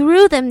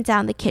 threw them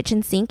down the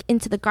kitchen sink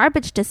into the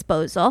garbage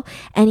disposal,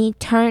 and he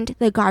turned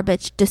the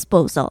garbage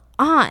disposal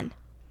on.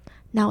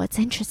 Now, what's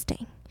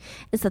interesting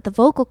is that the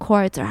vocal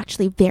cords are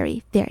actually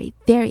very, very,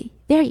 very,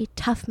 very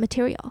tough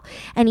material.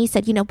 And he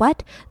said, you know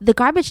what? The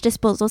garbage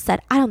disposal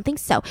said, I don't think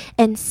so,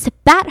 and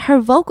spat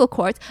her vocal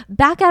cords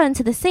back out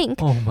into the sink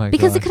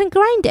because it couldn't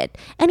grind it.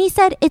 And he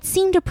said it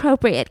seemed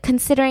appropriate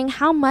considering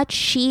how much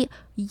she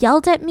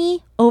yelled at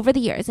me over the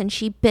years and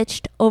she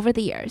bitched over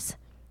the years.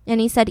 And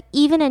he said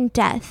even in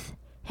death,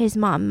 his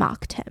mom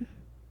mocked him.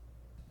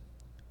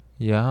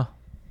 Yeah.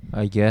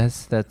 I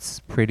guess that's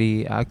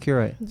pretty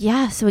accurate.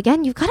 Yeah, so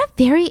again, you've got a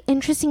very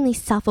interestingly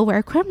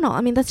self-aware criminal.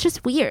 I mean, that's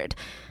just weird.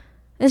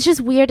 It's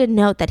just weird to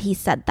note that he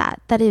said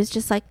that it was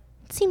just like,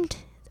 it seemed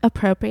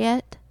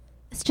appropriate.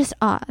 It's just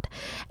odd.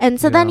 And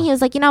so then he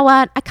was like, you know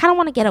what? I kind of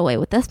want to get away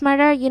with this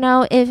murder. You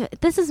know, if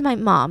this is my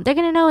mom, they're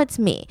going to know it's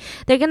me.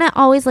 They're going to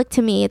always look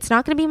to me. It's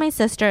not going to be my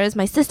sisters.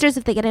 My sisters,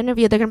 if they get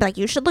interviewed, they're going to be like,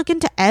 you should look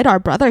into Ed, our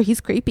brother.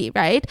 He's creepy,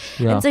 right?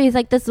 Yeah. And so he's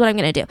like, this is what I'm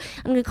going to do.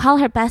 I'm going to call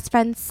her best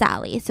friend,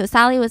 Sally. So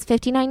Sally was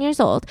 59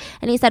 years old.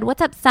 And he said,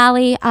 what's up,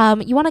 Sally?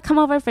 You want to come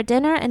over for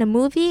dinner and a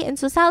movie? And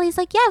so Sally's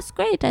like, yes,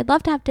 great. I'd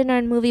love to have dinner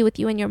and movie with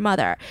you and your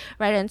mother,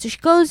 right? And so she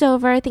goes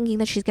over thinking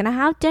that she's going to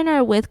have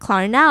dinner with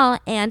Clarnell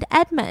and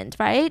Edmund,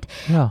 right?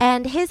 Yeah.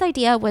 And his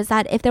idea was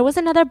that if there was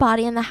another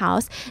body in the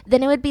house,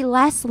 then it would be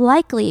less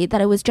likely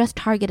that it was just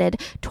targeted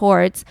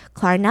towards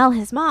Clarnell,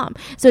 his mom.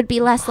 So it'd be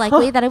less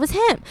likely that it was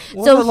him.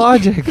 What the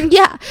logic?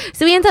 Yeah.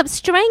 So he ends up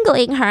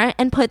strangling her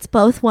and puts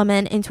both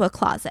women into a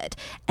closet.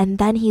 And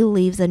then he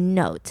leaves a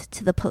note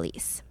to the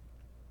police.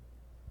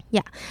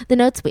 Yeah, the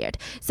note's weird.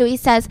 So he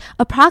says,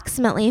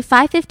 approximately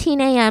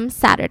 5:15 a.m.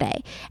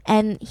 Saturday.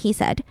 And he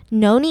said,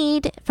 no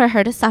need for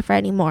her to suffer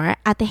anymore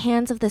at the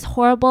hands of this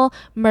horrible,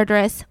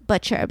 murderous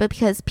butcher. But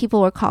because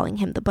people were calling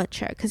him the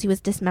butcher because he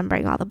was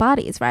dismembering all the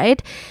bodies, right?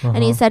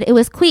 And he said, it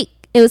was quick.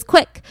 It was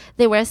quick.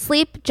 They were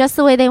asleep just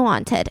the way they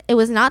wanted. It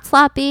was not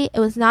sloppy. It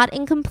was not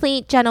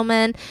incomplete,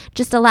 gentlemen.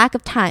 Just a lack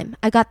of time.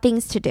 I got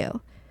things to do.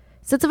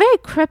 So it's a very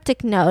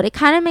cryptic note. It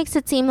kind of makes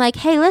it seem like,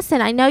 hey,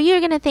 listen, I know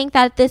you're going to think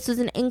that this was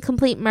an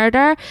incomplete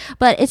murder,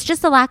 but it's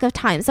just a lack of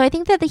time. So I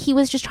think that he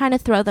was just trying to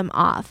throw them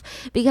off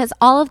because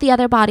all of the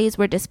other bodies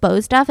were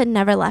disposed of and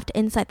never left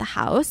inside the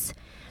house.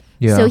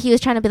 Yeah. So he was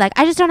trying to be like,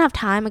 I just don't have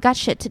time. I got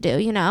shit to do,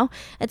 you know?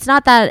 It's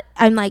not that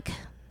I'm like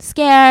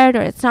scared,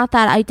 or it's not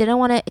that I didn't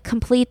want to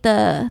complete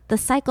the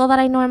cycle that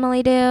I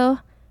normally do.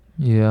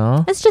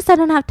 Yeah. It's just I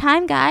don't have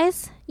time,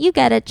 guys. You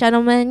get it,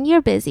 gentlemen.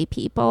 You're busy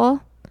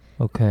people.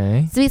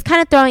 Okay. So he's kind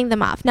of throwing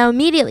them off. Now,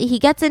 immediately, he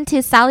gets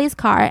into Sally's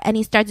car and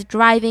he starts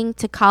driving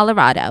to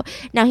Colorado.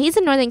 Now, he's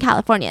in Northern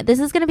California.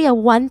 This is going to be a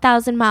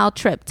 1,000-mile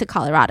trip to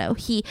Colorado.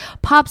 He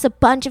pops a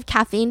bunch of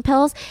caffeine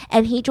pills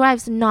and he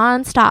drives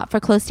nonstop for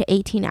close to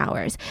 18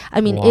 hours.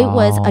 I mean, It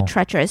was a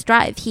treacherous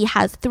drive. He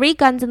has 3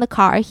 guns in the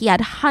car. He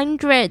had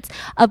hundreds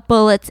of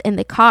bullets in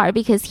the car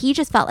because he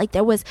just felt like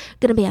there was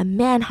going to be a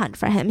manhunt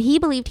for him. He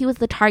believed he was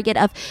the target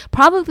of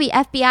probably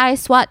FBI,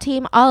 SWAT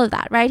team, all of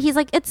that, right? He's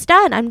like, it's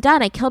done. I'm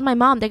done. I killed my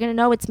mom. They're going to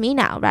know it's me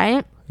now,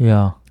 right?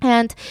 Yeah.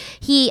 And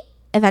he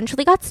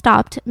eventually got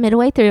stopped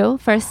midway through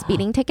for a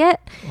speeding ticket.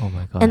 Oh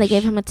my gosh. And they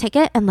gave him a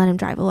ticket and let him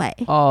drive away.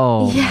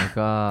 Oh my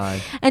God.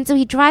 And so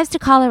he drives to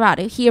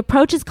Colorado. He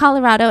approaches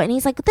Colorado and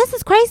he's like, this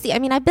is crazy. I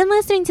mean, I've been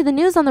listening to the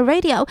news on the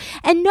radio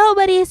and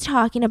nobody is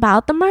talking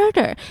about the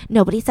murder.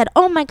 Nobody said,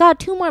 oh my God,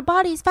 2 more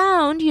bodies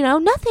found, you know,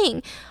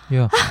 nothing.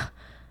 Yeah.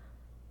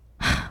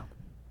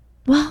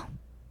 Well,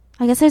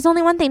 I guess there's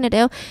only one thing to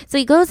do. So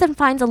he goes and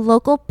finds a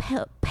local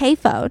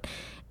payphone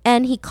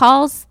and he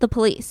calls the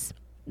police,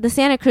 the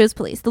Santa Cruz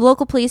police, the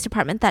local police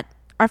department that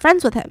are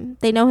friends with him.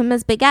 They know him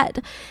as Big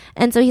Ed.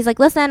 And so he's like,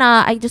 listen,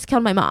 I just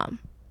killed my mom.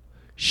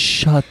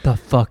 Shut the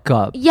fuck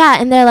up.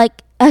 Yeah. And they're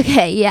like,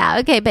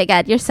 okay, Big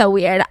Ed, you're so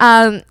weird.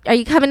 Are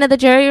you coming to the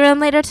jury room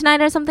later tonight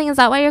or something? Is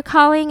that why you're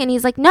calling? And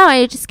he's like, no,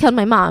 I just killed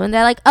my mom. And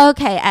they're like,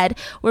 okay, Ed,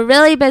 we're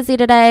really busy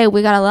today.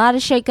 We got a lot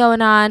of shit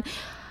going on.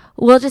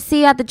 we'll just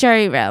see you at the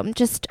jury room.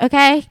 Just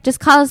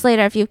call us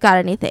later if you've got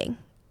anything.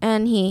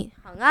 And he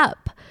hung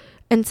up.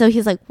 And so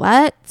he's like,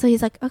 what? So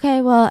he's like,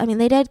 okay, well, I mean,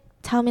 they did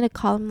tell me to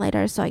call him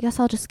later, so I guess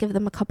I'll just give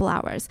them a couple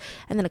hours.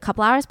 And then a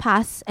couple hours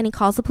pass, and he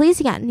calls the police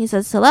again. He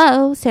says,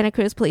 hello, Santa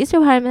Cruz Police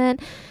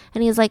Department.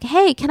 And he's like,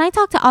 hey, can I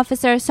talk to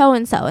officer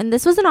so-and-so? And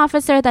this was an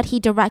officer that he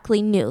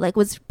directly knew, like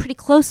was pretty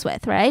close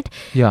with, right?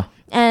 Yeah.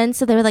 And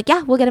so they were like,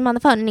 yeah, we'll get him on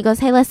the phone. And he goes,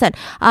 hey, listen,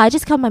 I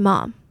just killed my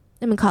mom.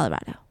 I'm in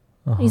Colorado.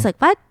 And he's like,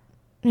 what?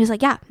 And he's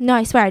like, yeah, no,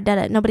 I swear I did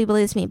it. Nobody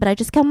believes me, but I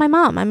just killed my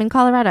mom. I'm in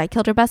Colorado. I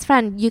killed her best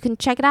friend. You can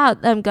check it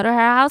out. Go to her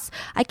house.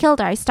 I killed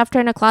her. I stuffed her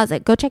in a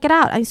closet. Go check it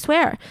out. I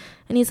swear.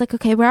 And he's like,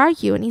 okay, where are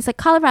you? And he's like,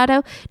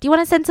 Colorado. Do you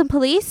want to send some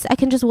police? I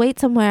can just wait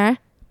somewhere.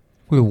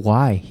 Wait,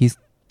 why? He's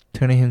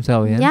turning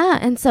himself in? Yeah,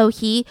 and so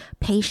he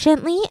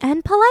patiently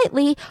and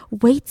politely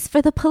waits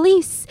for the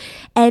police.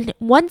 And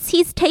once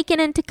he's taken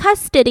into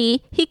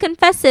custody, he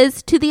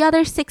confesses to the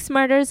other 6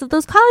 murders of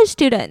those college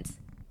students.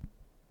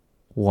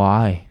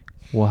 Why?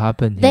 What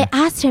happened here? They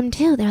asked him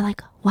too. They're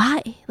like,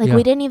 why? Like,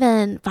 we didn't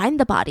even find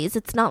the bodies.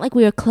 It's not like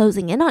we were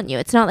closing in on you.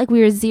 It's not like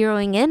we were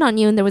zeroing in on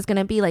you and there was going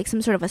to be like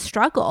some sort of a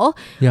struggle.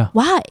 Yeah.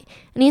 Why?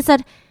 And he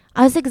said,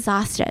 I was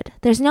exhausted.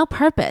 There's no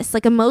purpose.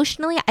 Like,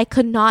 emotionally, I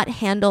could not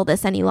handle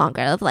this any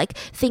longer of like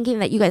thinking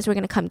that you guys were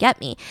going to come get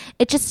me.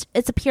 It's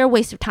a pure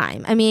waste of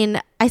time. I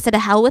mean, I said to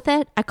hell with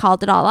it. I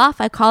called it all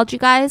off. I called you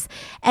guys.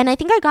 And I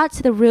think I got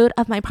to the root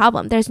of my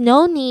problem. There's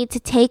no need to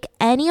take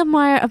any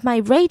more of my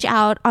rage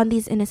out on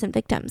these innocent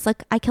victims.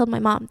 Like, I killed my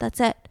mom. That's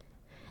it.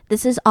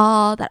 This is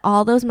all that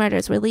all those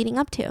murders were leading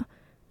up to.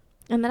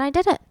 And then I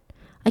did it.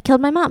 I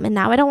killed my mom. And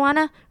now I don't want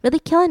to really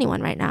kill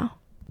anyone right now.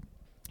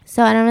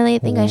 So I don't really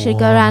think I should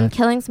go around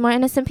killing some more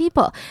innocent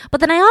people.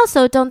 But then I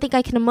also don't think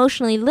I can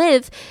emotionally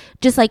live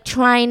just like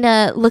trying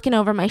to looking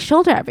over my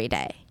shoulder every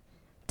day.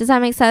 Does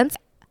that make sense?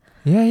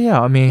 Yeah.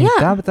 I mean,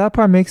 that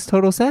part makes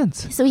total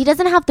sense. So he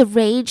doesn't have the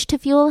rage to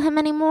fuel him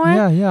anymore.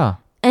 Yeah.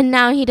 And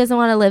now he doesn't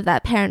want to live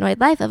that paranoid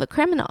life of a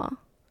criminal.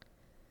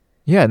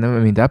 Yeah, no, I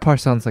mean, that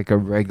part sounds like a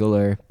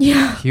regular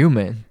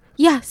human.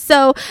 Yeah,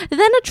 so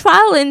then a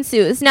trial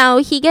ensues. Now,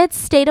 he gets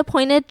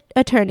state-appointed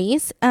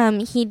attorneys.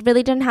 He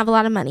really didn't have a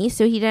lot of money,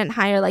 so he didn't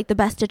hire, like, the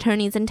best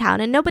attorneys in town.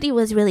 And nobody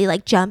was really,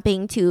 like,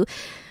 jumping to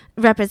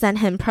represent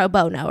him pro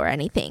bono or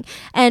anything.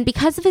 And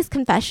because of his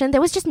confession,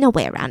 there was just no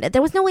way around it.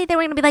 There was no way they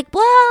were going to be like,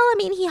 well, I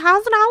mean, he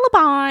has an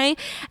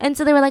alibi. And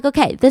so they were like,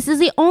 okay, this is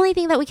the only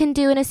thing that we can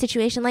do in a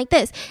situation like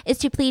this is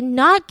to plead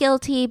not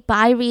guilty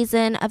by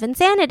reason of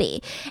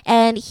insanity.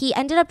 And he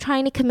ended up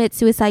trying to commit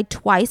suicide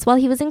twice while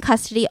he was in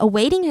custody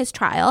awaiting his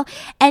trial.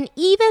 And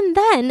even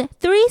then,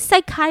 3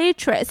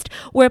 psychiatrists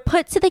were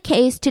put to the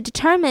case to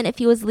determine if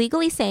he was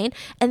legally sane.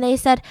 And they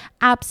said,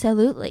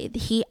 absolutely,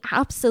 he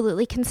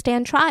absolutely can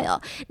stand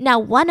trial. Now,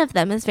 one of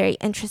them is very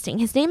interesting.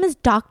 His name is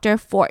Dr.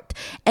 Fort.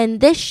 And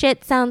this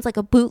shit sounds like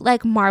a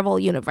bootleg Marvel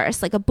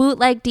universe, like a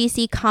bootleg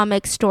DC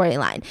Comics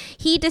storyline.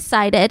 He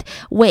decided,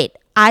 wait,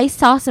 I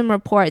saw some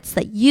reports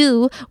that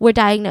you were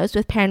diagnosed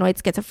with paranoid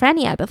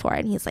schizophrenia before.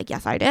 And he's like,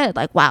 yes, I did.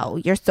 Like, wow,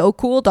 you're so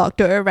cool,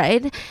 doctor,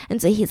 right? And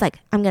so he's like,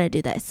 I'm going to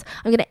do this.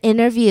 I'm going to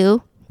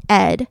interview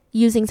Ed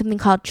using something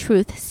called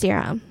truth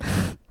serum.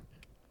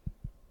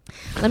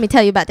 Let me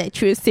tell you about that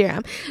truth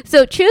serum.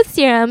 So truth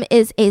serum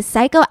is a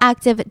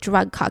psychoactive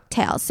drug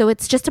cocktail. So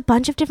it's just a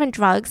bunch of different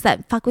drugs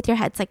that fuck with your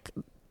head. It's like,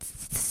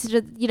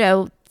 you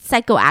know,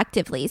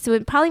 psychoactively. So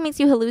it probably makes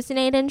you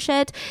hallucinate and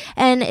shit.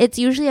 And it's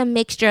usually a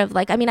mixture of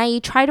like, I mean, I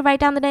try to write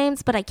down the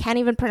names, but I can't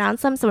even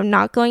pronounce them. So I'm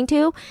not going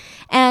to.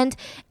 And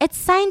it's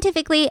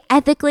scientifically,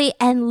 ethically,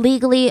 and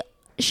legally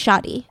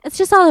shoddy. It's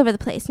just all over the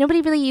place.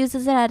 Nobody really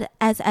uses it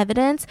as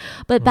evidence.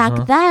 But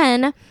back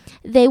then,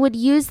 they would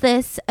use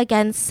this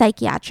against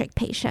psychiatric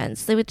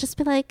patients. They would just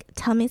be like,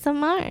 tell me some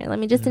more. Let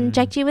me just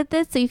inject you with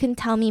this so you can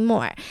tell me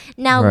more.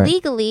 Now,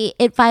 legally,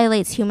 it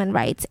violates human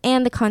rights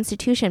and the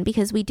Constitution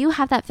because we do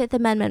have that 5th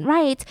Amendment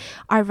right,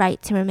 our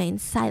right to remain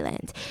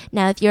silent.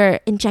 Now, if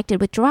you're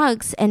injected with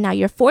drugs and now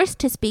you're forced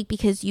to speak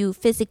because you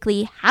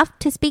physically have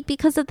to speak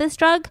because of this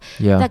drug,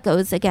 that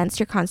goes against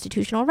your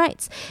constitutional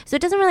rights. So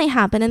it doesn't really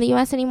happen in the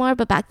U.S. anymore,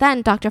 but back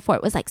then, Dr.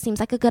 Fort was like, seems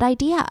like a good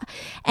idea.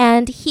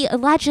 And he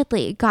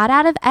allegedly got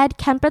out of Ed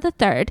Kemper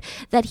III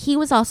that he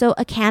was also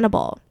a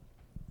cannibal,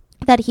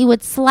 that he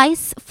would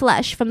slice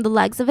flesh from the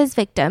legs of his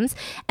victims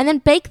and then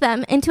bake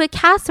them into a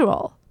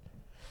casserole.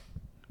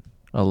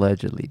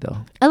 Allegedly, though.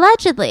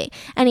 Allegedly.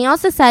 And he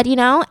also said, you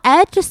know,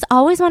 Ed just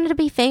always wanted to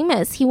be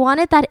famous. He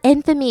wanted that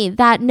infamy,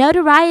 that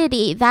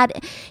notoriety,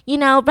 that, you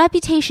know,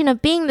 reputation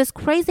of being this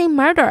crazy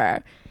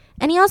murderer.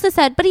 And he also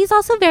said, but he's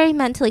also very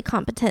mentally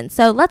competent.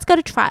 So let's go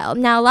to trial.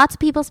 Now, lots of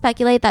people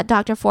speculate that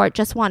Dr. Fort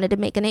just wanted to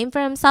make a name for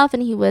himself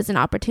and he was an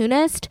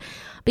opportunist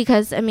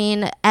because, I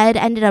mean, Ed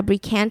ended up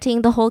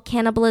recanting the whole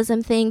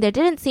cannibalism thing. There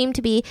didn't seem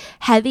to be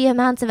heavy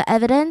amounts of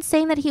evidence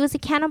saying that he was a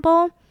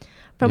cannibal.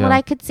 From what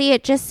I could see,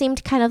 it just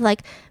seemed kind of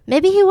like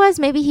maybe he was,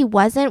 maybe he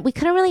wasn't. We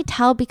couldn't really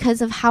tell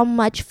because of how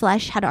much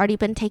flesh had already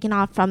been taken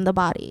off from the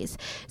bodies.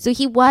 So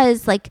he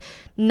was like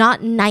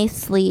not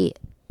nicely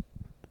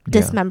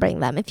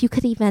dismembering them. If you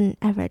could even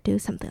ever do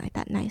something like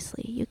that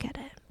nicely, you get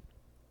it.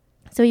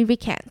 So he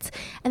recants.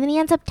 And then he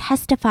ends up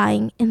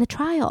testifying in the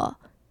trial.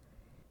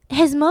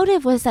 His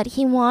motive was that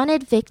he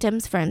wanted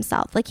victims for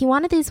himself. Like, he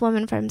wanted these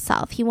women for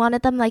himself. He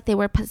wanted them like they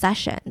were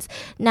possessions.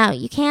 Now,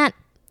 you can't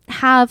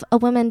have a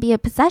woman be a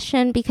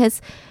possession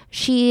because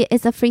she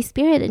is a free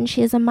spirit and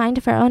she has a mind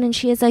of her own and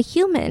she is a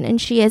human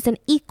and she is an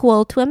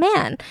equal to a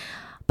man.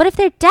 But if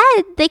they're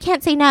dead, they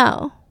can't say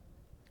no.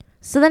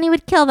 So then he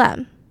would kill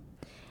them.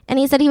 And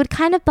he said he would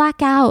kind of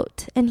black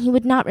out and he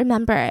would not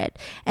remember it.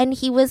 And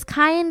he was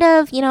kind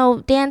of,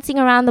 dancing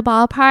around the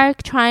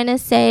ballpark trying to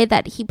say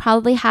that he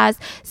probably has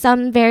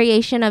some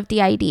variation of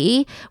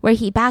DID where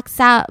he blacks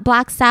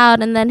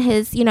out and then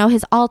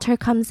his alter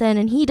comes in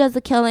and he does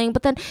the killing.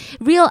 But then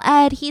real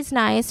Ed, he's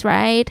nice,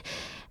 right?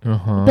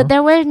 Uh-huh. But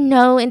there were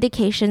no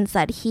indications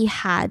that he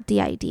had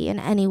DID in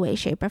any way,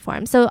 shape, or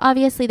form. So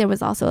obviously there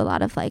was also a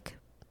lot of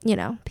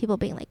people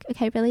being like,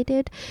 okay, really,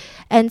 dude?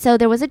 And so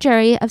there was a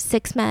jury of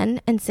 6 men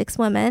and 6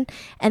 women,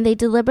 and they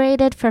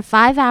deliberated for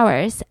 5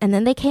 hours, and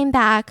then they came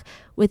back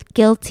with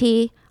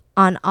guilty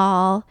on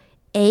all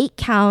 8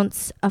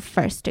 counts of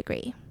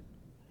first-degree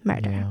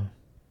murder. Yeah.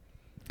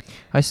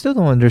 I still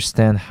don't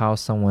understand how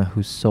someone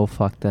who's so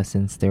fucked up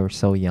since they were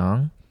so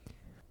young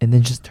and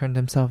then just turned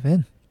themselves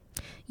in.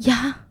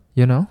 Yeah.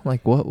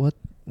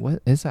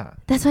 What is that?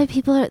 That's why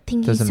people are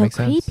thinking he's so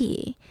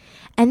creepy.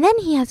 And then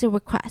he has a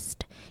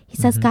request. He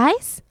says,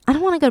 guys, I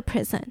don't want to go to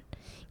prison.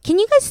 Can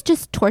you guys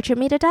just torture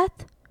me to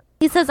death?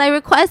 He says, I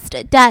request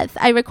death.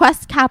 I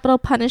request capital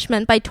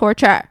punishment by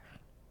torture.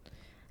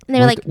 And they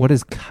were like, what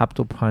is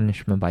capital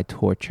punishment by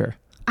torture?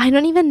 I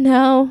don't even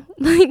know.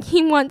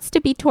 He wants to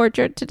be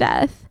tortured to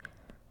death.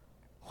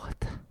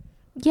 What?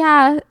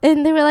 Yeah.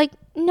 And they were like,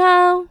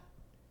 no.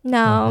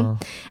 And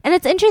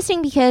it's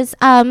interesting because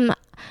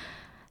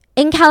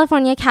in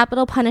California,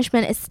 capital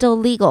punishment is still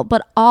legal,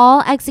 but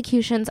all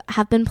executions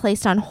have been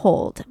placed on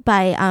hold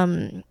by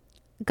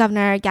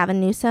Governor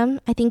Gavin Newsom.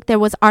 I think there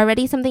was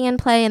already something in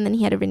play and then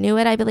he had to renew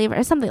it, I believe,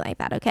 or something like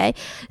that, okay?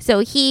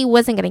 So he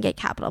wasn't going to get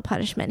capital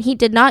punishment. He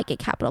did not get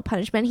capital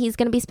punishment. He's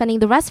going to be spending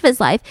the rest of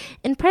his life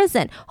in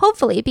prison,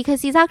 hopefully,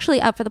 because he's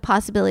actually up for the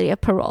possibility of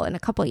parole in a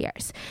couple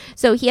years.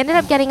 So he ended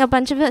up getting a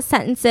bunch of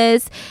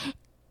sentences.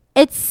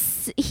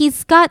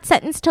 He's got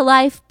sentenced to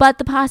life, but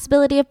the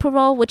possibility of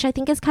parole, which I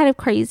think is kind of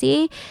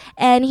crazy.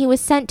 And he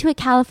was sent to a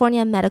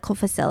California medical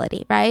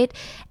facility, right?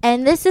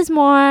 And this is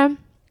more,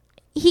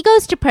 he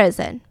goes to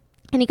prison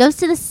and he goes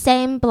to the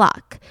same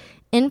block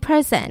in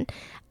prison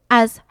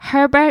as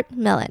Herbert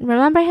Millen.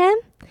 Remember him?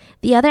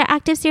 The other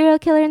active serial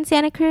killer in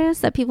Santa Cruz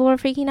that people were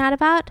freaking out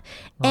about,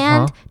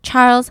 and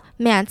Charles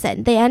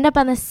Manson. They end up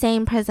on the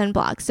same prison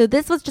block. So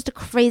this was just a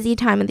crazy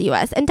time in the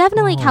U.S. and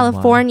definitely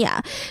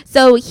California. My.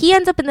 So he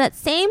ends up in that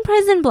same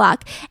prison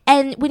block.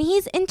 And when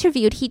he's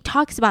interviewed, he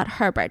talks about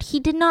Herbert. He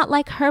did not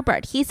like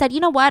Herbert. He said,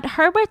 you know what?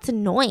 Herbert's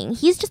annoying.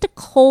 He's just a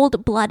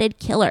cold-blooded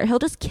killer. He'll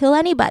just kill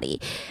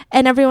anybody.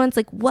 And everyone's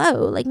like, whoa,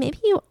 like maybe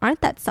you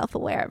aren't that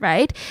self-aware,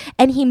 right?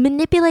 And he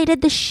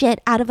manipulated the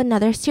shit out of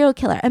another serial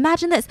killer.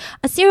 Imagine this.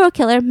 A serial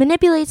killer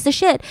manipulates the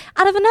shit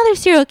out of another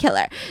serial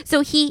killer.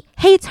 So he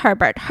hates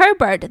Herbert.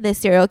 Herbert, the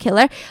serial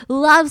killer,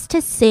 loves to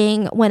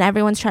sing when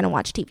everyone's trying to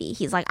watch TV.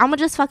 He's like, I'm gonna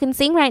just fucking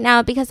sing right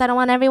now because I don't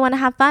want everyone to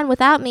have fun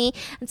without me.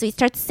 And so he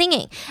starts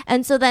singing.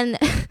 And so then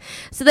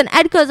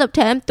Ed goes up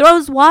to him,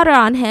 throws water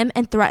on him,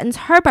 and threatens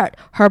Herbert.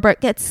 Herbert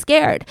gets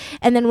scared.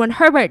 And then when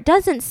Herbert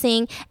doesn't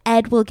sing,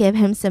 Ed will give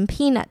him some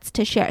peanuts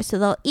to share. So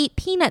they'll eat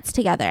peanuts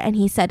together. And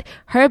he said,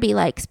 Herbie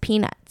likes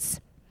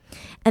peanuts.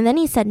 And then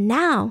he said,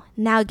 now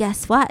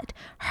guess what?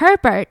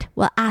 Herbert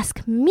will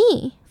ask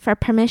me for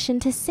permission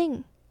to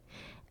sing.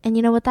 And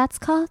you know what that's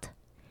called?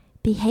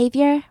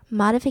 Behavior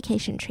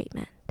modification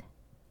treatment.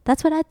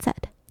 That's what Ed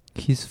said.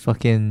 He's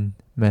fucking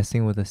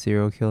messing with a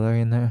serial killer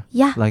in there?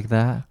 Yeah. Like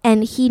that?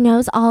 And he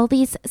knows all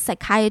these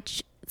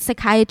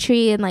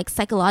psychiatry and like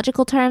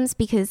psychological terms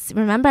because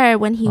remember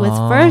when he was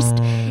first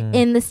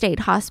in the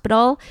state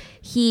hospital,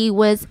 he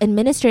was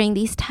administering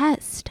these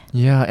tests.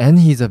 Yeah, and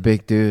he's a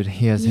big dude.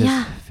 He has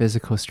his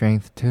physical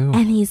strength too.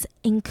 And he's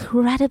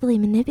incredibly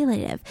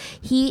manipulative.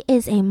 He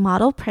is a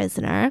model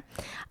prisoner.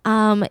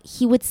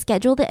 He would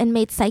schedule the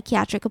inmate's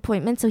psychiatric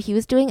appointments. So he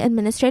was doing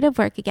administrative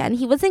work again.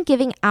 He wasn't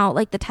giving out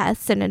like the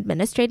tests and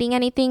administrating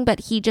anything,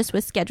 but he just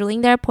was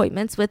scheduling their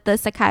appointments with the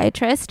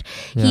psychiatrist.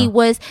 Yeah. He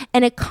was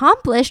an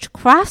accomplished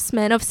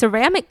craftsman of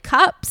ceramic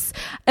cups.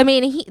 I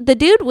mean, the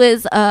dude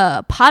was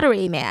a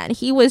pottery man.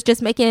 He was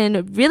just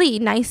making really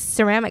nice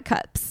ceramic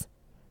cups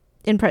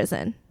in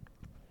prison.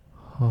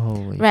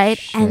 Holy right?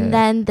 shit. And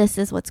then this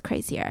is what's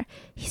crazier.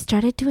 He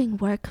started doing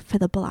work for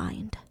the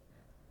blind.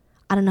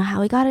 I don't know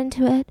how he got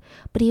into it,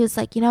 but he was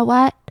like, you know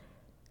what?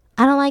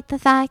 I don't like the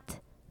fact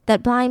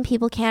that blind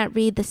people can't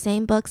read the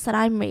same books that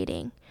I'm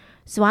reading.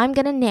 So I'm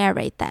going to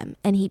narrate them.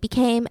 And he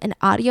became an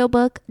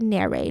audiobook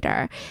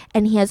narrator.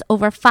 And he has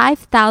over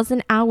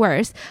 5,000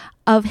 hours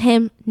of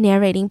him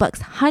narrating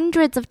books.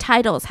 Hundreds of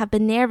titles have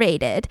been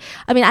narrated.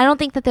 I mean, I don't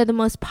think that they're the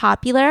most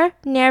popular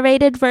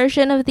narrated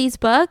version of these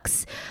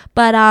books.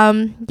 But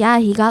yeah,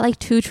 he got like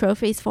 2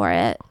 trophies for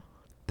it.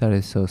 That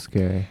is so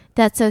scary.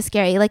 That's so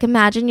scary. Like,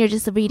 imagine you're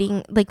just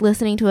reading, like,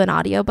 listening to an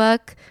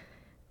audiobook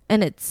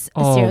and it's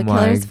a serial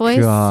killer's voice.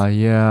 Oh my God,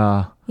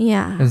 yeah.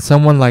 Yeah. And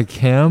someone like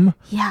him?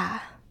 Yeah.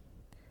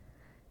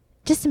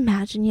 Just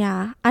imagine,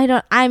 yeah. I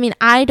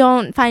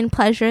don't find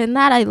pleasure in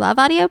that. I love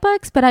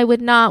audiobooks, but I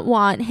would not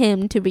want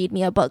him to read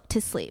me a book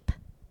to sleep.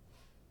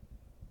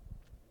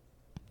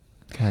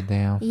 God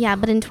damn. Yeah,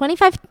 but in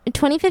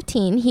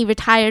 2015, he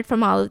retired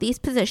from all of these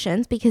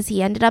positions because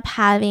he ended up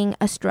having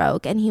a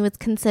stroke and he was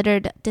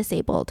considered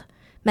disabled,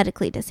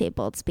 medically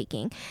disabled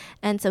speaking.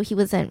 And so he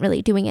wasn't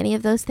really doing any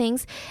of those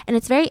things. And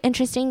it's very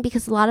interesting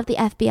because a lot of the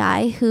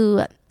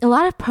FBI a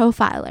lot of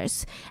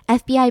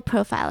FBI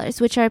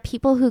profilers, which are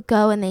people who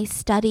go and they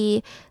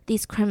study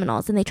these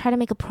criminals and they try to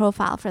make a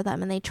profile for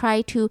them. And they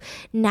try to,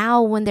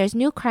 now when there's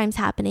new crimes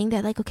happening,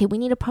 they're like, okay, we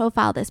need to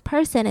profile this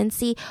person and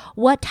see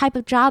what type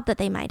of job that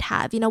they might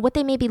have, what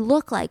they maybe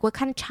look like, what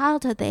kind of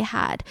childhood they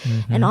had,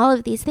 and all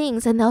of these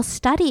things. And they'll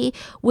study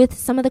with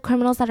some of the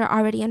criminals that are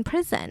already in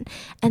prison.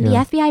 And the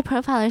FBI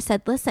profiler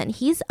said, listen,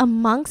 he's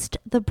amongst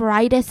the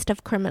brightest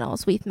of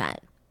criminals we've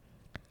met.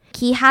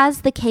 He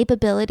has the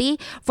capability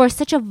for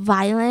such a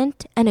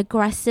violent and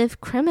aggressive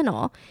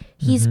criminal.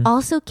 He's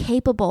also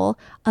capable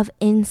of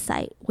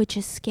insight, which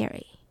is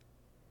scary.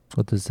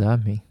 What does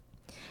that mean?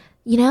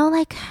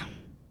 Like,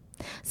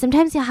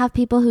 sometimes you'll have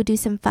people who do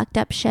some fucked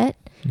up shit,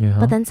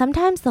 but then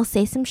sometimes they'll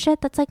say some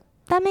shit that's like,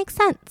 that makes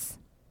sense.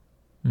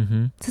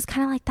 So it's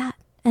kind of like that.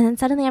 And then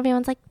suddenly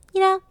everyone's like,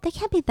 they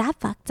can't be that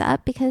fucked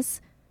up because,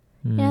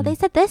 they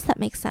said this, that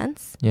makes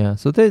sense. Yeah,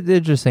 so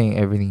they're just saying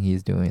everything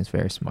he's doing is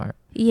very smart.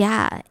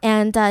 Yeah,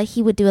 and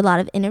he would do a lot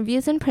of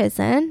interviews in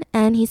prison,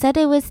 and he said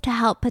it was to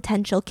help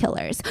potential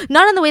killers.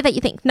 Not in the way that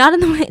you think. Not in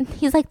the way...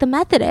 He's like, the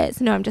method is...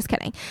 No, I'm just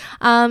kidding.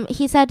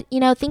 He said,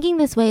 thinking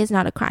this way is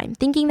not a crime.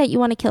 Thinking that you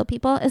want to kill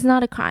people is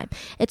not a crime.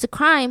 It's a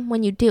crime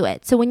when you do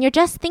it. So when you're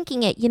just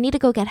thinking it, you need to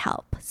go get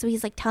help. So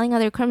he's like telling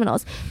other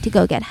criminals to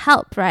go get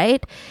help,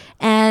 right?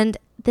 And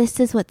this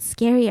is what's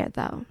scarier,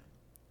 though.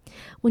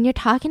 When you're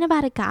talking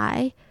about a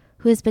guy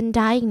who has been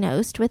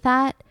diagnosed with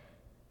that,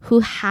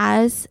 who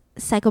has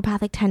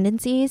psychopathic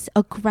tendencies,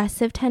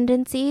 aggressive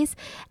tendencies,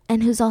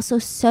 and who's also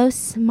so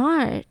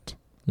smart.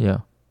 Yeah.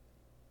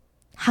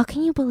 How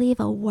can you believe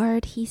a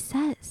word he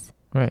says?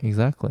 Right,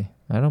 exactly.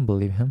 I don't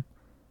believe him.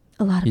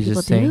 A lot of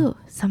people do.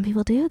 Some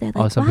people do. They're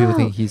like, some people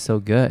think he's so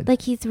good.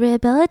 Like, he's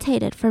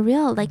rehabilitated for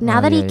real. Like,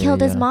 now that he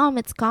killed his mom,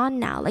 it's gone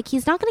now. Like,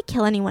 he's not going to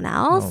kill anyone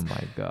else. Oh,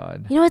 my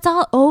God. It's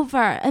all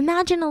over.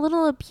 Imagine a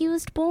little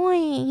abused boy.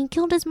 He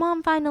killed his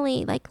mom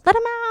finally. Like, let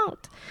him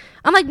out.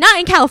 I'm like, not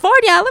in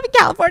California. I live in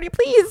California,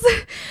 please.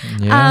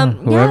 Yeah.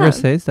 Whoever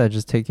says that,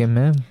 just take him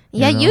in.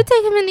 Yeah, you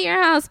take him into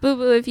your house,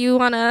 boo-boo, if you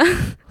want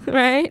to.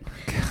 Right?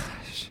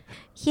 Gosh.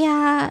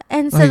 Yeah.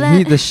 And so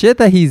the shit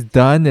that he's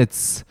done,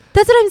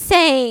 that's what I'm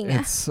saying.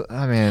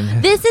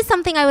 This is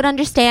something I would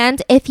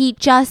understand if he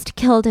just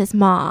killed his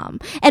mom.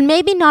 And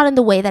maybe not in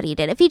the way that he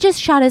did. If he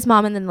just shot his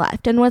mom and then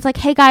left and was like,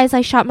 hey guys,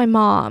 I shot my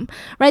mom.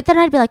 Right? Then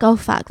I'd be like, oh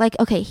fuck. Like,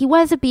 okay, he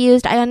was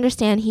abused. I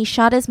understand. He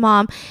shot his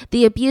mom.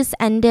 The abuse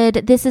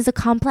ended. This is a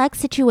complex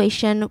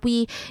situation.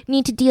 We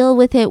need to deal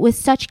with it with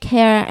such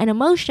care and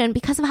emotion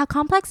because of how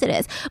complex it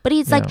is. But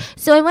he's like,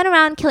 so I went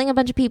around killing a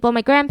bunch of people,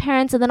 my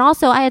grandparents, and then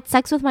also I had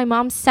sex with my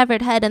mom's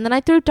severed head, and then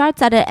I threw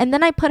darts at it, and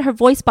then I put her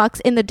voice box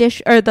in the dish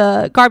or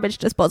the garbage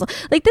disposal.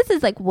 Like, this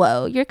is like,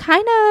 whoa, you're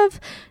kind of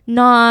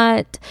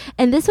not.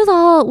 And this was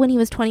all when he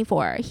was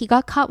 24. He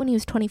got caught when he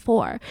was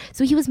 24.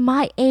 So he was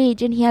my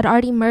age and he had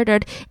already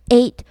murdered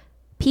 8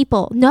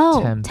 people.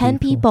 No, 10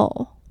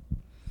 people.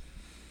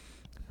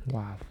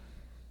 Wow.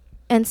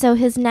 And so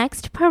his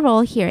next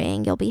parole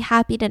hearing, you'll be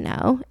happy to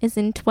know, is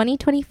in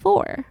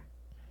 2024.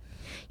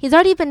 He's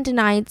already been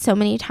denied so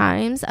many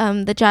times.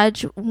 The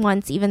judge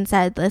once even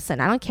said, listen,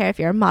 I don't care if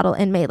you're a model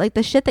inmate. Like,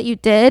 the shit that you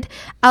did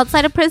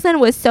outside of prison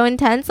was so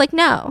intense. Like,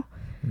 no.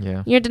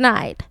 Yeah. You're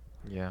denied.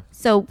 Yeah.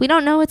 So we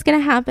don't know what's going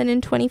to happen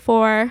in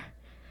 24.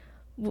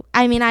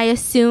 I mean, I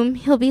assume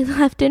he'll be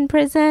left in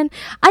prison.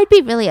 I'd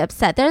be really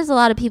upset. There's a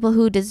lot of people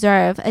who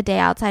deserve a day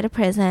outside of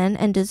prison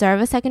and deserve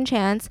a second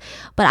chance.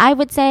 But I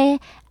would say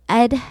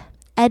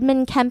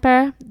Edmund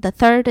Kemper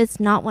III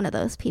is not one of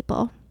those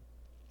people.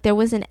 There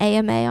was an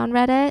AMA on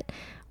Reddit,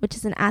 which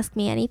is an Ask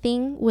Me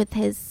Anything, with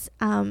his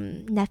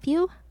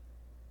nephew.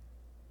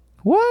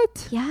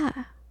 What?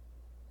 Yeah.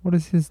 What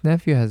does his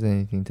nephew has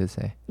anything to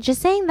say?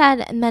 Just saying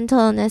that mental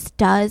illness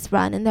does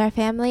run in their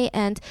family,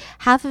 and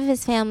half of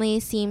his family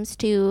seems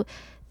to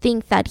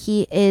think that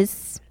he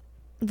is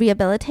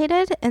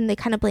rehabilitated, and they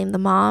kind of blame the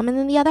mom, and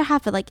then the other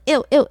half are like,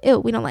 ew,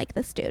 we don't like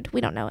this dude.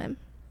 We don't know him.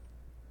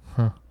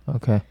 Huh.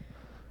 Okay.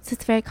 So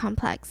it's very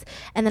complex.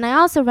 And then I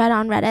also read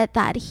on Reddit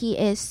that he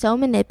is so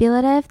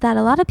manipulative that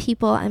a lot of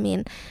people, I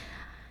mean,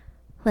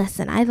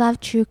 listen, I love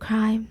true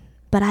crime,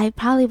 but I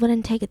probably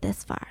wouldn't take it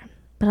this far.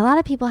 But a lot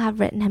of people have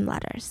written him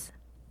letters,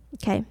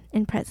 okay,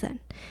 in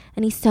prison.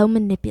 And he's so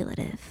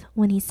manipulative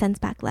when he sends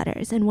back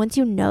letters. And once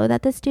you know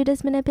that this dude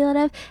is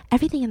manipulative,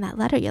 everything in that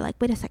letter, you're like,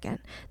 wait a second.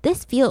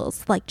 This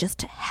feels like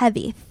just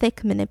heavy,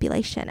 thick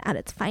manipulation at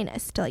its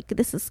finest. Like,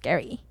 this is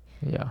scary.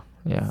 Yeah.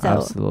 Yeah. So,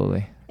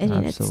 Absolutely. I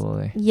mean,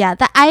 Absolutely. Yeah,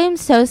 that I am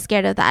so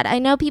scared of that. I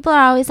know people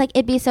are always like,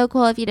 it'd be so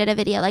cool if you did a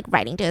video like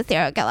writing to a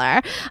serial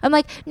killer. I'm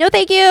like, no,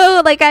 thank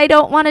you. Like, I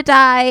don't want to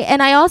die.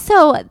 And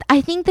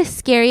I think the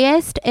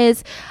scariest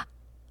is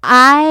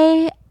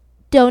I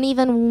don't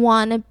even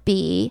want to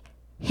be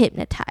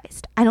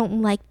hypnotized. I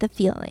don't like the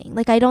feeling.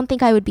 Like, I don't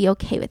think I would be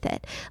okay with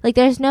it. Like,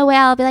 there's no way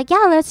I'll be like,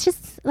 yeah, let's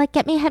just like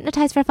get me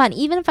hypnotized for fun,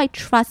 even if I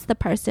trust the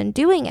person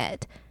doing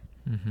it.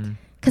 Mm-hmm.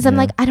 Because I'm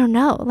like, I don't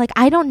know. Like,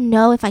 I don't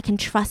know if I can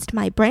trust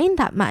my brain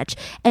that much.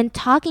 And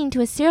talking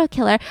to a serial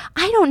killer,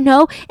 I don't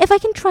know if I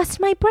can trust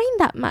my brain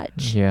that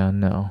much. Yeah,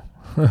 no.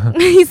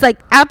 He's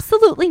like,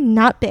 absolutely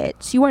not,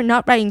 bitch. You are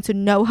not writing to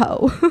no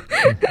ho.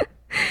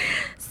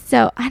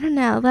 So, I don't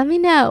know. Let me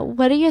know.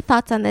 What are your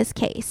thoughts on this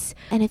case?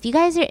 And if you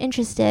guys are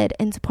interested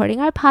in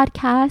supporting our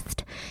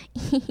podcast,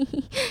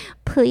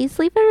 please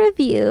leave a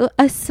review,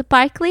 a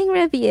sparkling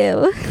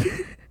review.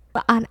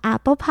 On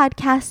Apple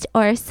Podcast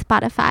or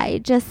Spotify.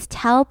 Just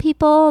tell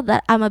people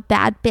that I'm a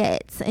bad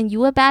bitch and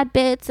you a bad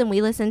bitch and we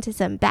listen to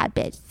some bad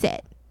bitch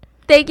shit.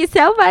 Thank you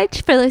so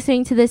much for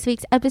listening to this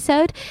week's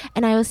episode,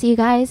 and I will see you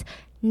guys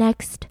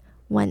next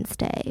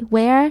Wednesday.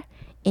 Where?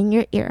 In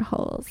your ear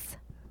holes.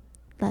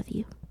 Love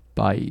you.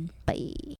 Bye. Bye.